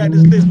man, I got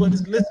this list. What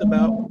this list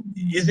about?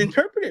 Is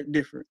interpreted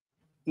different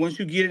once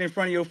you get it in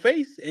front of your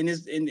face, and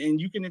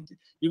you're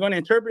going to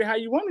interpret it how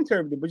you want to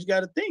interpret it. But you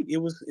got to think it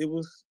was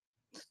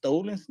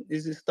stolen.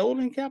 Is it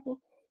stolen, Kappa?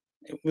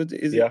 It was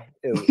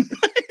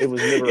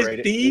liberated.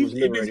 It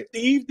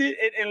thieved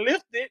it and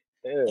lifted,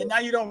 and now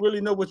you don't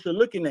really know what you're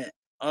looking at.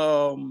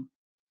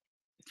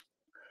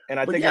 And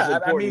I think it's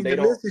important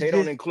they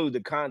don't include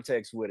the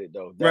context with it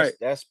though.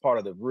 That's part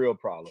of the real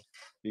problem,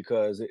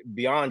 because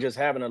beyond just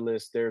having a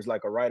list, there's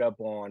like a write-up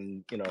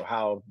on, you know,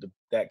 how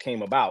that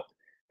came about.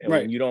 And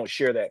when you don't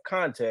share that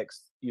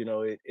context, you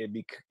know,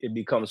 it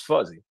becomes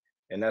fuzzy.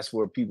 And that's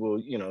where people,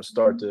 you know,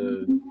 start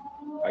to,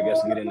 I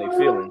guess, get in their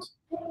feelings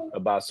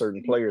about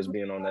certain players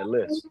being on that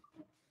list.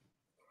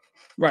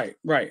 Right.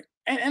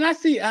 And I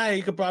see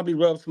you could probably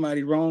rub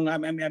somebody wrong. I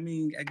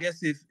mean, I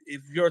guess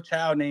if your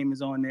child name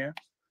is on there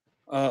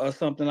or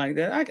something like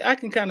that, I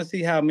can kind of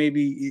see how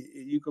maybe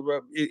it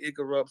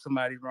could rub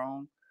somebody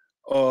wrong.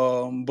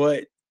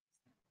 But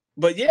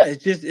yeah,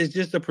 it's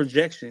just a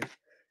projection.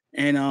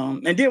 And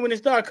then when it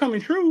started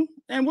coming true,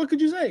 and what could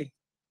you say?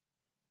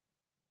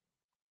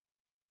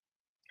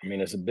 I mean,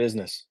 it's a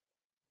business.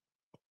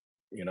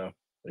 You know,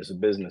 it's a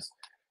business.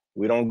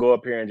 We don't go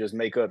up here and just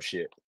make up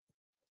shit.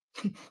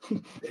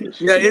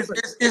 Yeah,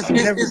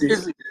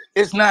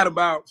 it's not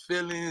about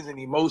feelings and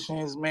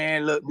emotions,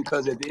 man. Look,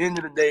 because at the end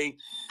of the day,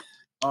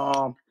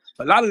 a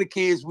lot of the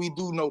kids we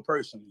do know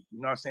personally.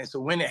 You know what I'm saying? So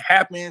when it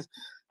happens,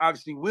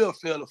 obviously we'll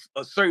feel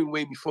a certain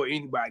way before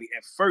anybody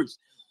at first.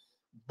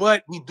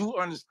 But we do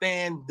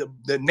understand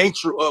the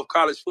nature of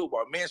college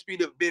football. Man,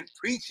 Speed have been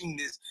preaching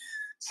this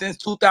since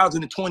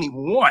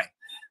 2021.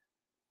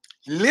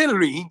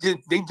 Literally,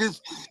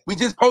 we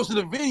just posted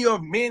a video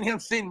of me and him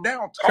sitting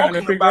down trying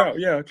to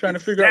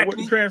figure out what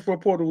the transfer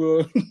portal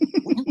was.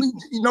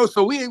 You know,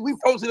 so we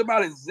posted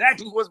about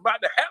exactly what's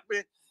about to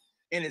happen,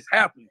 and it's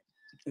happening.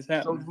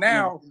 So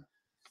now,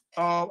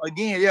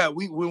 again,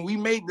 when we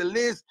made the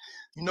list,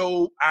 you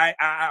know,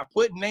 I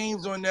put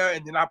names on there,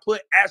 and then I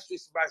put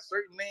asterisks by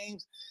certain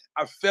names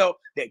I felt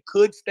that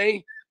could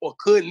stay or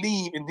could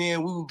leave, and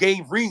then we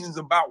gave reasons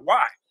about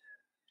why.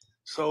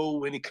 So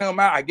when it come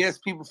out, I guess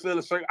people feel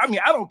a certain. I mean,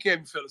 I don't care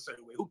if you feel a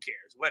certain way. Who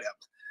cares? Whatever.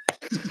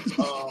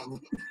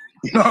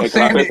 You know what I'm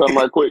saying? Can I say something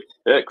right quick?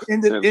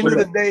 End of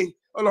the day,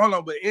 hold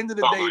on. But end of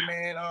the day,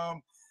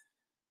 man,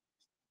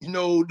 you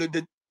know,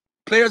 the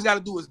players got to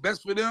do what's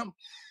best for them,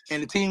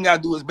 and the team got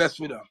to do what's best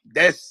for them.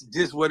 That's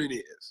just what it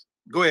is.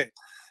 Go ahead.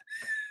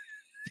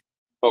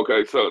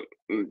 Okay, so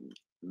the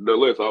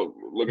list. I was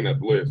looking at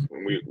the list,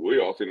 and we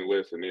all seen the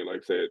list, and then,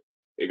 like I said,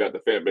 it got the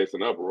fan base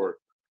in uproar.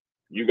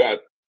 You got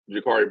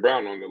Jakari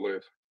Brown on the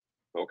list,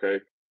 okay?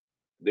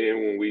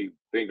 Then when we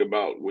think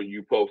about when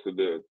you posted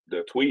the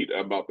tweet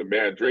about the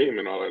bad dream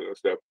and all that other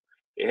stuff,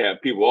 it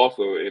had people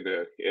also in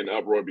the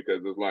uproar,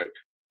 because it's like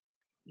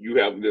you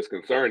have this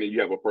concern and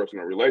you have a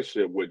personal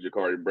relationship with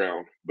Jakari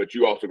Brown, but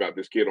you also got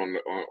this kid on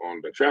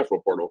the transfer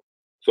portal.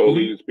 So it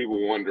leaves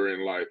people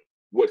wondering, like,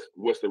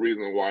 what's the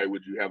reason why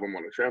would you have him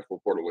on the transfer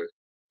portal list?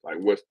 Like,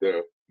 what's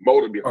the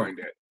motive behind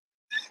that?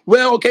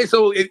 Well, okay,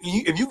 so if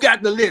you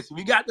got the list,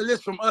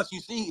 from us, you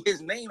see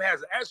his name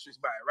has an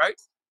asterisk by it, right?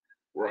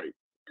 Right.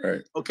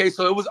 Right. Okay,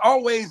 so it was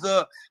always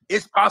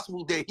it's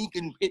possible that he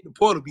can hit the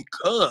portal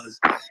because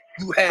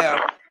you have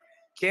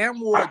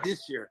Cam Ward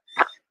this year.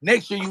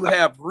 Next year you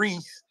have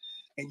Reese,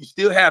 and you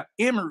still have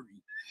Emery.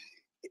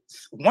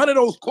 One of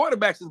those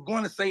quarterbacks is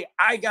going to say,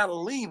 "I gotta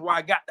leave while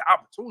I got the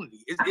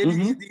opportunity." It's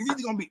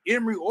either going to be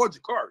Emery or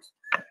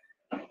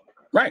Jakari.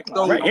 Right.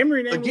 So right.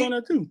 Emery name was on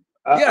there too.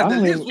 Yeah, the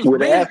list was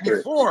made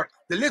asterisk. before.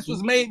 The list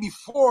was made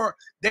before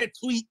that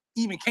tweet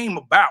even came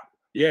about.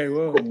 Yeah,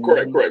 well,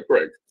 correct.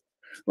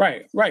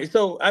 Right.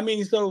 So I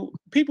mean, so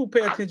people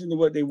pay attention to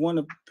what they want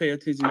to pay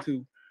attention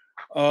to.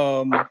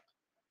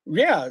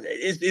 Yeah,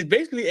 it's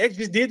basically X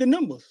just did the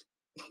numbers.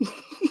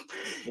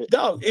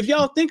 Dog, if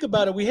y'all think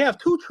about it, we have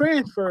 2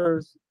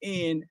 transfers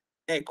in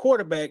at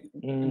quarterback.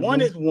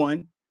 One is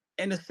 1,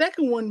 and the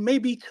second one may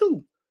be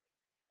 2.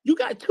 You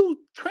got 2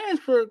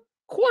 transfer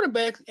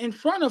quarterbacks in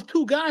front of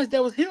 2 guys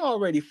that was here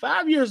already.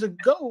 5 years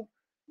ago,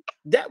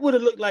 that would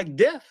have looked like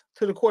death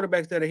to the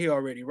quarterbacks that are here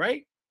already,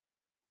 right?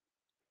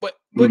 But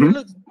it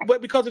looks,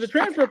 but because of the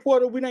transfer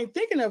portal, we ain't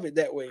thinking of it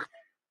that way.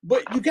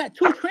 But you got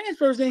 2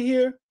 transfers in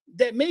here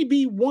that may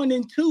be 1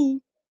 and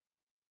 2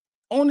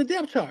 on the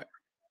depth chart.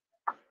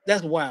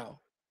 That's wild.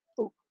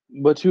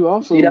 But you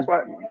also See, that's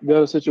why.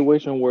 got a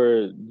situation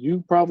where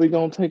you probably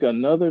gonna take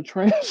another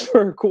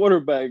transfer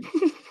quarterback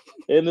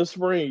in the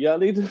spring. Y'all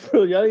need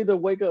to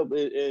wake up,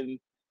 and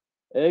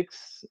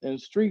X and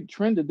Street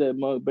trended that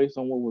mug based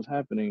on what was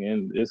happening,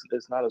 and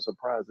it's not a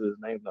surprise that his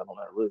name's not on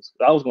that list.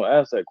 I was gonna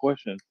ask that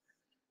question.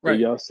 Right.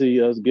 Y'all see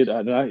us get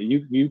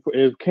you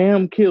if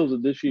Cam kills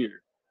it this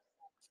year,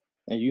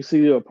 and you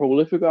see a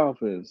prolific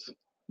offense,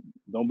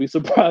 don't be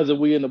surprised if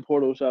we in the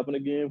portal shopping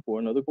again for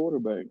another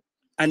quarterback.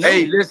 I know.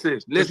 Hey, listen.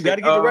 But you got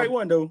to get the right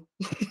one though.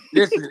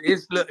 Listen,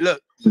 it's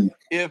look.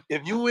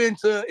 If you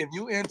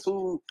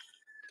into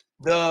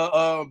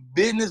the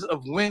business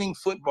of winning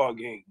football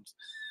games,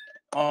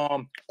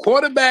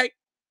 quarterback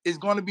is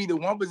going to be the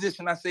one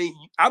position I say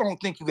I don't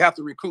think you have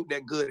to recruit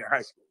that good in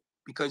high school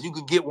because you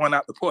could get one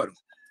out the portal.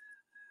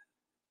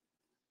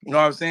 You know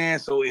what I'm saying?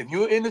 So if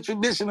you're in the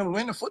tradition of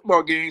winning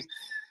football games,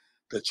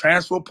 the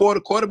transfer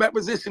portal quarterback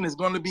position is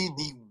going to be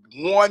the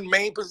one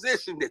main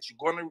position that you're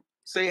going to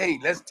say, hey,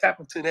 let's tap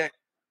into that.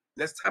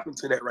 Let's tap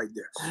into that right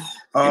there.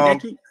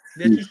 And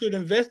that you should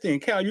invest in.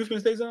 Cal, you was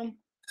going to say something?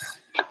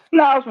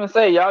 No, I was gonna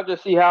say y'all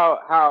just see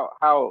how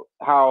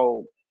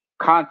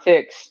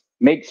context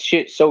makes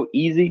shit so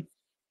easy.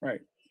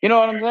 Right. You know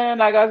what I'm saying?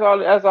 Like that's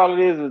all it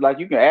is like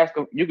you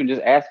can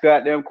just ask a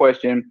goddamn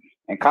question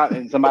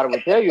and somebody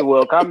will tell you,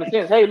 well, common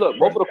sense. Hey, look,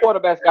 both of the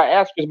quarterbacks got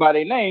asterisks by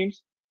their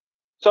names.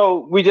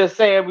 So we just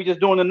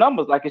doing the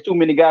numbers. Like it's too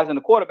many guys in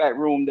the quarterback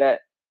room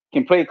that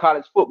can play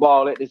college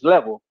football at this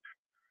level.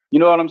 You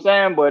know what I'm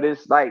saying? But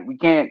it's like we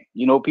can't,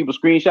 people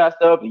screenshot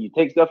stuff and you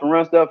take stuff and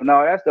run stuff and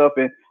all that stuff.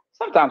 And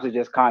sometimes it's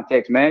just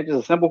context, man. It's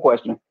just a simple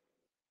question.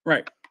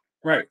 Right.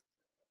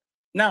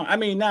 Now,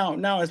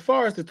 as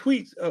far as the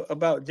tweets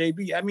about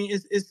JB, I mean,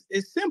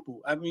 it's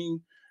simple. I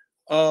mean,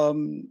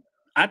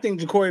 I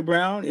think Ja'Cory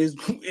Brown is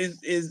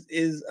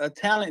a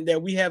talent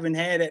that we haven't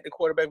had at the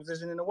quarterback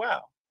position in a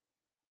while.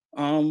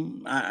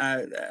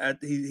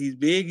 He's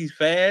big, he's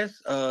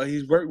fast,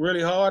 he's worked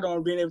really hard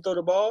on being able to throw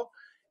the ball,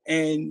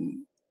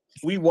 and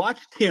we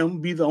watched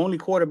him be the only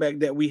quarterback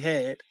that we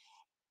had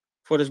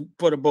for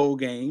the bowl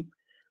game.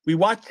 We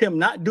watched him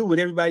not do what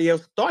everybody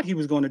else thought he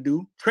was going to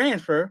do,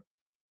 transfer.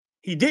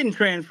 He didn't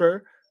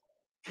transfer.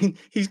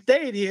 He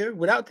stayed here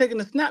without taking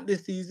a snap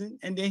this season,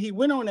 and then he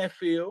went on that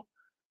field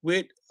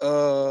with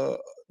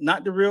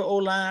not the real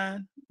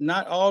O-line,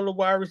 not all the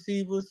wide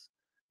receivers,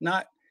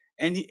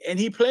 and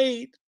he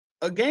played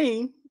a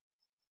game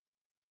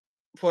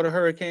for the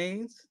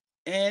Hurricanes,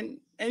 and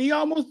he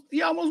almost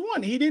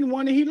won it. He didn't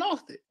win it, he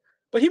lost it.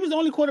 But he was the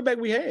only quarterback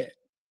we had.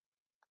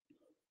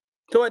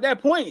 So at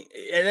that point,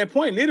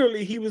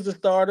 literally, he was the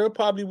starter,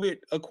 probably with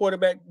a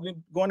quarterback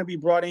going to be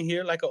brought in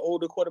here, like an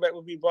older quarterback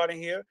would be brought in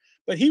here.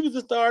 But he was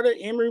the starter.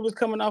 Emery was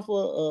coming off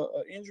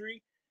an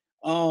injury,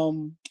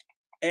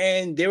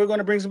 and they were going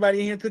to bring somebody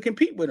in here to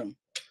compete with him.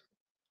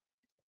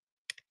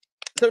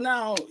 So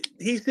now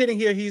he's sitting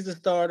here, he's the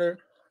starter,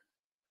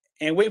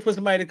 and wait for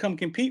somebody to come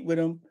compete with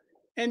him.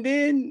 And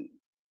then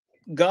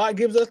God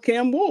gives us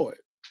Cam Ward.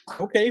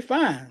 Okay,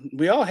 fine.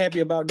 We all happy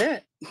about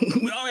that.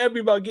 We all happy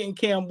about getting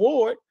Cam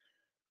Ward.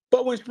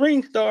 But when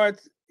spring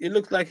starts, it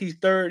looks like he's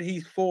third,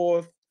 he's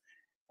fourth.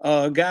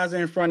 Guys are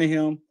in front of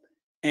him.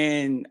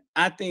 And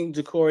I think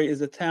Ja'Cory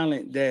is a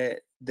talent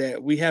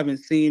that we haven't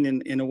seen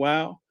in a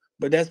while.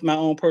 But that's my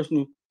own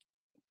personal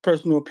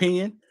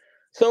opinion.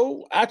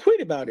 So I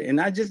tweeted about it,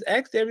 and I just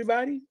asked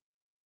everybody,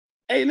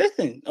 hey,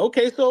 listen,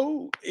 okay,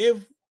 so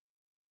if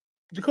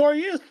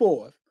Ja'Cory is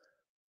fourth,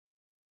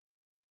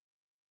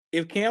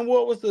 if Cam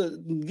Ward was to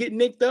get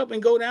nicked up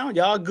and go down,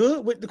 y'all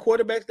good with the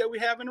quarterbacks that we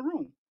have in the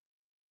room?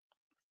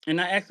 And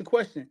I asked the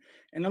question,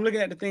 and I'm looking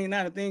at the thing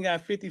now. The thing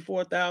got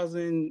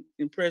 54,000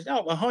 impressions,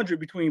 100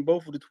 between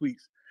both of the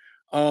tweets,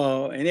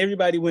 and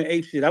everybody went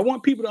ape shit. I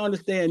want people to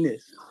understand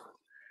this.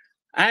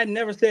 I had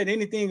never said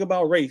anything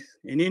about race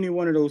in any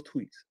one of those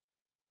tweets.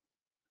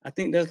 I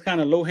think that's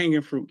kind of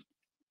low-hanging fruit.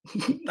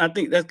 I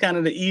think that's kind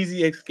of the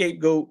easy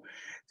scapegoat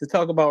to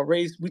talk about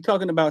race. We're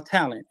talking about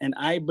talent, and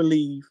I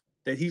believe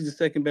that he's the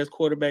second best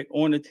quarterback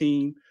on the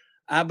team.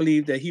 I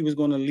believe that he was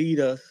going to lead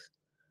us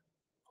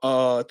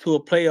to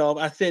a playoff.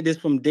 I said this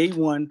from day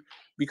one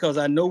because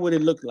I know what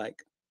it looked like.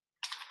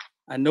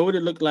 I know what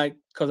it looked like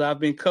because I've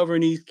been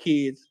covering these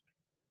kids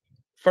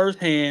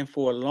firsthand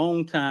for a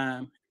long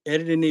time,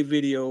 editing their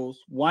videos,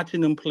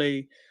 watching them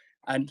play.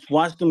 I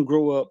watched them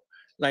grow up.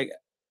 Like,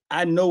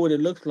 I know what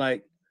it looks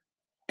like,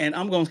 and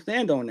I'm going to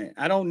stand on that.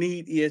 I don't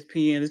need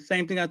ESPN. It's the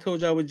same thing I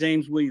told y'all with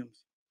James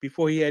Williams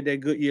before he had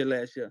that good year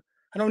last year.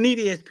 I don't need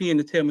ESPN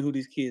to tell me who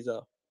these kids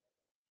are.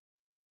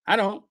 I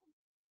don't.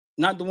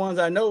 Not the ones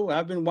I know.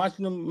 I've been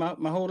watching them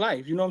my whole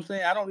life. You know what I'm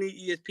saying? I don't need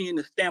ESPN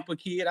to stamp a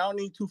kid. I don't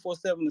need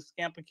 247 to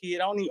stamp a kid.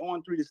 I don't need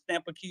On3 to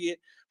stamp a kid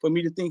for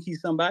me to think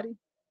he's somebody.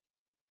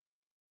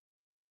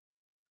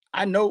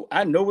 I know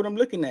what I'm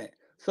looking at.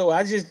 So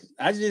I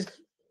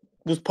just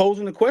was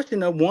posing the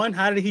question of, one,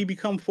 how did he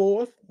become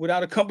fourth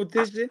without a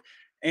competition?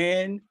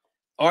 And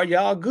are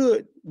y'all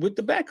good with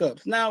the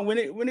backups? Now, when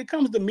it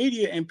comes to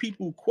media and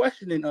people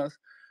questioning us,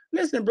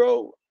 listen,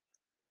 bro,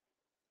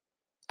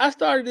 I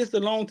started this a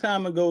long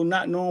time ago,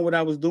 not knowing what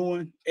I was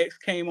doing. X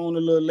came on a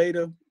little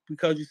later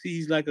because you see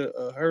he's like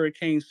a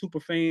Hurricane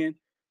super fan,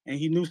 and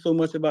he knew so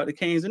much about the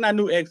Canes. And I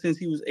knew X since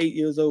he was 8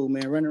 years old,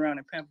 man, running around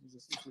in Pampers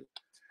and shit.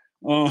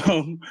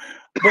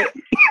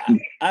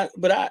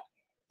 But I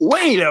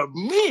wait a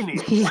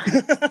minute.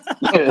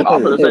 I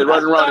was gonna say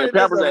running around in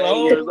Pampers at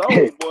 8 years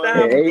old, boy.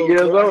 8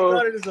 years old. I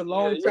started this a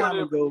long time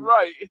ago,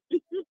 right?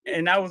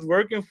 And I was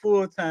working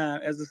full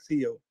time as a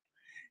CEO,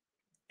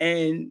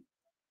 and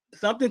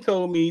something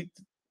told me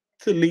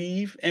to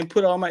leave and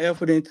put all my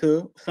effort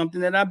into something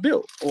that I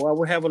built, or I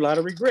would have a lot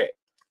of regret.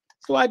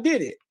 So I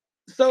did it.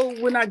 So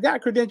when I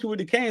got credentialed with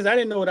the Canes, I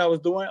didn't know what I was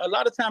doing. A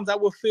lot of times I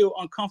would feel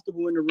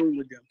uncomfortable in the room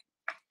with them.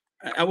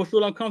 I would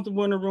feel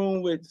uncomfortable in the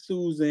room with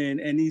Susan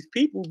and these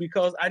people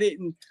because I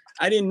didn't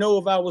know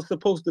if I was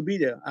supposed to be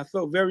there. I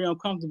felt very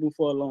uncomfortable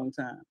for a long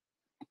time.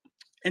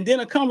 And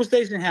then a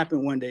conversation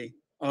happened one day.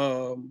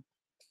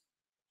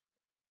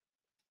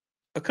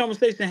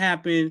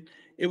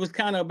 It was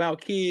kind of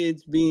about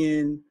kids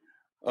being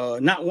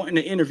not wanting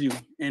to interview.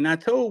 And I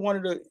told one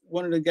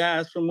of the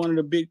guys from one of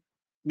the big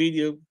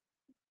media,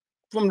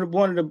 from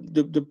one of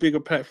the bigger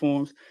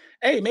platforms,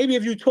 hey, maybe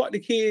if you taught the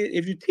kid,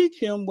 if you teach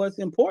him what's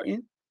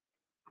important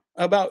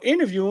about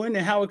interviewing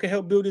and how it can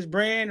help build his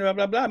brand, blah,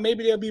 blah, blah,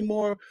 maybe they'll be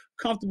more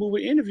comfortable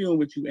with interviewing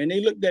with you. And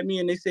they looked at me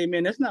and they say,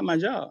 man, that's not my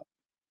job.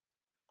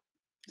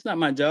 It's not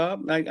my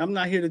job. Like, I'm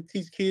not here to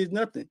teach kids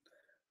nothing.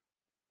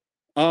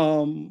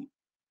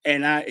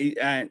 And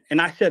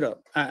I shut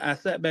up. I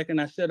sat back and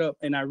I shut up,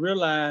 and I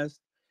realized,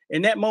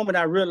 in that moment,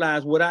 I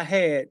realized what I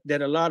had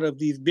that a lot of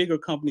these bigger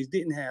companies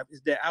didn't have,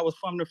 is that I was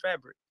from the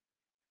fabric.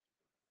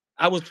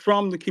 I was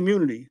from the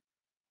community.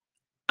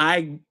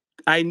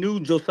 I knew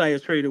Josiah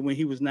Trader when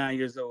he was 9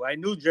 years old. I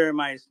knew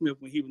Jeremiah Smith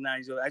when he was 9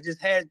 years old. I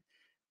just had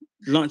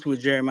lunch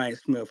with Jeremiah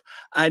Smith.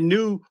 I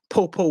knew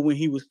Popo when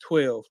he was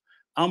 12.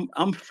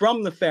 I'm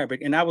from the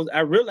fabric, and I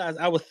realized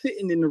I was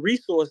sitting in the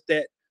resource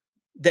that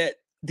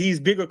these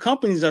bigger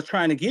companies are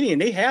trying to get in.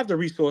 They have the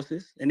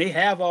resources and they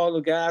have all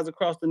the guys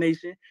across the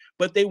nation,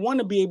 but they want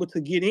to be able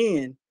to get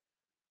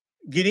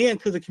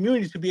into the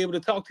community to be able to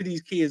talk to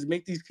these kids,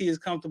 make these kids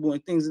comfortable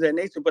and things of that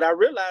nature. But I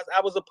realized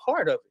I was a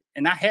part of it,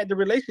 and I had the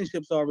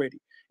relationships already.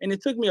 And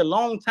it took me a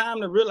long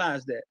time to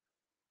realize that.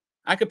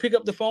 I could pick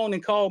up the phone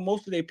and call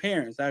most of their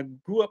parents. I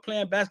grew up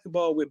playing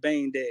basketball with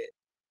Bane Dad.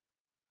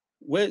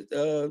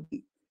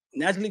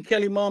 Natalie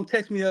Kelly mom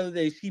texted me the other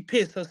day. She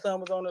pissed her son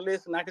was on the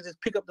list, and I could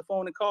just pick up the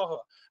phone and call her.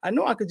 I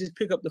know I could just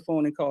pick up the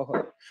phone and call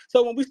her.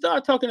 So when we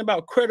start talking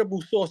about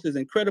credible sources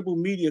and credible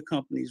media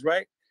companies,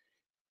 right?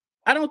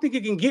 I don't think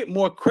it can get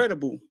more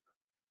credible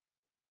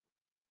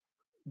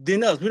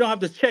than us. We don't have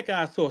to check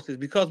our sources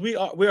because we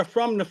are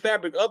from the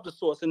fabric of the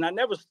source. And I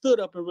never stood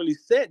up and really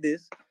said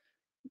this,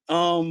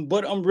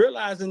 but I'm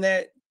realizing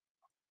that,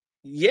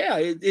 yeah,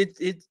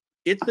 it's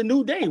a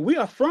new day. We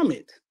are from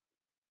it.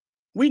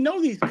 We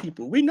know these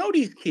people. We know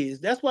these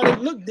kids. That's why they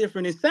look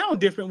different and sound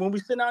different when we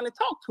sit down and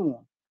talk to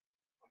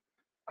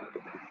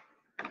them.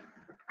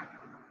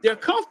 They're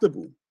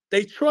comfortable.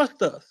 They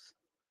trust us.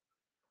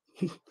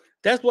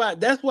 That's why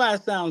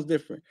it sounds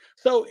different.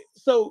 So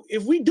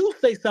if we do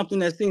say something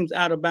that seems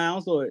out of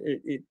bounds, or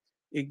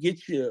it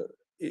gets you,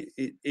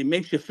 it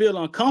makes you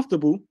feel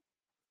uncomfortable,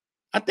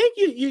 I think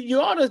you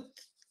ought to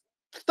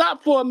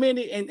stop for a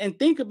minute and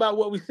think about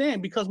what we're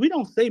saying, because we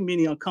don't say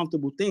many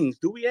uncomfortable things,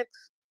 do we, X?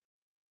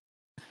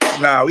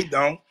 Nah, we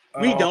don't.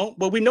 We don't,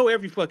 but we know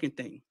every fucking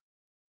thing.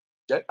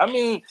 I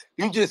mean,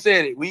 you just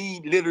said it.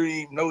 We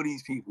literally know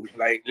these people,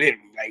 like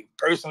literally, like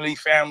personally,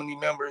 family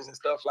members and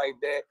stuff like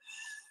that.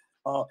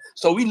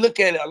 So we look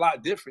at it a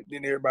lot different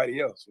than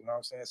everybody else. You know what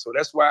I'm saying? So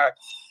that's why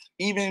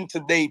even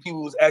today,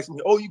 people was asking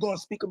me, "Oh, you gonna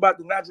speak about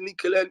the Najee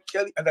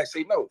Kelly?" And I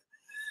say no.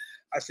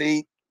 I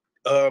say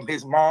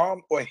his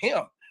mom or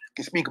him.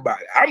 can speak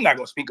about it. I'm not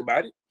gonna speak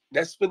about it.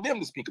 That's for them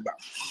to speak about.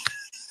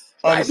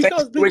 Right,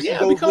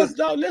 because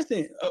dog,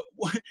 listen,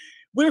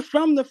 we're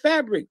from the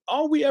fabric.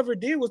 All we ever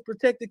did was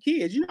protect the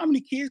kids. You know how many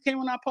kids came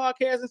on our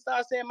podcast and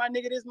started saying my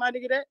nigga this, my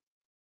nigga that?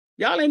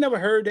 Y'all ain't never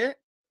heard that.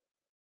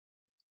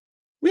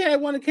 We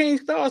had one of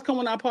Kane's stars come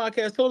on our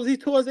podcast, told us he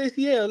tore his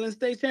ACL in the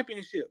state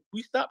championship.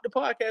 We stopped the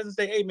podcast and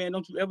say, hey man,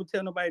 don't you ever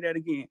tell nobody that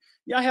again.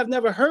 Y'all have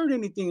never heard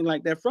anything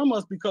like that from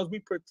us because we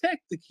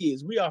protect the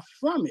kids. We are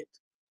from it.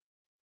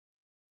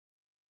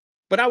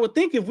 But I would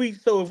think if we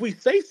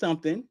say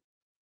something,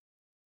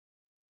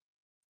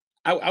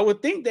 I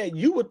would think that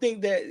you would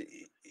think that,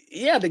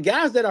 yeah, the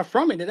guys that are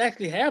from it, that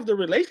actually have the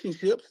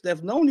relationships,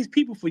 that've known these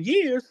people for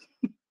years,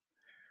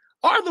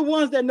 are the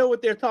ones that know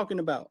what they're talking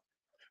about.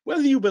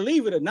 Whether you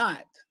believe it or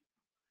not,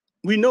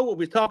 we know what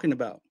we're talking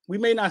about. We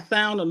may not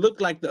sound or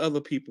look like the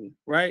other people,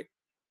 right?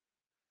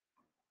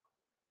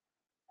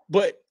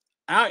 But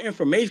our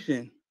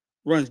information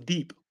runs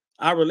deep.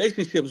 Our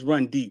relationships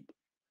run deep.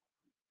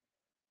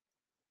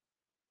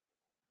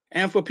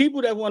 And for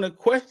people that want to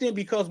question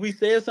because we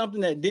said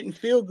something that didn't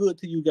feel good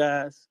to you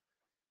guys,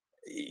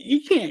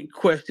 you can't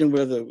question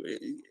whether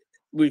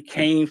we're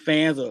Kane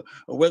fans or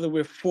whether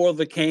we're for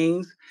the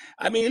Canes.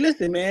 I mean,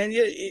 listen, man,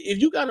 if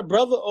you got a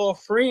brother or a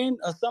friend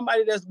or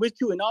somebody that's with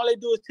you and all they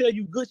do is tell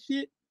you good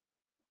shit,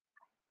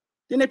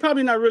 then they're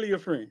probably not really your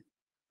friend.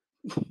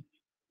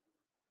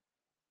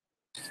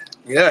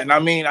 Yeah, and I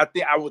mean, I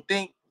would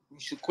think we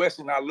should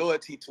question our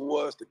loyalty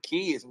towards the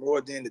kids more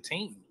than the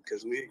team,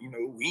 because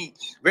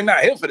we're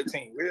not here for the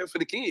team. We're here for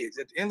the kids.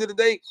 At the end of the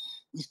day,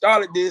 we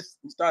started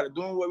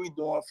doing what we're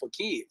doing for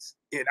kids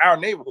in our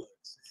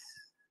neighborhoods.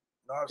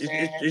 You know what I'm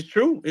saying?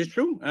 It's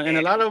true. And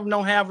a lot of them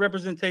don't have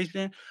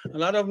representation. A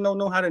lot of them don't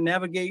know how to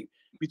navigate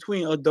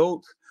between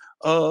adults,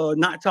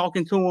 not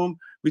talking to them,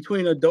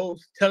 between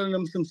adults, telling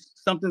them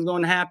something's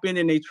going to happen,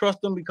 and they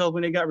trust them because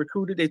when they got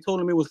recruited, they told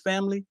them it was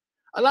family.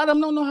 A lot of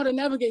them don't know how to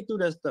navigate through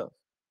that stuff.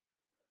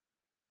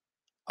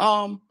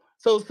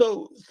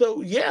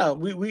 So yeah,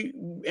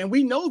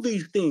 we know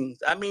these things.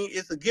 I mean,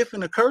 it's a gift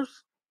and a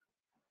curse.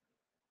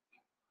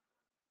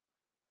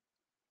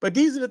 But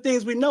these are the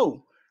things we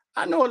know.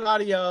 I know a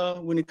lot of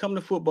y'all, when it comes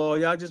to football,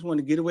 y'all just want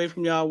to get away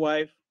from y'all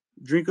wife,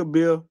 drink a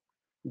beer,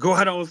 go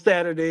out on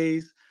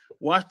Saturdays,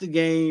 watch the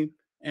game,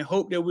 and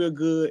hope that we're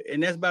good.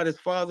 And that's about as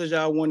far as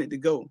y'all want it to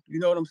go. You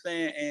know what I'm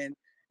saying?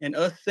 And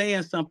us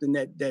saying something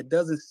that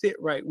doesn't sit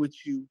right with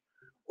you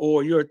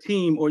or your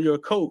team or your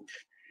coach,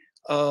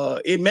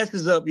 it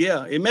messes up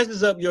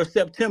your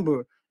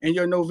September and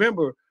your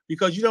November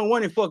because you don't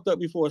want it fucked up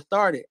before it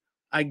started.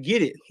 I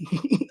get it.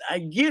 I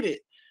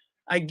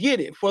get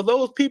it. For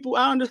those people,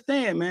 I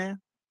understand,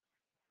 man.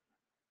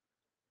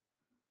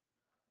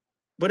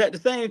 But at the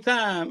same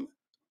time,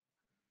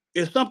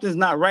 if something's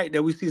not right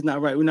that we see is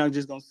not right, we're not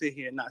just going to sit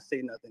here and not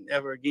say nothing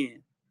ever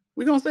again.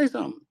 We're going to say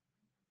something.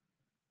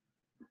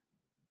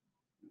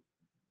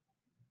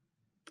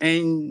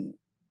 And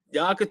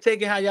y'all could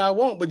take it how y'all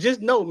want, but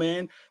just know,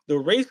 man, the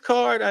race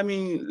card, I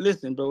mean,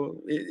 listen, bro,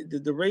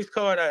 the race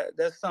card,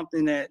 that's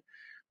something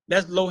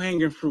that's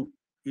low-hanging fruit.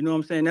 You know what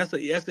I'm saying? That's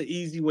an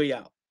easy way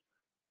out.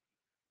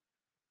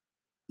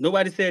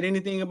 Nobody said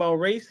anything about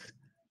race.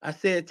 I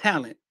said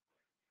talent.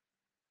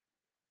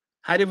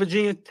 How did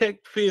Virginia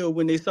Tech feel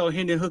when they saw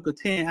Hendon Hooker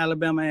 10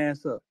 Alabama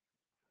ass up?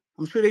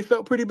 I'm sure they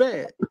felt pretty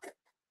bad.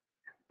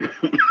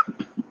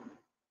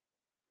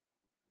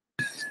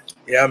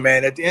 Yeah,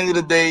 man. At the end of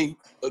the day,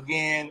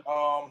 again,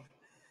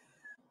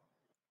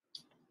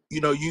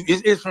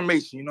 it's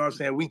information. You know what I'm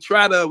saying? We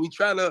try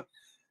to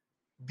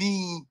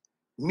be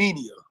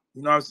media.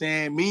 You know what I'm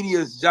saying?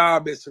 Media's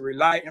job is to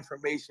relay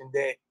information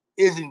that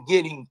isn't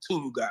getting to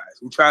you guys.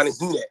 We try to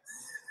do that,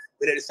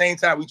 but at the same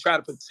time, we try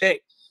to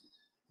protect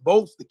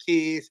both the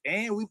kids,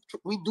 and we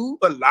do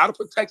a lot of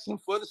protection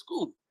for the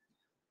school.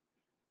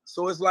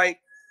 So it's like,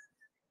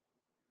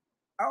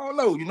 I don't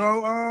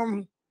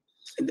know,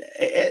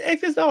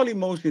 it's just all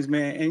emotions,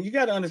 man. And you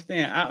got to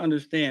understand, I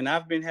understand.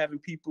 I've been having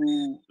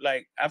people,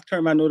 like, I've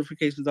turned my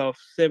notifications off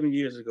 7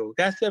 years ago.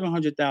 Got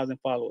 700,000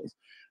 followers.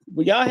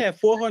 But y'all have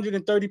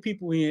 430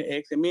 people here in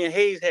X, and me and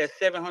Hayes had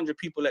 700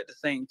 people at the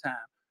same time.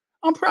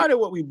 I'm proud of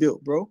what we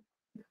built, bro.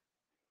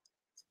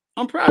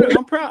 I'm proud of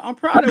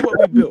what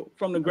we built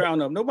from the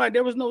ground up.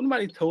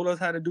 Nobody told us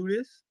how to do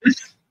this.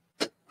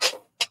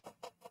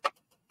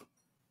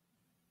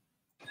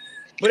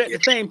 But at the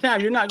same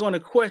time, you're not going to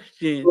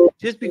question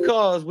just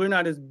because we're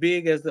not as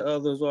big as the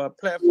others, or our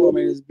platform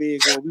ain't as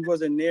big, or we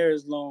wasn't there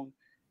as long.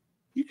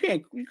 You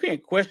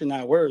can't question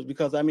our words,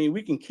 because I mean,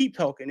 we can keep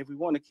talking if we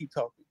want to keep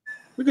talking.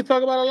 We can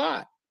talk about a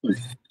lot.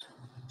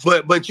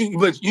 But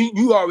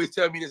you always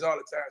tell me this all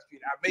the time,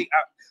 Speedy.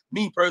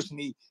 Me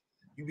personally,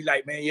 you be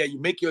like, man, yeah, you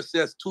make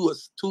yourself too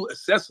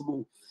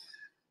accessible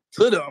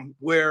to them,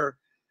 where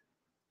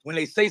when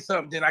they say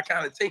something, then I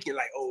kind of take it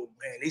like, oh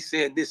man, they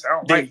said this. I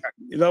don't like that.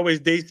 It's always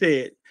they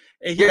said.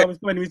 And he always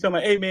coming to me talking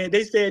about, hey man,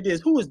 they said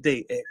this. Who is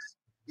they, X?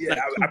 Yeah,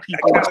 like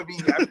I kind of be,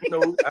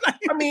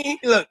 I mean,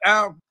 look,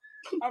 I'm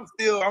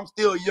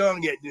still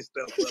young at this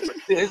stuff, but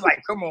it's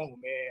like, come on,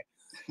 man.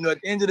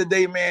 At the end of the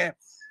day, man,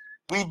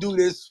 we do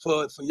this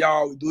for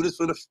y'all. We do this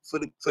for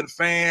the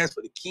fans,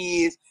 for the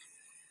kids,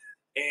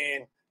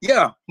 and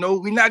yeah, no,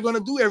 we're not gonna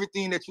do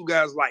everything that you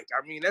guys like.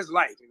 I mean, that's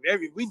life.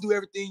 If we do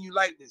everything you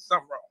like, there's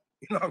something wrong.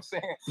 You know what I'm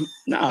saying?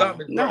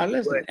 No,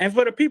 listen. But, and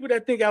for the people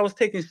that think I was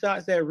taking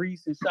shots at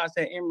Reese and shots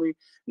at Emory,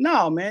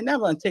 no, man,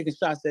 never taking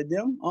shots at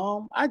them.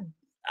 I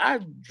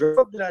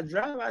drove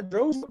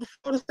to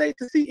Florida State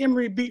to see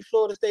Emory beat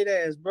Florida State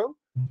ass, bro.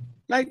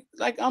 Like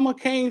I'm a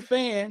Kane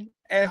fan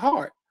at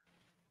heart.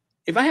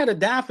 If I had a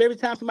dime for every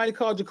time somebody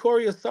called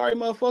Jacory a sorry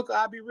motherfucker,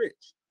 I'd be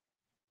rich.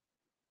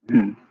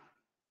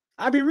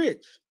 I'd be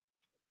rich.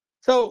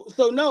 So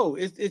no,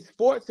 it's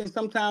sports, and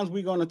sometimes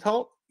we're gonna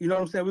talk. You know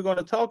what I'm saying? We're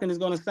gonna talk, and it's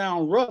gonna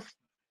sound rough.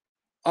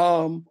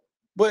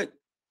 But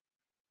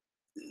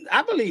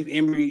I believe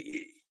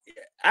Emory.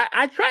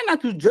 I try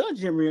not to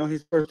judge Emory on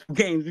his first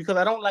games because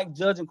I don't like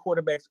judging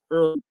quarterbacks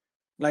early,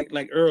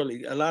 like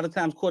early. A lot of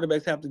times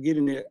quarterbacks have to get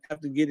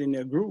in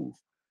their groove.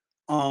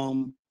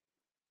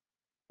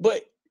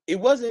 But it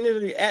wasn't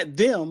literally at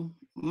them.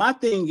 My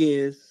thing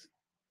is,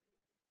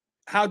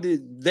 how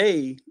did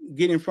they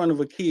get in front of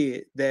a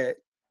kid that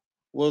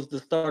was the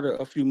starter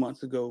a few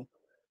months ago,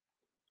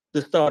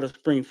 the start of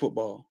spring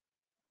football?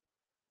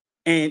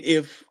 And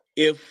if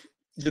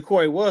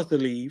Jacory was to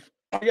leave,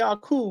 are y'all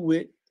cool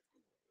with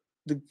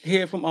the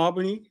kid from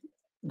Albany,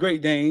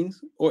 Great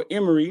Danes, or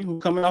Emory, who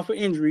coming off an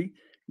injury,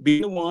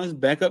 being the ones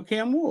back up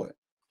Cam Ward?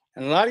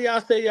 And a lot of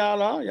y'all say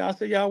y'all are. Y'all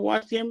say y'all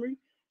watch Emory.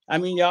 I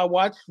mean, y'all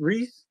watch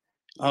Reese.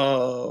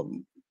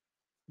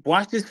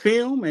 Watch this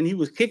film, and he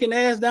was kicking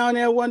ass down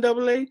there at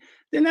 1AA.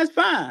 Then that's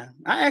fine.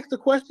 I asked the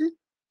question,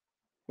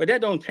 but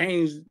that don't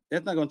change.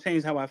 That's not gonna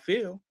change how I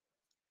feel.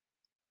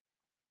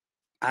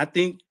 I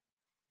think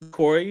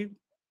Corey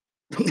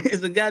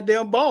is a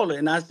goddamn baller,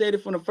 and I said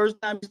it from the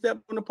first time he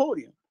stepped on the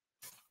podium.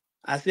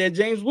 I said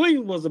James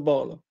Williams was a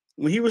baller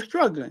when he was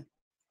struggling,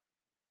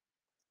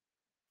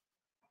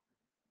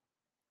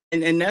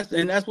 and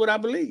that's what I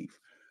believe.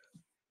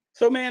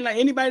 So, man, like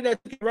anybody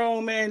that's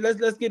wrong, man,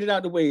 let's get it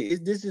out the way.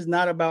 This is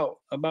not about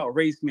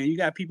race, man. You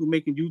got people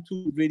making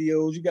YouTube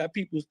videos. You got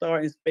people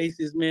starting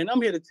spaces, man.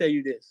 I'm here to tell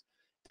you this.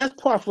 That's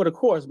par for the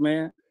course,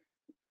 man.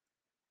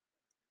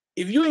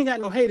 If you ain't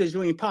got no haters,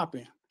 you ain't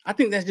popping. I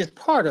think that's just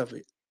part of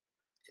it.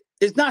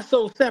 It's not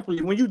so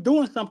separately. When you're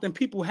doing something,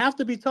 people have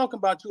to be talking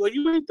about you, or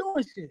you ain't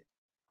doing shit.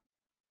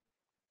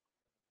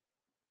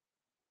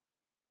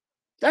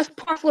 That's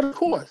par for the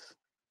course.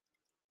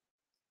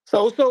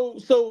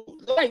 So,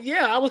 like,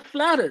 yeah, I was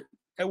flattered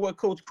at what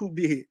Coach Coop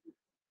did.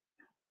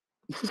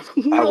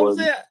 You know what I'm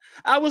saying?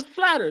 I was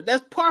flattered.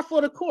 That's par for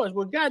the course.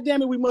 Well,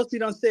 goddamn it, we must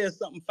have done said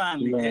something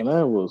finally. Man,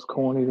 that was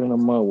corny than a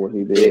mud what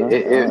he did.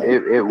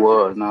 It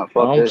was not.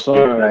 Fuck I'm this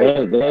sorry.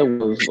 shit, That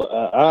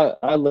was.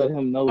 I let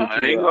him know. I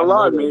ain't gonna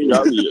lie, man.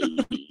 Y'all the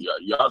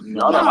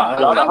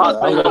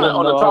hot thing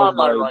on the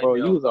timeline right now.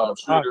 You was out of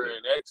Twitter pocket.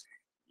 and X.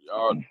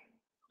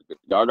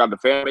 Y'all got the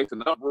fan base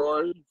in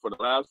uproar for the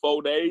last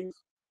 4 days.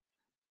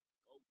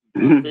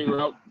 Figure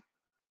out.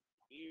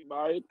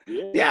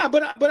 Yeah,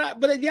 but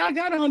y'all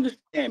gotta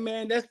understand,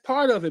 man. That's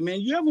part of it, man.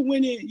 You ever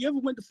went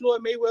to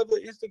Floyd Mayweather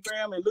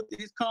Instagram and looked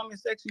at his comment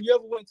section? You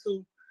ever went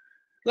to,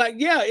 like,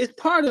 yeah, it's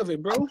part of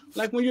it, bro.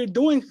 Like when you're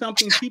doing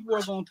something, people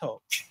are gonna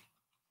talk,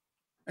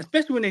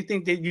 especially when they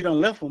think that you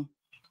done left them.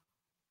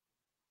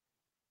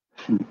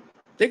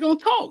 They're gonna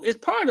talk.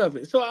 It's part of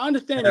it. So I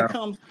understand it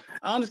comes.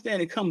 I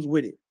understand it comes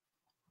with it.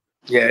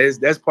 Yeah,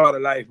 that's part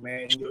of life,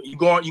 man. You're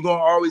gonna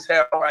always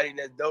have somebody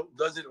that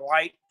doesn't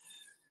like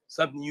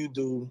something you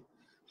do,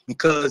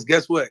 because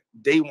guess what?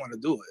 They want to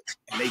do it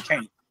and they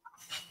can't.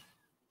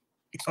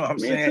 You know what I'm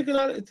saying?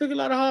 It took a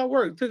lot of hard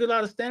work. It took a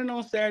lot of standing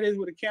on Saturdays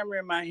with a camera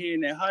in my hand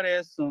and that hot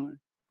ass sun.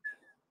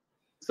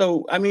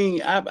 So I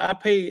mean, I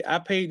paid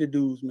the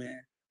dues,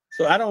 man.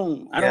 So I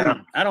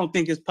don't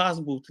think it's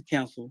possible to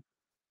cancel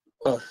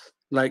us.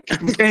 Like I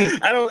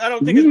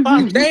don't think it's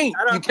possible.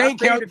 You can't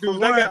cancel for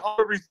one. I got all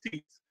the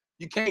receipts.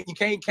 You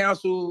can't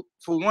cancel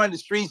for one. The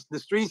streets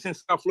in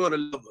South Florida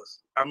love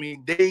us. I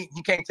mean,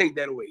 you can't take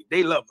that away.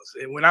 They love us.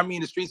 And when I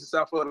mean the streets of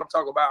South Florida, I'm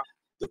talking about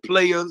the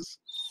players,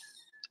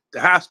 the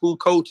high school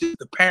coaches,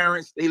 the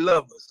parents. They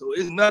love us. So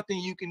it's nothing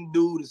you can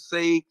do to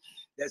say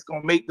that's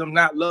gonna make them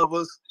not love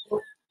us.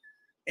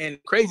 And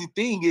the crazy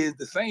thing is,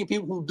 the same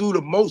people who do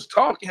the most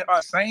talking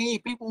are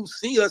same people who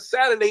see us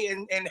Saturday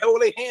and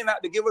hold their hand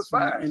out to give us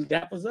five and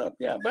dap us up.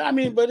 Yeah, but I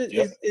mean,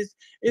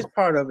 it's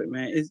part of it,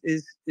 man.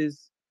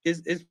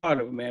 It's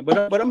part of it, man.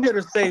 But I'm here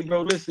to say,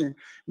 bro, listen,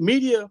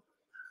 media,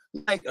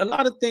 like a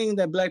lot of things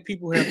that Black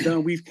people have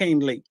done, we've came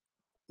late,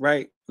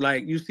 right?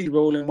 Like you see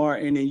Roland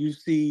Martin and you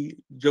see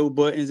Joe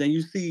Buttons and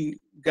you see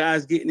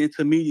guys getting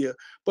into media,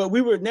 but we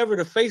were never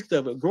the face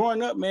of it.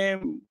 Growing up,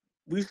 man,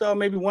 we saw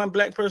maybe one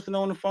Black person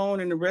on the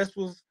phone and the rest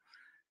was,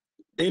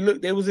 they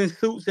was in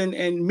suits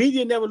and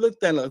media never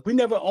looked at us. We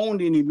never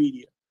owned any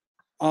media.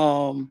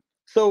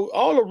 So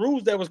all the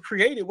rules that was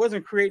created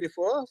wasn't created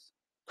for us.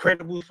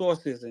 Credible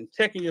sources and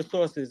checking your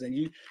sources.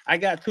 And I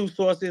got 2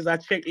 sources. I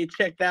checked, it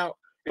checked out.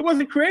 It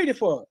wasn't created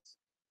for us.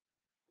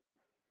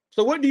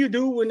 So what do you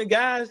do when the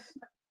guys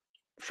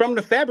from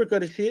the fabric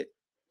of the shit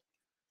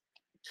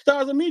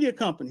Star's a media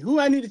company. Who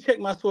I need to check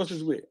my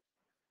sources with?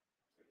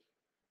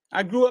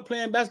 I grew up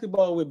playing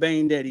basketball with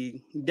Bane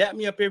Daddy. He dapped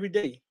me up every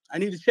day. I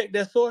need to check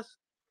that source.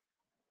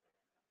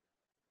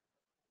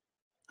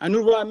 I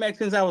knew Rod Mack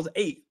since I was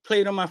 8.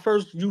 Played on my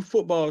first youth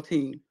football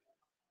team.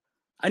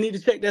 I need to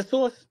check that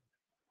source.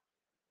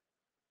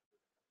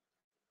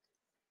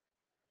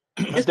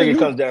 I think it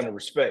comes down to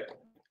respect.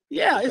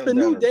 Yeah, it's a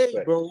new day,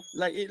 bro.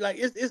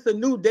 It's a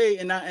new day,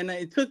 and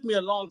it took me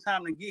a long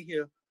time to get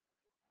here,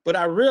 but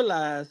I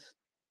realized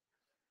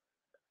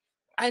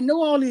I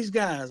know all these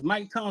guys.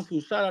 Mike Thompson,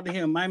 shout out to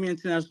him, Miami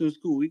International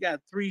School. We got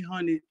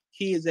 300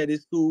 kids at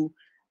his school.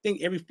 I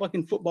think every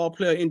fucking football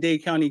player in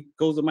Dade County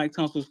goes to Mike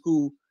Thompson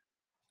School.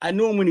 I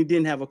knew him when he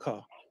didn't have a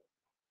car.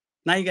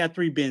 Now he got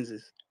 3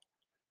 Benzes.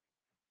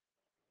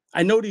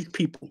 I know these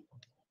people.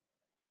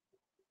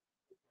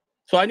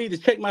 So I need to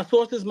check my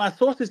sources. My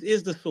sources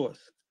is the source.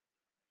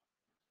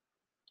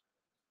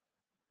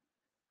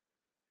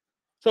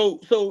 So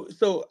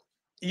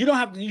you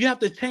have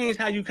to change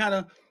how you kind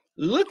of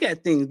look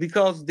at things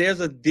because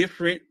there's a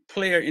different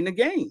player in the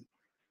game.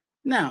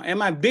 Now,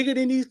 am I bigger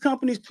than these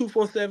companies?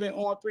 247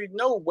 on 3?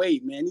 No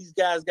way, man. These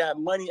guys got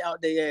money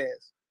out their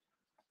ass.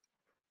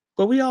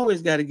 But we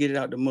always got to get it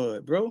out the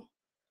mud, bro.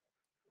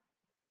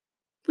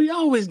 We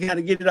always got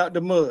to get it out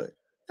the mud.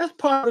 That's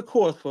part of the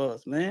course for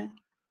us, man.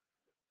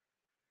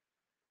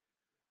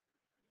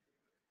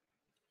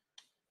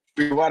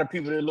 Why do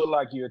people that look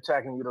like you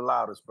attacking you the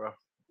loudest, bro?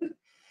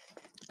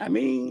 I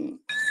mean,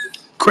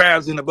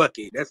 crabs in the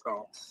bucket. That's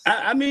all.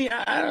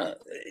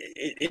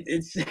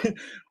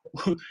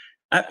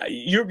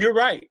 You're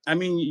right. I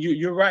mean,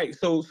 you're right.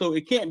 So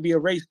it can't be a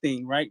race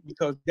thing, right?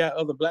 Because you got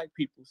other black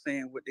people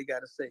saying what they got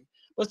to say.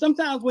 But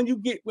sometimes when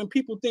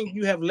people think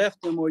you have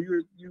left them or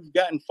you've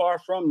gotten far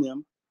from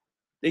them,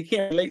 they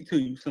can't relate to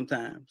you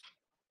sometimes.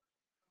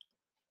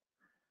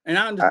 And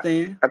I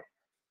understand.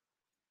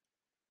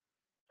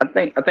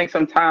 I think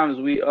sometimes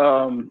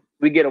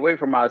we get away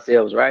from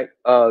ourselves, right?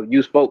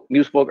 You spoke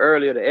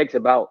earlier to X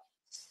about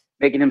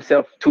making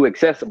himself too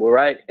accessible,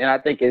 right? And I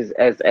think as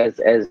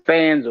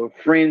fans or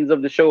friends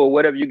of the show or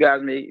whatever you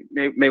guys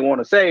may want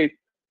to say,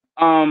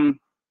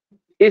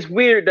 it's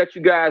weird that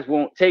you guys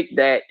won't take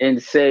that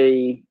and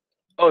say,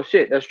 oh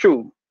shit, that's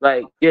true.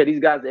 Like, yeah, these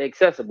guys are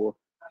accessible.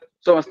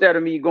 So instead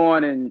of me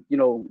going and,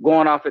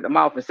 going off at the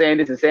mouth and saying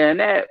this and saying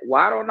that,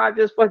 why don't I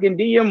just fucking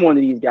DM one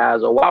of these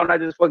guys? Or why don't I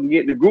just fucking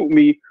get in the group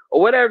me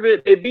or whatever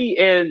it may be?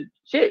 And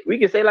shit, we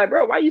can say like,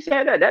 bro, why you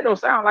saying that? That don't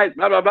sound like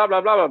blah, blah, blah, blah,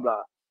 blah, blah,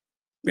 blah.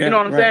 Yeah, you know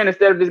what I'm saying?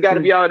 Instead of just got to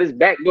be all this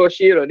backdoor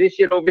shit or this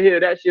shit over here,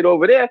 that shit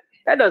over there.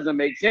 That doesn't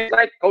make sense.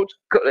 Like, Coach,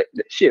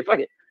 shit, fuck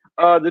it.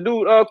 The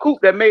dude, Coop,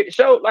 that made the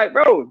show, like,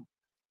 bro,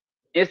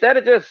 instead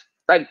of just,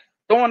 like,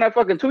 throwing that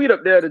fucking tweet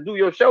up there to do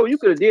your show, you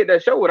could have did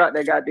that show without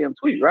that goddamn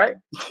tweet, right?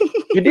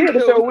 You did the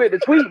show with the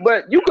tweet,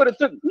 but you could have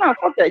took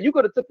you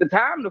could have took the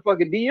time to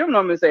fucking DM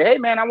them and say, hey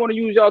man, I want to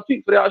use y'all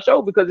tweet for y'all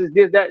show because it's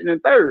this, that, and the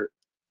third.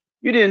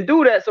 You didn't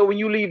do that, so when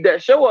you leave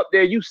that show up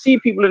there, you see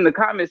people in the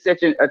comment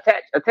section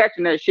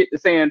attaching that shit to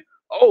saying,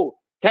 oh,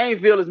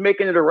 Caneville is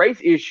making it a race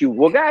issue.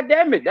 Well,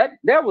 goddamn it,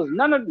 that was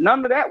none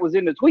of that was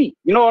in the tweet.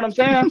 You know what I'm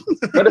saying?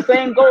 But the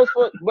same goes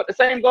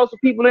for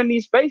people in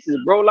these spaces,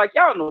 bro. Like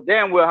y'all know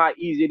damn well how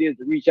easy it is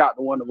to reach out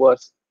to one of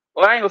us.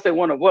 Well, I ain't gonna say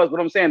one of us, but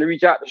I'm saying to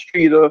reach out to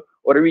Streeter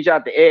or to reach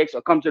out to X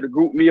or come to the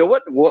group me or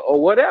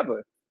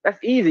whatever. That's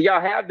easy.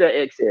 Y'all have that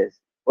access.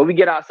 But we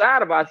get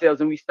outside of ourselves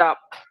and we stop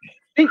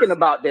thinking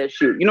about that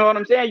shit. You know what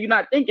I'm saying? You're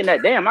not thinking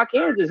that, damn, I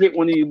can just hit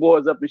one of these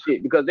boys up and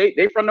shit because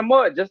they from the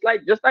mud, just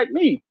like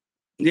me.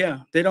 Yeah,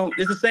 they don't.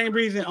 It's the same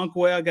reason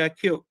Uncle Al got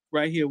killed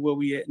right here where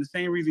we at, and the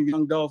same reason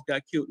Young Dolph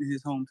got killed in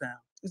his hometown.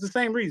 It's the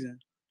same reason.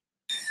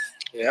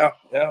 Yeah.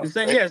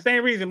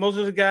 Same reason. Most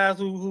of the guys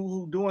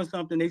who doing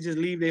something, they just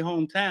leave their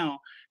hometown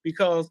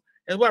because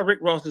that's why Rick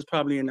Ross is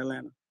probably in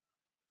Atlanta.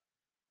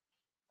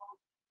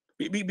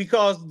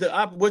 Because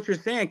what you're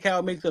saying,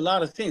 Cal, makes a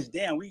lot of sense.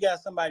 Damn, we got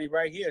somebody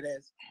right here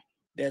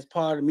that's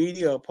part of the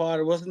media or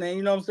part of what's the name.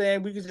 You know what I'm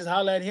saying? We could just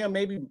holler at him,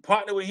 maybe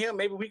partner with him,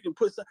 maybe we can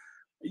put some.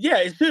 Yeah,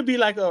 it should be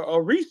like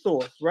a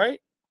resource, right?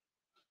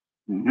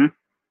 Mm-hmm.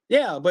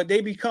 Yeah, but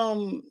they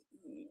become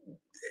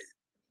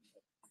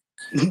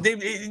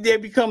they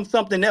become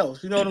something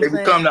else. You know what I'm saying?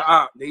 They become the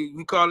op.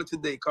 We call it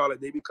today.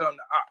 They become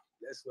the op.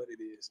 That's what it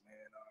is,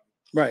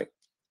 man. Right.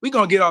 We're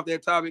gonna get off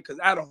that topic because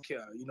I don't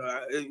care.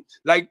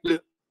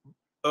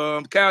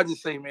 Kyle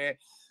just say, man,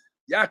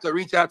 y'all can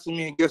reach out to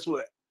me and guess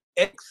what?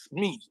 X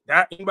me,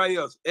 not anybody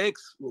else.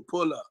 X will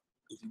pull up.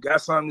 If you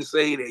got something to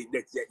say that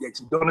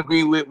you don't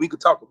agree with, we could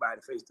talk about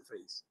it face to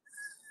face.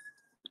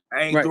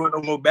 I ain't doing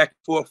no more back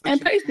and forth. And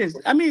patience.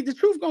 I mean, the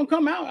truth gonna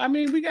come out. I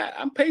mean,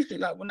 I'm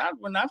patient. Like when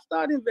I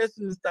started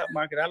investing in the stock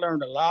market, I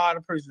learned a lot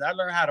of patience. I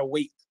learned how to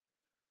wait.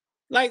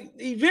 Like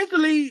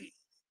eventually,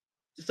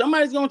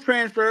 somebody's gonna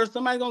transfer.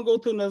 Somebody's gonna go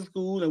to another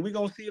school, and we're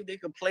gonna see if they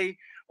can play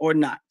or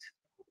not.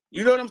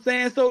 You know what I'm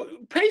saying? So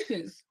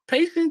patience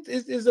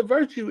is a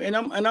virtue, and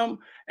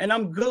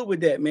I'm good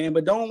with that, man.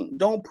 But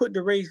don't put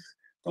the race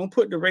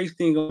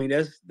thing on me.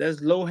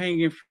 That's low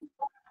hanging fruit.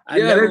 I've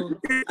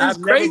it's never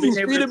crazy, been able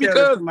to Peter, tell if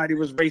because somebody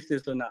was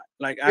racist or not.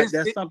 Like that's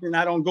it, something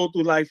I don't go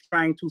through life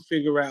trying to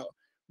figure out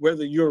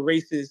whether you're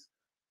racist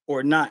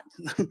or not.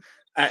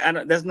 I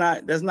don't, that's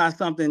not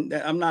something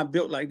that I'm not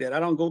built like that. I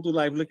don't go through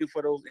life looking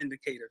for those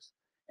indicators.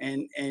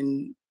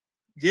 And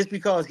just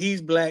because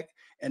he's black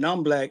and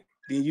I'm black,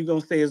 then you're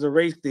gonna say it's a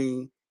race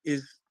thing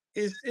is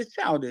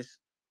childish,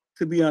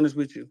 to be honest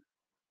with you.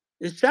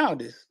 It's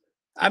childish.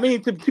 I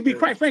mean, to be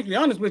quite frankly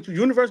honest with you,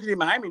 University of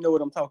Miami know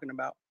what I'm talking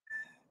about.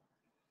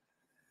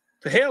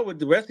 To hell with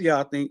the rest of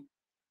y'all think.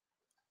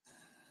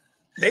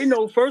 They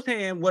know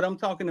firsthand what I'm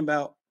talking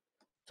about.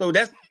 So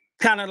that's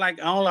kind of like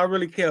all I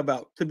really care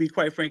about, to be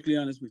quite frankly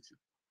honest with you.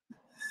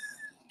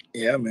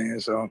 Yeah, man.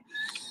 So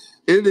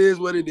it is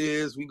what it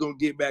is. We're gonna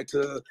get back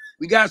to,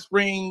 we got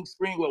spring,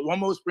 one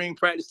more spring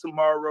practice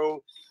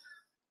tomorrow,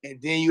 and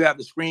then you have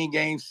the spring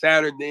game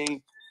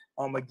Saturday.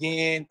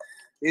 Again,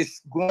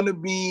 it's gonna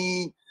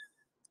be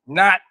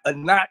not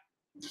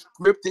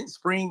scripted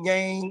spring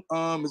game.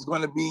 It's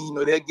gonna be,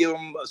 they'll give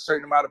them a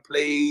certain amount of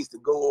plays to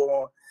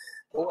go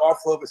off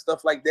of and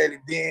stuff like that,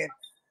 and then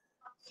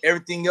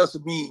everything else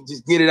will be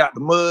just get it out the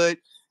mud.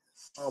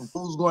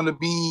 Who's going to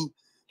be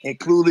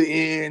included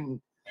in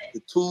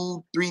the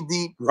 2-3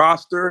 deep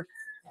roster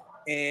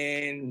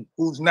and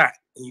who's not.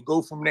 And you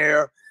go from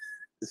there.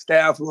 The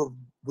staff will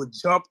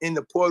jump in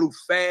the portal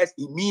fast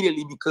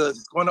immediately because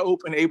it's going to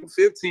open April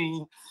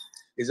 15.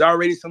 There's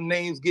already some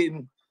names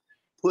getting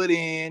put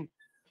in.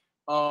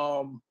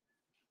 And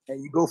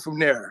you go from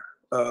there.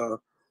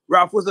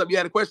 Ralph, what's up? You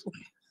had a question?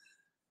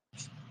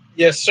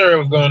 Yes, sir.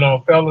 What's going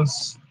on,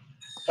 fellas?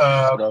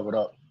 What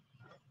up?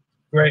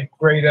 Great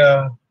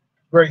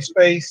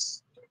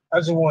space. I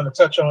just want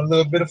to touch on a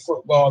little bit of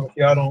football, if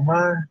y'all don't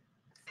mind.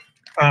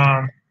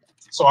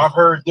 So I've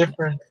heard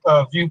different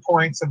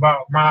viewpoints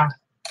about my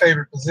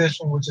favorite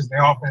position, which is the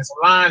offensive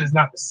line. It's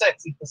not the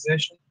sexy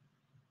position,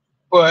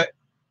 but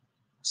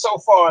so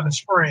far in the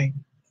spring,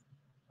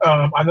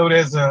 I know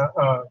there's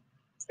a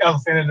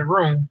elephant in the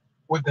room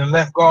with the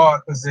left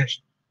guard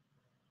position.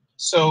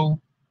 So,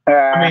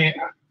 I mean,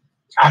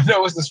 I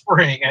know it's the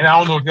spring, and I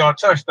don't know if y'all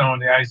touched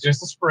on it. It's just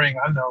the spring,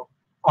 I know.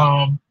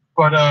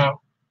 But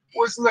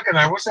what's it looking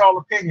like? What's y'all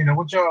opinion? And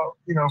what y'all,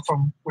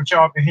 from what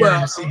y'all been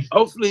hearing this season?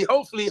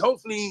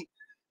 Hopefully,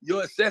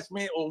 your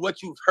assessment or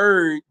what you've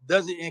heard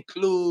doesn't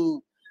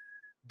include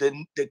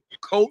the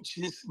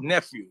coach's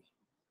nephew.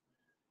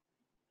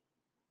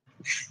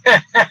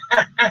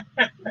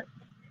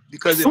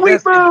 Because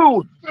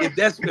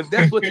if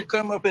that's what you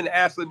come up and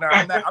ask for now,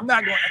 I'm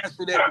not going to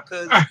answer that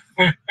because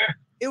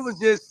it was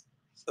just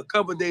a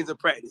couple of days of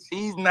practice.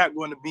 He's not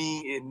going to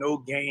be in no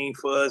game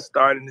for us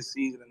starting the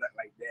season or nothing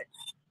like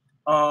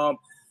that.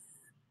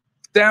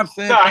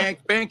 Sampson,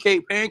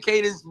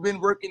 Pancake has been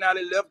working out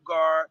at left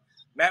guard.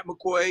 Matt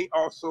McCoy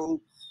also.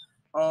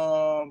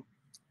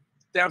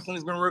 Sampson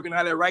has been working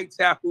out at right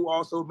tackle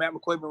also. Matt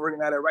McCoy been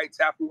working out at right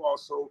tackle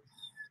also.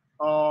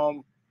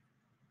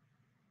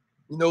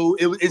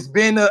 It's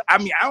been I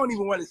don't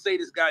even want to say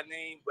this guy's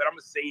name, but I'm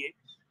gonna say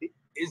it.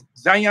 It's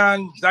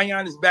Zion.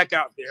 Zion is back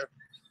out there.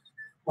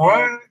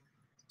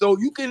 So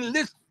you can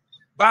list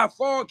by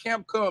fall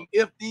camp come,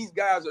 if these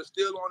guys are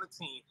still on the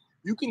team,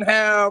 you can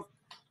have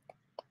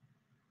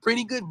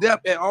pretty good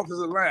depth at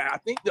offensive line. I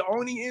think the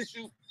only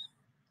issue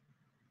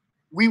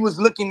we was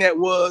looking at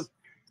was,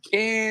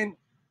 can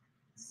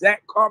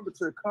Zach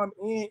Carpenter come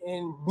in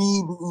and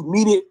be the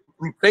immediate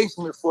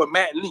replacement for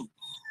Matt Lee?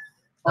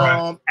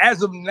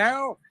 As of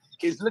now,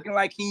 it's looking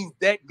like he's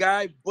that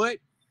guy, but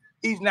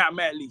he's not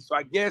Matt Lee. So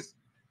I guess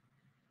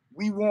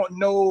we won't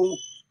know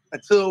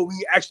until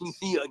we actually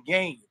see a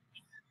game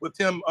with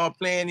him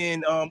playing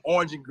in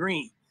orange and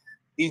green.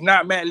 He's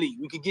not Matt Lee.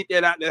 We can get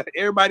that out there.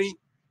 Everybody,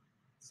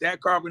 Zach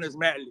Carpenter's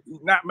Matt Lee.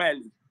 He's not Matt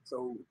Lee.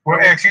 So,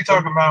 X, you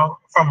talking about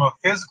from a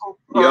physical?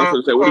 Yeah, I was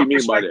gonna say, what do you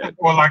mean by that?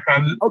 Or like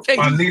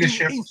a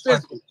leadership? He's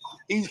physical.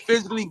 He's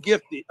physically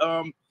gifted.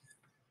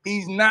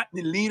 He's not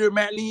the leader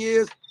Matt Lee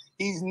is.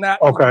 He's not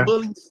the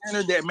pulling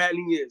center that Matt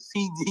Lee is.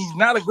 He's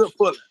not a good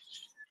puller.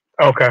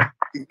 Okay.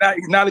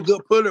 He's not a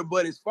good puller,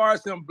 but as far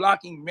as him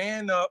blocking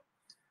man up,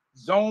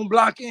 zone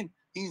blocking,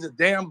 he's a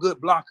damn good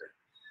blocker.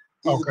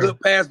 He's a good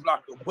pass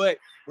blocker. But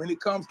when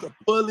it comes to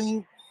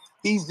pulling,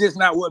 he's just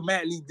not what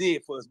Matt Lee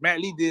did for us.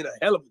 Matt Lee did a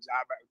hell of a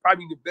job.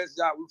 Probably the best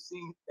job we've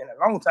seen in a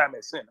long time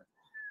at center.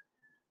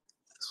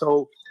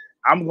 So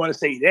I'm going to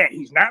say that.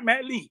 He's not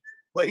Matt Lee,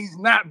 but he's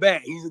not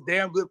bad. He's a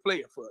damn good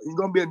player for us. He's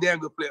going to be a damn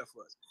good player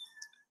for us.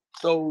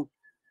 So,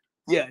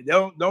 yeah,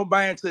 don't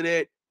buy into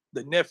that.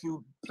 The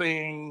nephew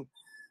playing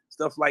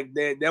stuff like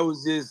that. That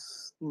was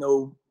just,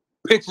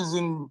 pitches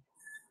in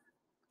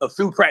a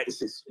few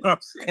practices. You know what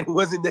I'm saying? It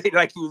wasn't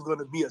like he was going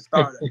to be a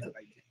starter. Like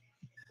that.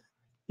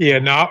 Yeah,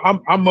 no,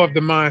 I'm of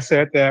the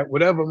mindset that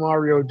whatever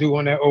Mario do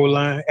on that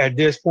O-line at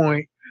this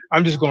point,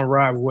 I'm just going to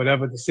ride with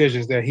whatever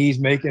decisions that he's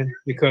making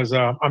because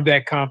I'm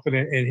that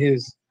confident in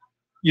his,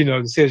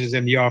 decisions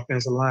in the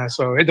offensive line.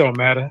 So it don't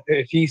matter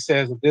if he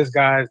says that this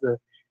guy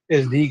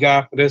is the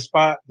guy for this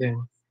spot.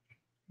 Then,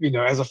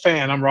 as a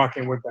fan, I'm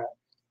rocking with that.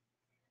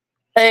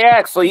 Hey,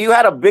 Axel, you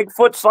had a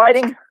Bigfoot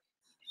sighting?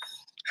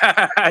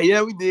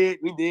 Yeah, we did.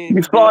 We did.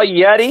 You saw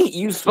Yeti?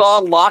 You saw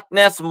Loch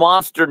Ness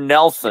Monster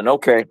Nelson.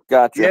 Okay,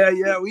 gotcha.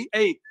 Yeah.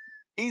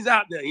 He's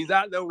out there. He's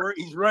out there.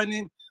 He's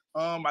running.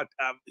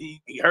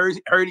 He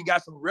heard he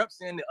got some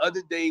reps in the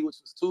other day, which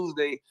was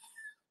Tuesday.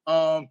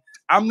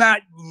 I'm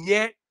not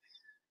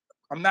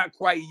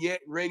quite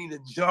yet ready to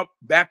jump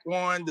back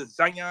on the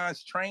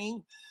Zion's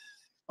train.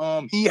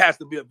 He has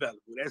to be available.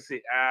 That's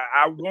it.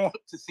 I want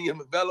to see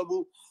him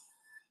available,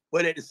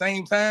 but at the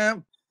same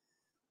time,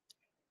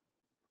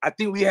 I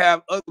think we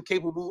have other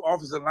capable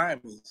offensive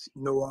linemen.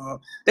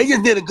 They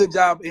just did a good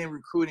job in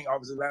recruiting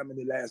offensive linemen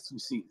the last 2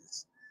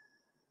 seasons.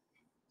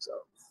 So.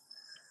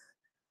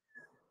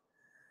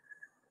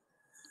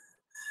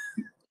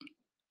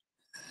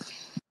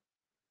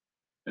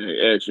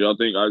 Hey, X, y'all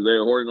think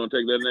Isaiah Horton gonna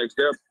take that next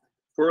step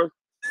for us?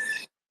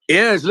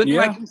 Yeah, it's looking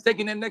like he's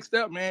taking that next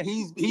step, man.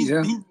 He's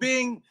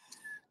being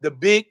the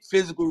big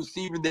physical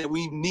receiver that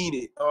we've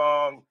needed.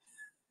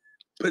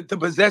 The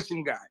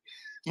possession guy.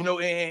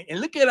 And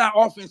look at our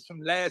offense from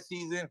last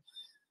season.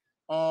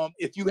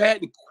 If you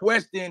had to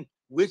question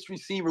which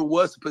receiver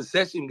was the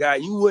possession guy,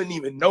 you wouldn't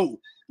even know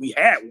we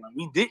had one.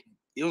 We didn't.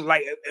 It was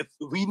like if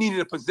we needed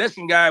a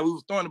possession guy, we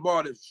was throwing the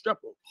ball to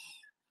Streppo.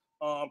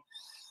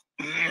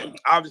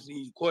 Obviously,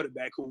 he's a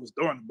quarterback who was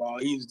throwing the ball.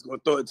 He was going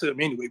to throw it to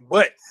him anyway.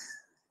 But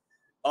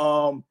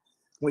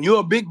when you're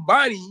a big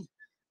body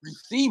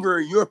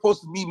receiver, you're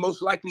supposed to be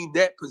most likely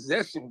that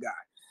possession guy.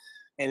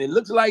 And it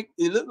looked like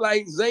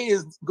Zay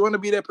is going to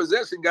be that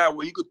possession guy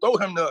where you could throw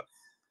him the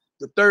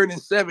 3rd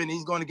and 7,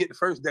 he's going to get the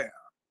first down.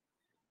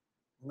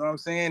 You know what I'm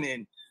saying?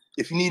 And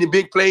if you need a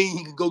big play,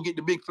 he can go get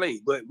the big play.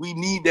 But we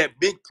need that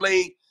big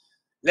play.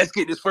 Let's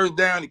get this first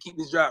down and keep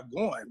this drive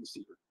going,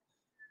 receiver.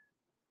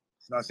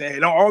 You know what I'm saying? It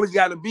don't always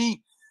got to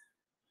be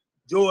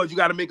George, you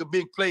got to make a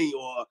big play,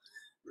 or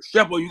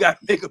Shepard, you got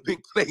to make a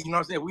big play. You know what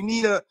I'm saying? We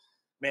need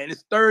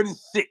it's 3rd and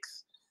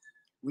 6.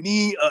 We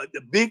need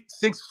the big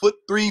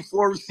 6'3",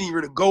 4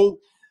 receiver to go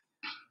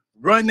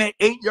run that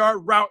 8-yard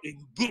route and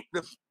get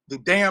the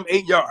damn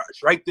 8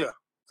 yards right there.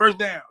 First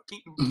down.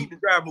 Keep the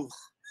drive moving.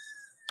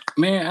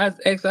 Man, I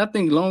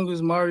think long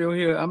as Mario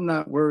here, I'm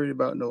not worried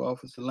about no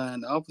offensive line.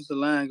 The offensive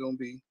line gonna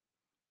be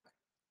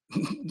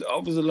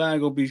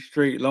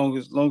straight long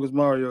as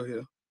Mario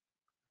here.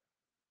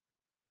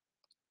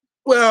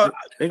 Well,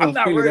 I'm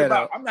not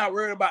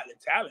worried about the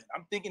talent.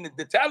 I'm thinking that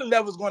the talent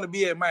level is going to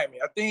be at Miami.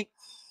 I think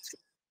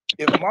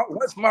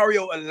once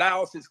Mario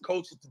allows his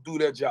coaches to do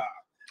their job.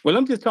 Well,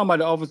 I'm just talking about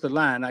the offensive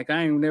line. Like,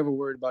 I ain't never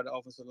worried about the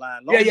offensive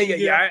line.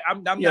 Yeah.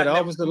 I'm not the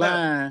offensive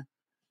line.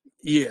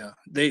 Yeah,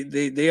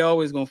 they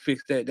always gonna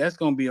fix that. That's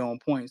gonna be on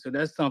point. So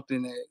that's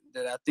something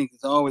that I think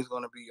is always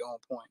gonna be on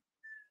point.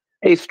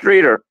 Hey,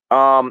 Streeter,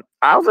 I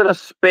was in a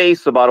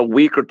space about a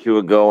week or 2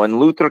 ago, and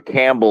Luther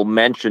Campbell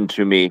mentioned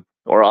to me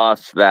or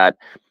us that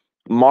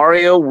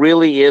Mario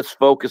really is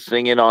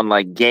focusing in on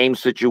like game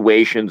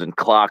situations and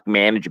clock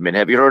management.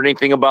 Have you heard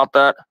anything about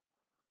that?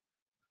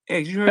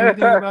 Hey, you heard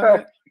anything about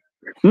that?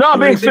 No, I'm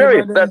being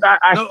serious.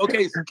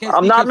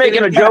 I'm not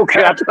making a joke.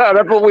 That's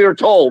what we were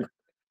told.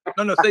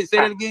 No. Say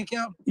that again,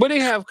 Kim. What they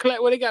have?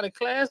 They got a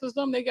class or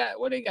something? They got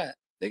what they got?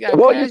 They got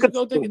well, class.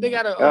 They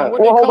got a what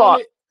well, they hold call on.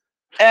 it?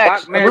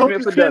 X, A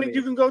coach's clinic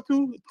you can go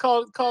to.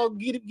 Call.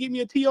 Give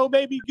me a TO,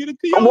 baby. Get a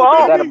TO.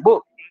 Well, baby.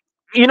 book.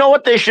 You know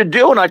what they should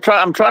do, and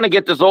I'm trying to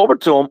get this over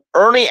to him.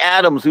 Ernie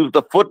Adams, who's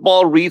the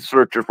football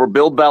researcher for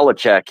Bill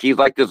Belichick, he's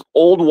like this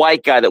old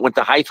white guy that went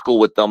to high school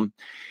with them.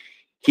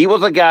 He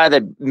was a guy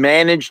that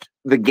managed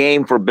the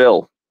game for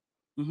Bill,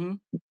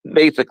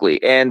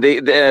 basically. And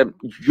the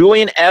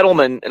Julian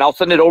Edelman, and I'll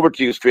send it over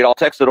to you, Street. I'll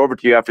text it over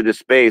to you after this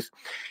space.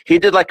 He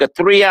did like a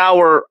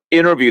 3-hour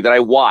interview that I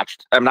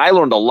watched. I mean, I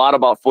learned a lot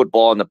about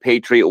football in the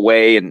Patriot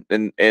way, and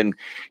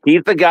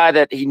he's the guy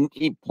that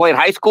he played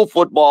high school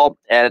football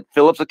at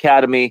Phillips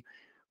Academy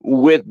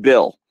with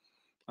Bill.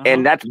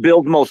 And that's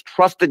Bill's most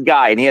trusted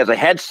guy. And he has a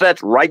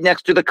headset right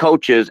next to the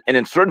coaches. And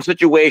in certain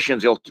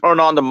situations, he'll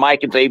turn on the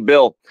mic and say,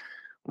 Bill,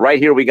 right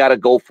here, we got to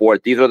go for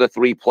it. These are the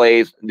 3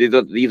 plays. These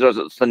are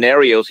the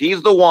scenarios.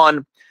 He's the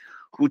one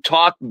who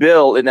talked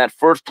Bill in that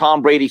first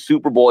Tom Brady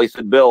Super Bowl. He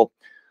said, Bill,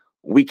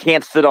 we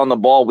can't sit on the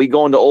ball. We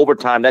go into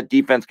overtime. That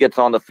defense gets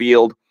on the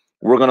field.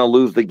 We're going to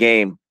lose the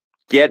game.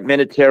 Get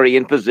Vinatieri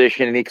in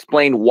position. And he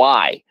explained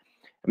why.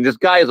 I mean, this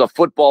guy is a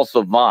football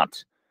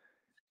savant.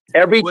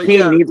 Every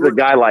team needs a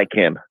guy like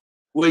him.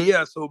 Well,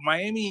 yeah. So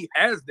Miami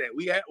has that.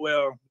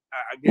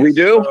 I guess we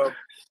do.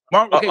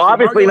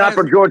 Obviously, not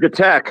for Georgia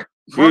Tech.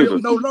 Mario,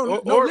 no.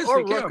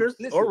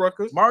 Or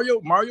Rutgers. Mario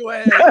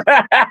has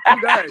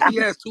 2 guys. He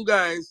has 2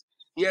 guys.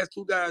 He has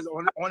 2 guys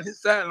on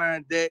his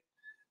sideline that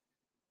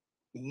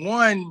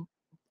one.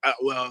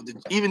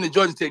 Even the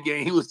Georgia Tech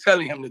game, he was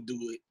telling him to do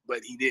it,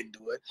 but he didn't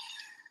do it.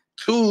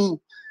 2,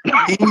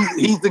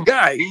 he's the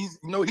guy. He's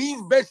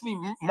basically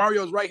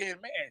Mario's right hand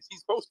man. He's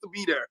supposed to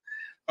be there.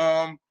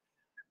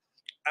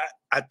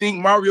 I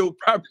think Mario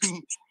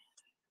probably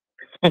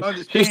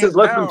understands. She should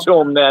listen to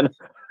him then.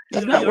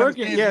 It's not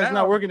working. Yeah, it's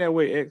not working that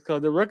way.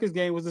 Because the Rutgers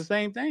game was the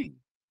same thing.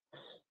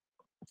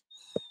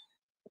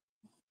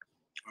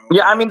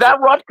 Yeah, I mean, that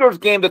Rutgers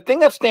game, the thing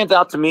that stands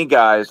out to me,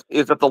 guys,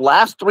 is that the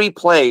last 3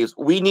 plays,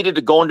 we needed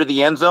to go into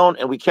the end zone,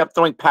 and we kept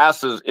throwing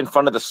passes in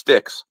front of the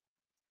sticks.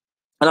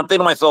 And I'm thinking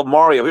to myself,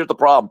 Mario, here's the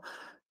problem.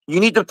 You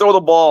need to throw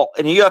the ball,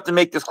 and you have to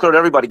make this clear to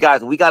everybody.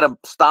 Guys, we got to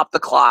stop the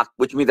clock,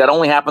 which means that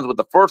only happens with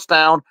the first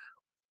down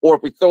or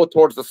if we throw it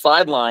towards the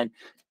sideline.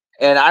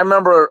 And I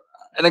remember,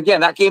 and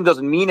again, that game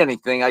doesn't mean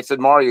anything. I said,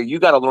 Mario, you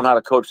got to learn how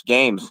to coach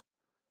games.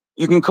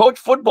 You can coach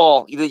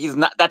football.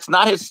 That's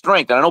not his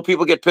strength. And I know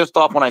people get pissed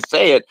off when I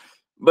say it,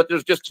 but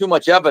there's just too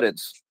much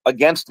evidence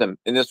against him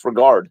in this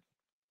regard.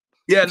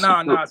 Yeah,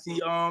 nah.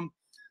 See,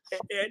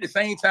 at the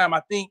same time,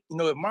 I think,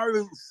 if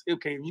Mario's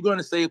okay, you're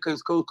gonna say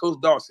because Coach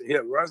Dawson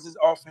here runs his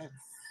offense.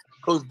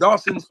 Coach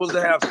Dawson's supposed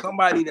to have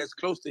somebody that's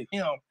close to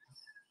him,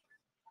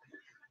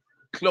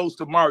 close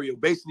to Mario,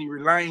 basically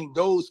relying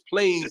those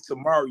plays to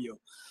Mario.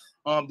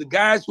 The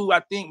guys who I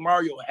think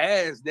Mario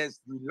has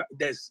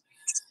that's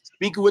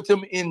speaking with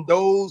him in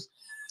those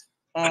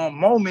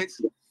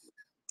moments,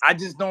 I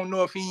just don't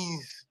know if he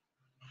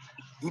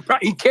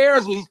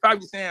cares, but he's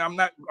probably saying I'm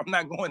not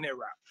going that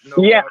route.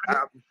 Yeah.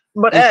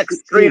 But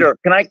Streeter,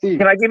 can I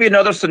give you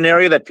another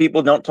scenario that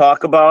people don't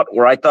talk about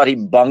where I thought he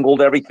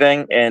bungled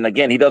everything? And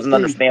again, he doesn't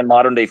understand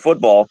modern day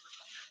football.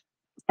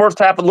 First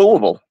half of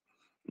Louisville.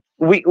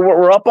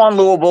 We're up on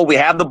Louisville. We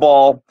have the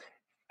ball.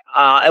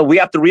 And we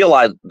have to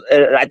realize,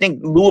 I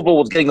think Louisville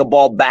was getting the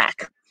ball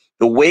back.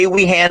 The way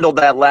we handled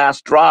that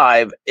last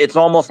drive, it's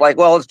almost like,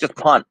 well, let's just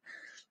punt.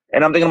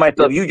 And I'm thinking to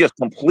myself, you just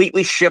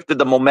completely shifted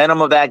the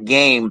momentum of that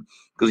game.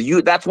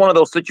 Because that's one of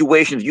those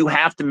situations you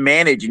have to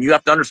manage and you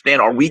have to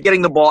understand, are we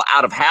getting the ball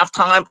out of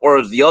halftime or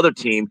is the other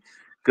team?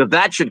 Because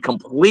that should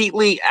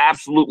completely,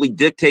 absolutely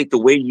dictate the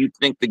way you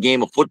think the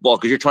game of football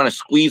because you're trying to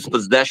squeeze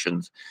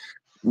possessions.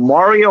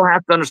 Mario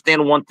has to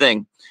understand one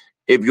thing.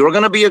 If you're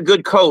going to be a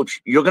good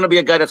coach, you're going to be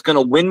a guy that's going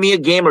to win me a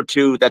game or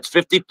two that's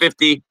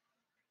 50-50,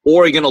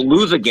 or you're going to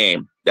lose a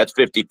game that's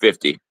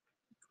 50-50.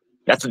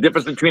 That's the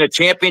difference between a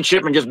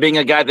championship and just being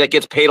a guy that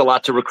gets paid a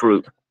lot to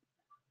recruit.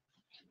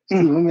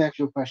 Steve, let me ask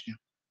you a question.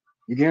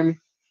 You hear me?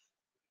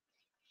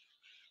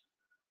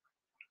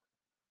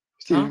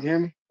 Steve, you hear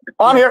me?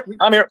 I'm here.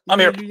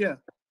 Yeah.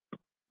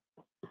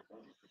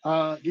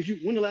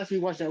 When the last time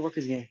you watched that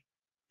Rutgers game?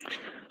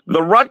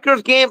 The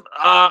Rutgers game,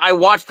 I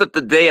watched it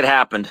the day it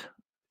happened.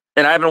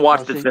 And I haven't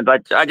watched it since.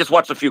 I just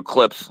watched a few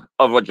clips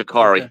of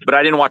Jakari, but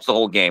I didn't watch the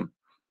whole game.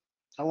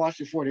 I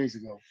watched it 4 days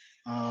ago.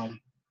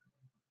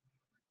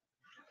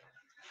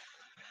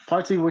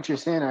 Partly what you're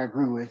saying, I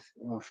agree with,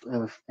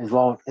 as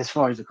well as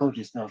far as the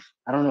coaching stuff.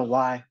 I don't know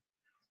why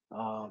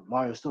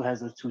Mario still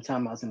has those 2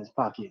 timeouts in his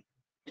pocket.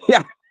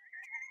 Yeah.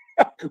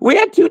 We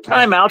had 2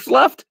 timeouts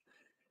left?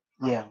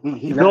 Yeah.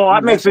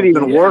 That makes it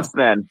even worse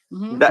then.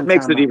 Mm-hmm. That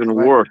makes it even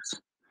worse.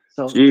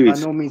 So by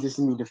no means this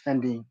is me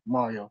defending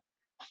Mario,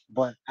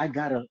 but I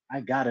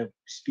gotta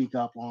speak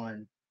up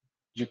on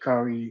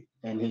Jakari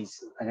and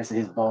his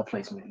ball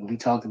placement. And we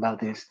talked about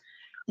this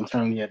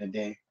internally the other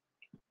day.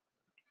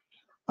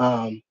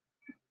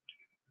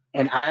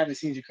 And I haven't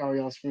seen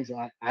Jakari all spring, so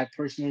I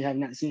personally have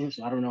not seen him,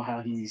 so I don't know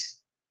how he's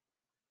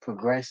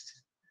progressed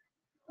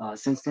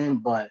since then.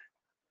 But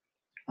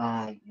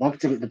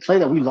the play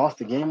that we lost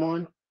the game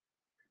on,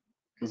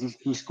 because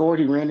he scored,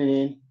 he ran it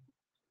in.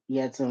 He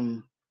had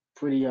some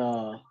pretty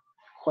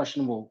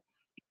questionable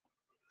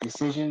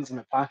decisions in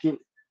the pocket,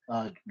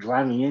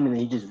 driving in, and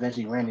then he just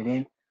eventually ran it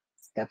in.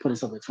 That put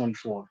us up at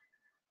 24.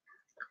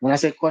 When I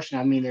say question,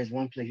 I mean there's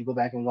one play, you go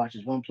back and watch,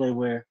 there's one play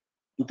where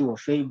he threw a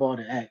fade ball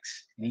to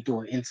X, and he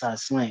threw an inside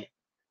slant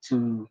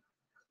to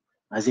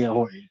Isaiah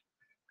Horton,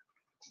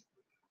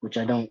 which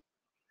I don't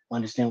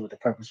understand what the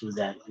purpose was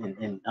at.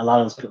 And a lot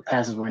of those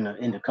passes were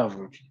in the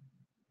coverage.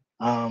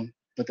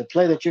 But the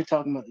play that you're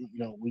talking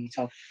about, we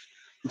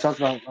talked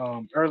about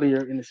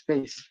earlier in the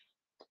space,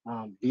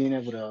 being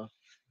able to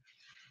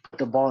put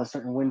the ball in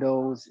certain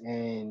windows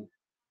and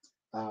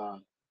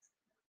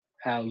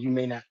how you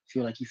may not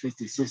feel like you fit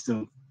the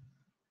system.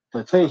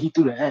 But play he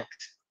threw to X.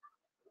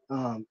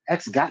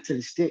 X got to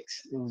the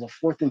sticks. It was a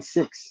 4th and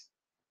 6.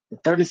 The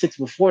 3rd and 6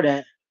 before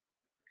that,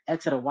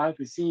 X had a wide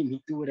open seam.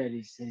 He threw it at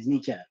his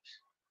kneecaps.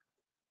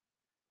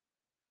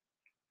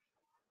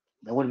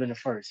 That would have been the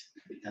first.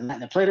 And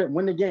the play that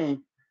won the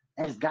game,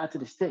 X got to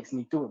the sticks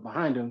and he threw it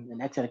behind him,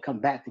 and X had to come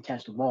back to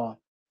catch the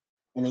ball.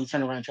 And then he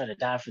turned around and tried to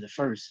dive for the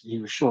first. He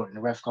was short, and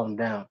the refs called him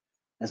down.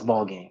 That's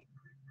ball game.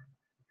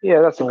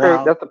 Yeah, that's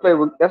the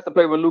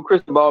play when Lou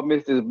Cristobal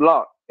missed his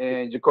block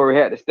and Jakari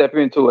had to step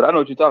into it. I know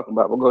what you're talking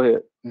about, but go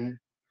ahead.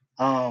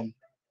 Mm-hmm.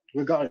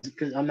 Regardless,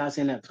 because I'm not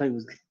saying that play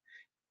was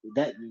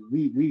that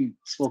we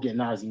spoke ad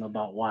nauseum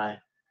about why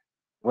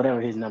whatever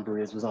his number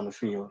is was on the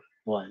field,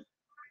 but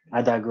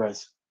I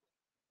digress.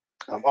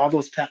 All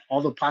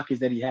the pockets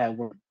that he had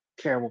were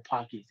terrible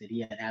pockets that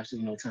he had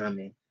absolutely no time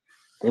in.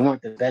 They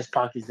weren't the best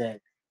pockets they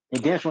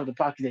danced weren't the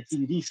pockets that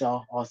TBD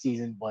saw all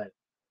season, but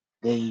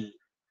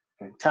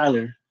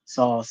Tyler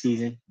saw all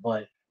season,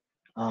 but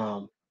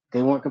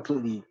they weren't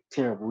completely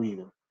terrible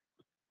either.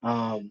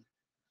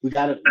 We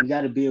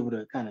gotta be able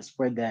to kind of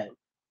spread that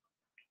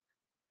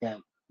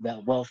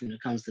wealth when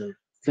it comes to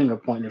finger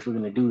pointing if we're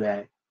gonna do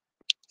that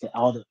to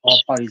all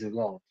parties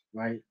involved,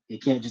 right?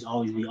 It can't just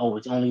always be, oh,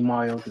 it's only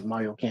Mario because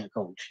Mario can't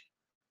coach.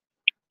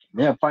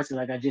 There are parts,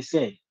 like I just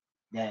said,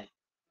 that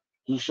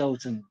he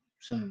showed some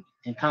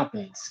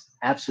incompetence,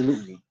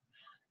 absolutely.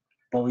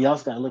 But we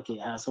also got to look at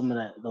how some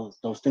of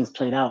those things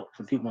played out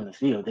for people on the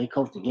field. They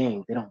coach the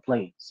game, they don't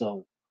play.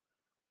 So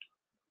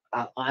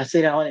I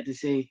say that all that to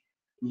say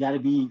we got to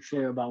be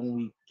fair about when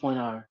we point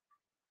our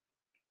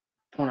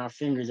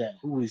fingers at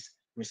who is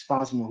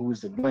responsible, who is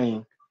to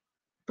blame,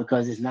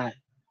 because it's not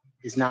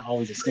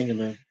always a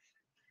singular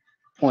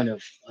point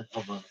of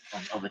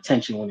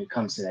attention when it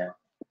comes to that.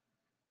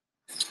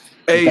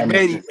 Hey,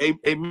 Matey,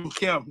 hey,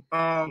 Kim.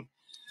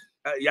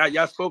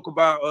 Y'all spoke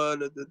about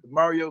the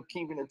Mario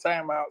keeping the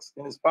timeouts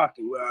in his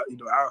pocket. Well,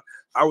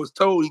 I was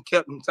told he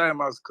kept them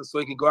timeouts so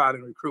he could go out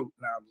and recruit.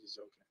 Now I'm just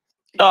joking.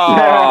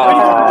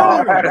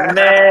 Oh,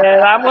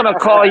 man, I'm going to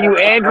call you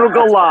Andrew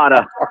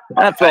Galata.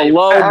 That's a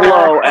low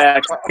blow,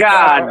 X.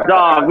 God,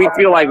 dog, we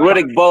feel like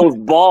Riddick Bowe's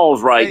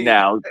balls right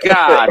now.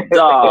 God,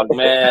 dog,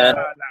 man.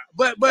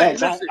 But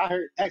listen. I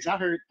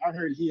heard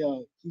he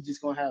just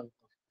going to have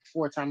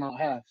 4 timeout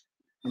half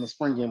in the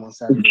spring game on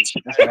Saturday.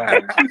 That's what I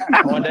heard.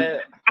 On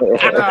that.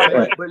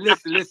 But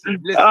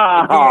listen.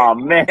 Oh,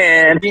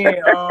 man.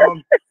 Again,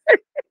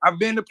 I've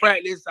been to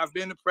practice.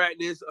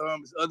 There's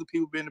other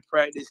people been to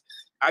practice.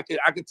 I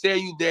could tell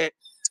you that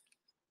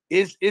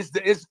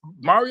it's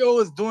Mario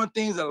is doing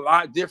things a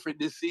lot different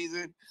this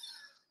season.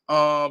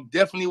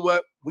 Definitely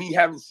what we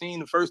haven't seen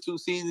the first 2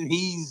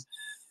 seasons.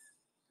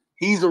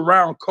 He's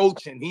around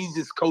coaching. He's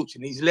just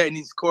coaching. He's letting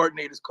his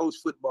coordinators coach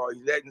football.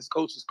 He's letting his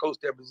coaches coach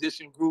their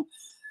position group.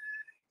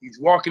 He's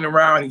walking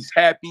around. He's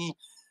happy.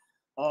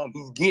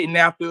 He's getting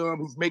after them.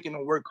 He's making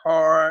them work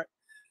hard.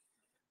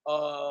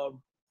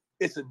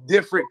 It's a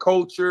different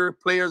culture.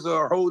 Players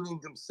are holding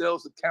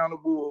themselves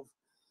accountable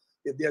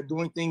if they're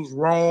doing things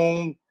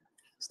wrong,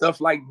 stuff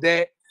like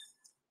that.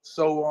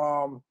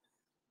 So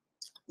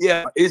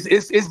yeah,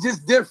 it's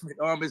just different.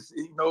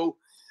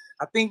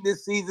 I think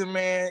this season,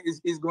 man,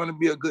 is going to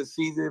be a good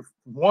season.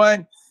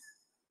 One,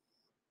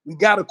 we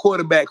got a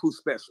quarterback who's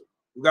special.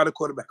 When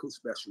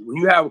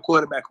you have a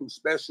quarterback who's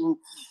special,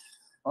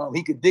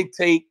 he could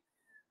dictate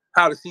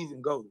how the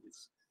season goes.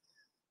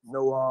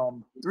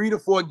 3 to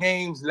 4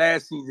 games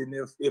last season.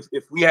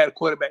 If we had a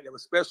quarterback that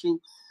was special,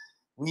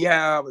 we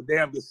have a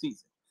damn good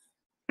season.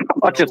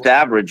 Not just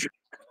average.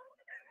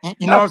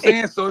 You know what I'm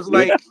saying? So it's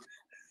like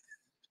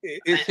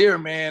it's here,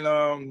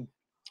 man.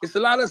 It's a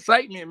lot of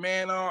excitement,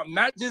 man.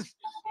 Not just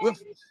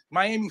with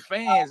Miami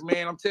fans,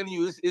 man. I'm telling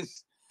you,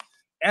 it's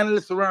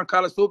analysts around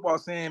college football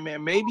saying,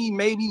 man, maybe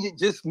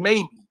this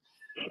might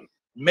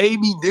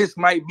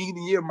be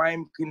the year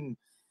Miami can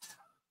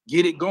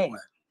get it going.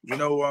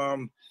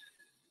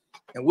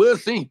 And we'll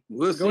see.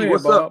 We'll see.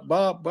 What's up?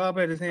 Bob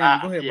had his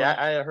hand. Go ahead, Yeah,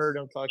 Bob. I heard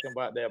him talking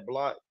about that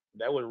block.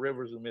 That was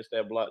Rivers who missed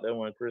that block. That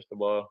wasn't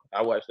Cristobal.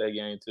 I watched that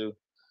game too.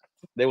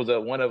 There was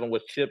one of them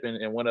was chipping,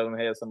 and one of them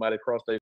had somebody cross their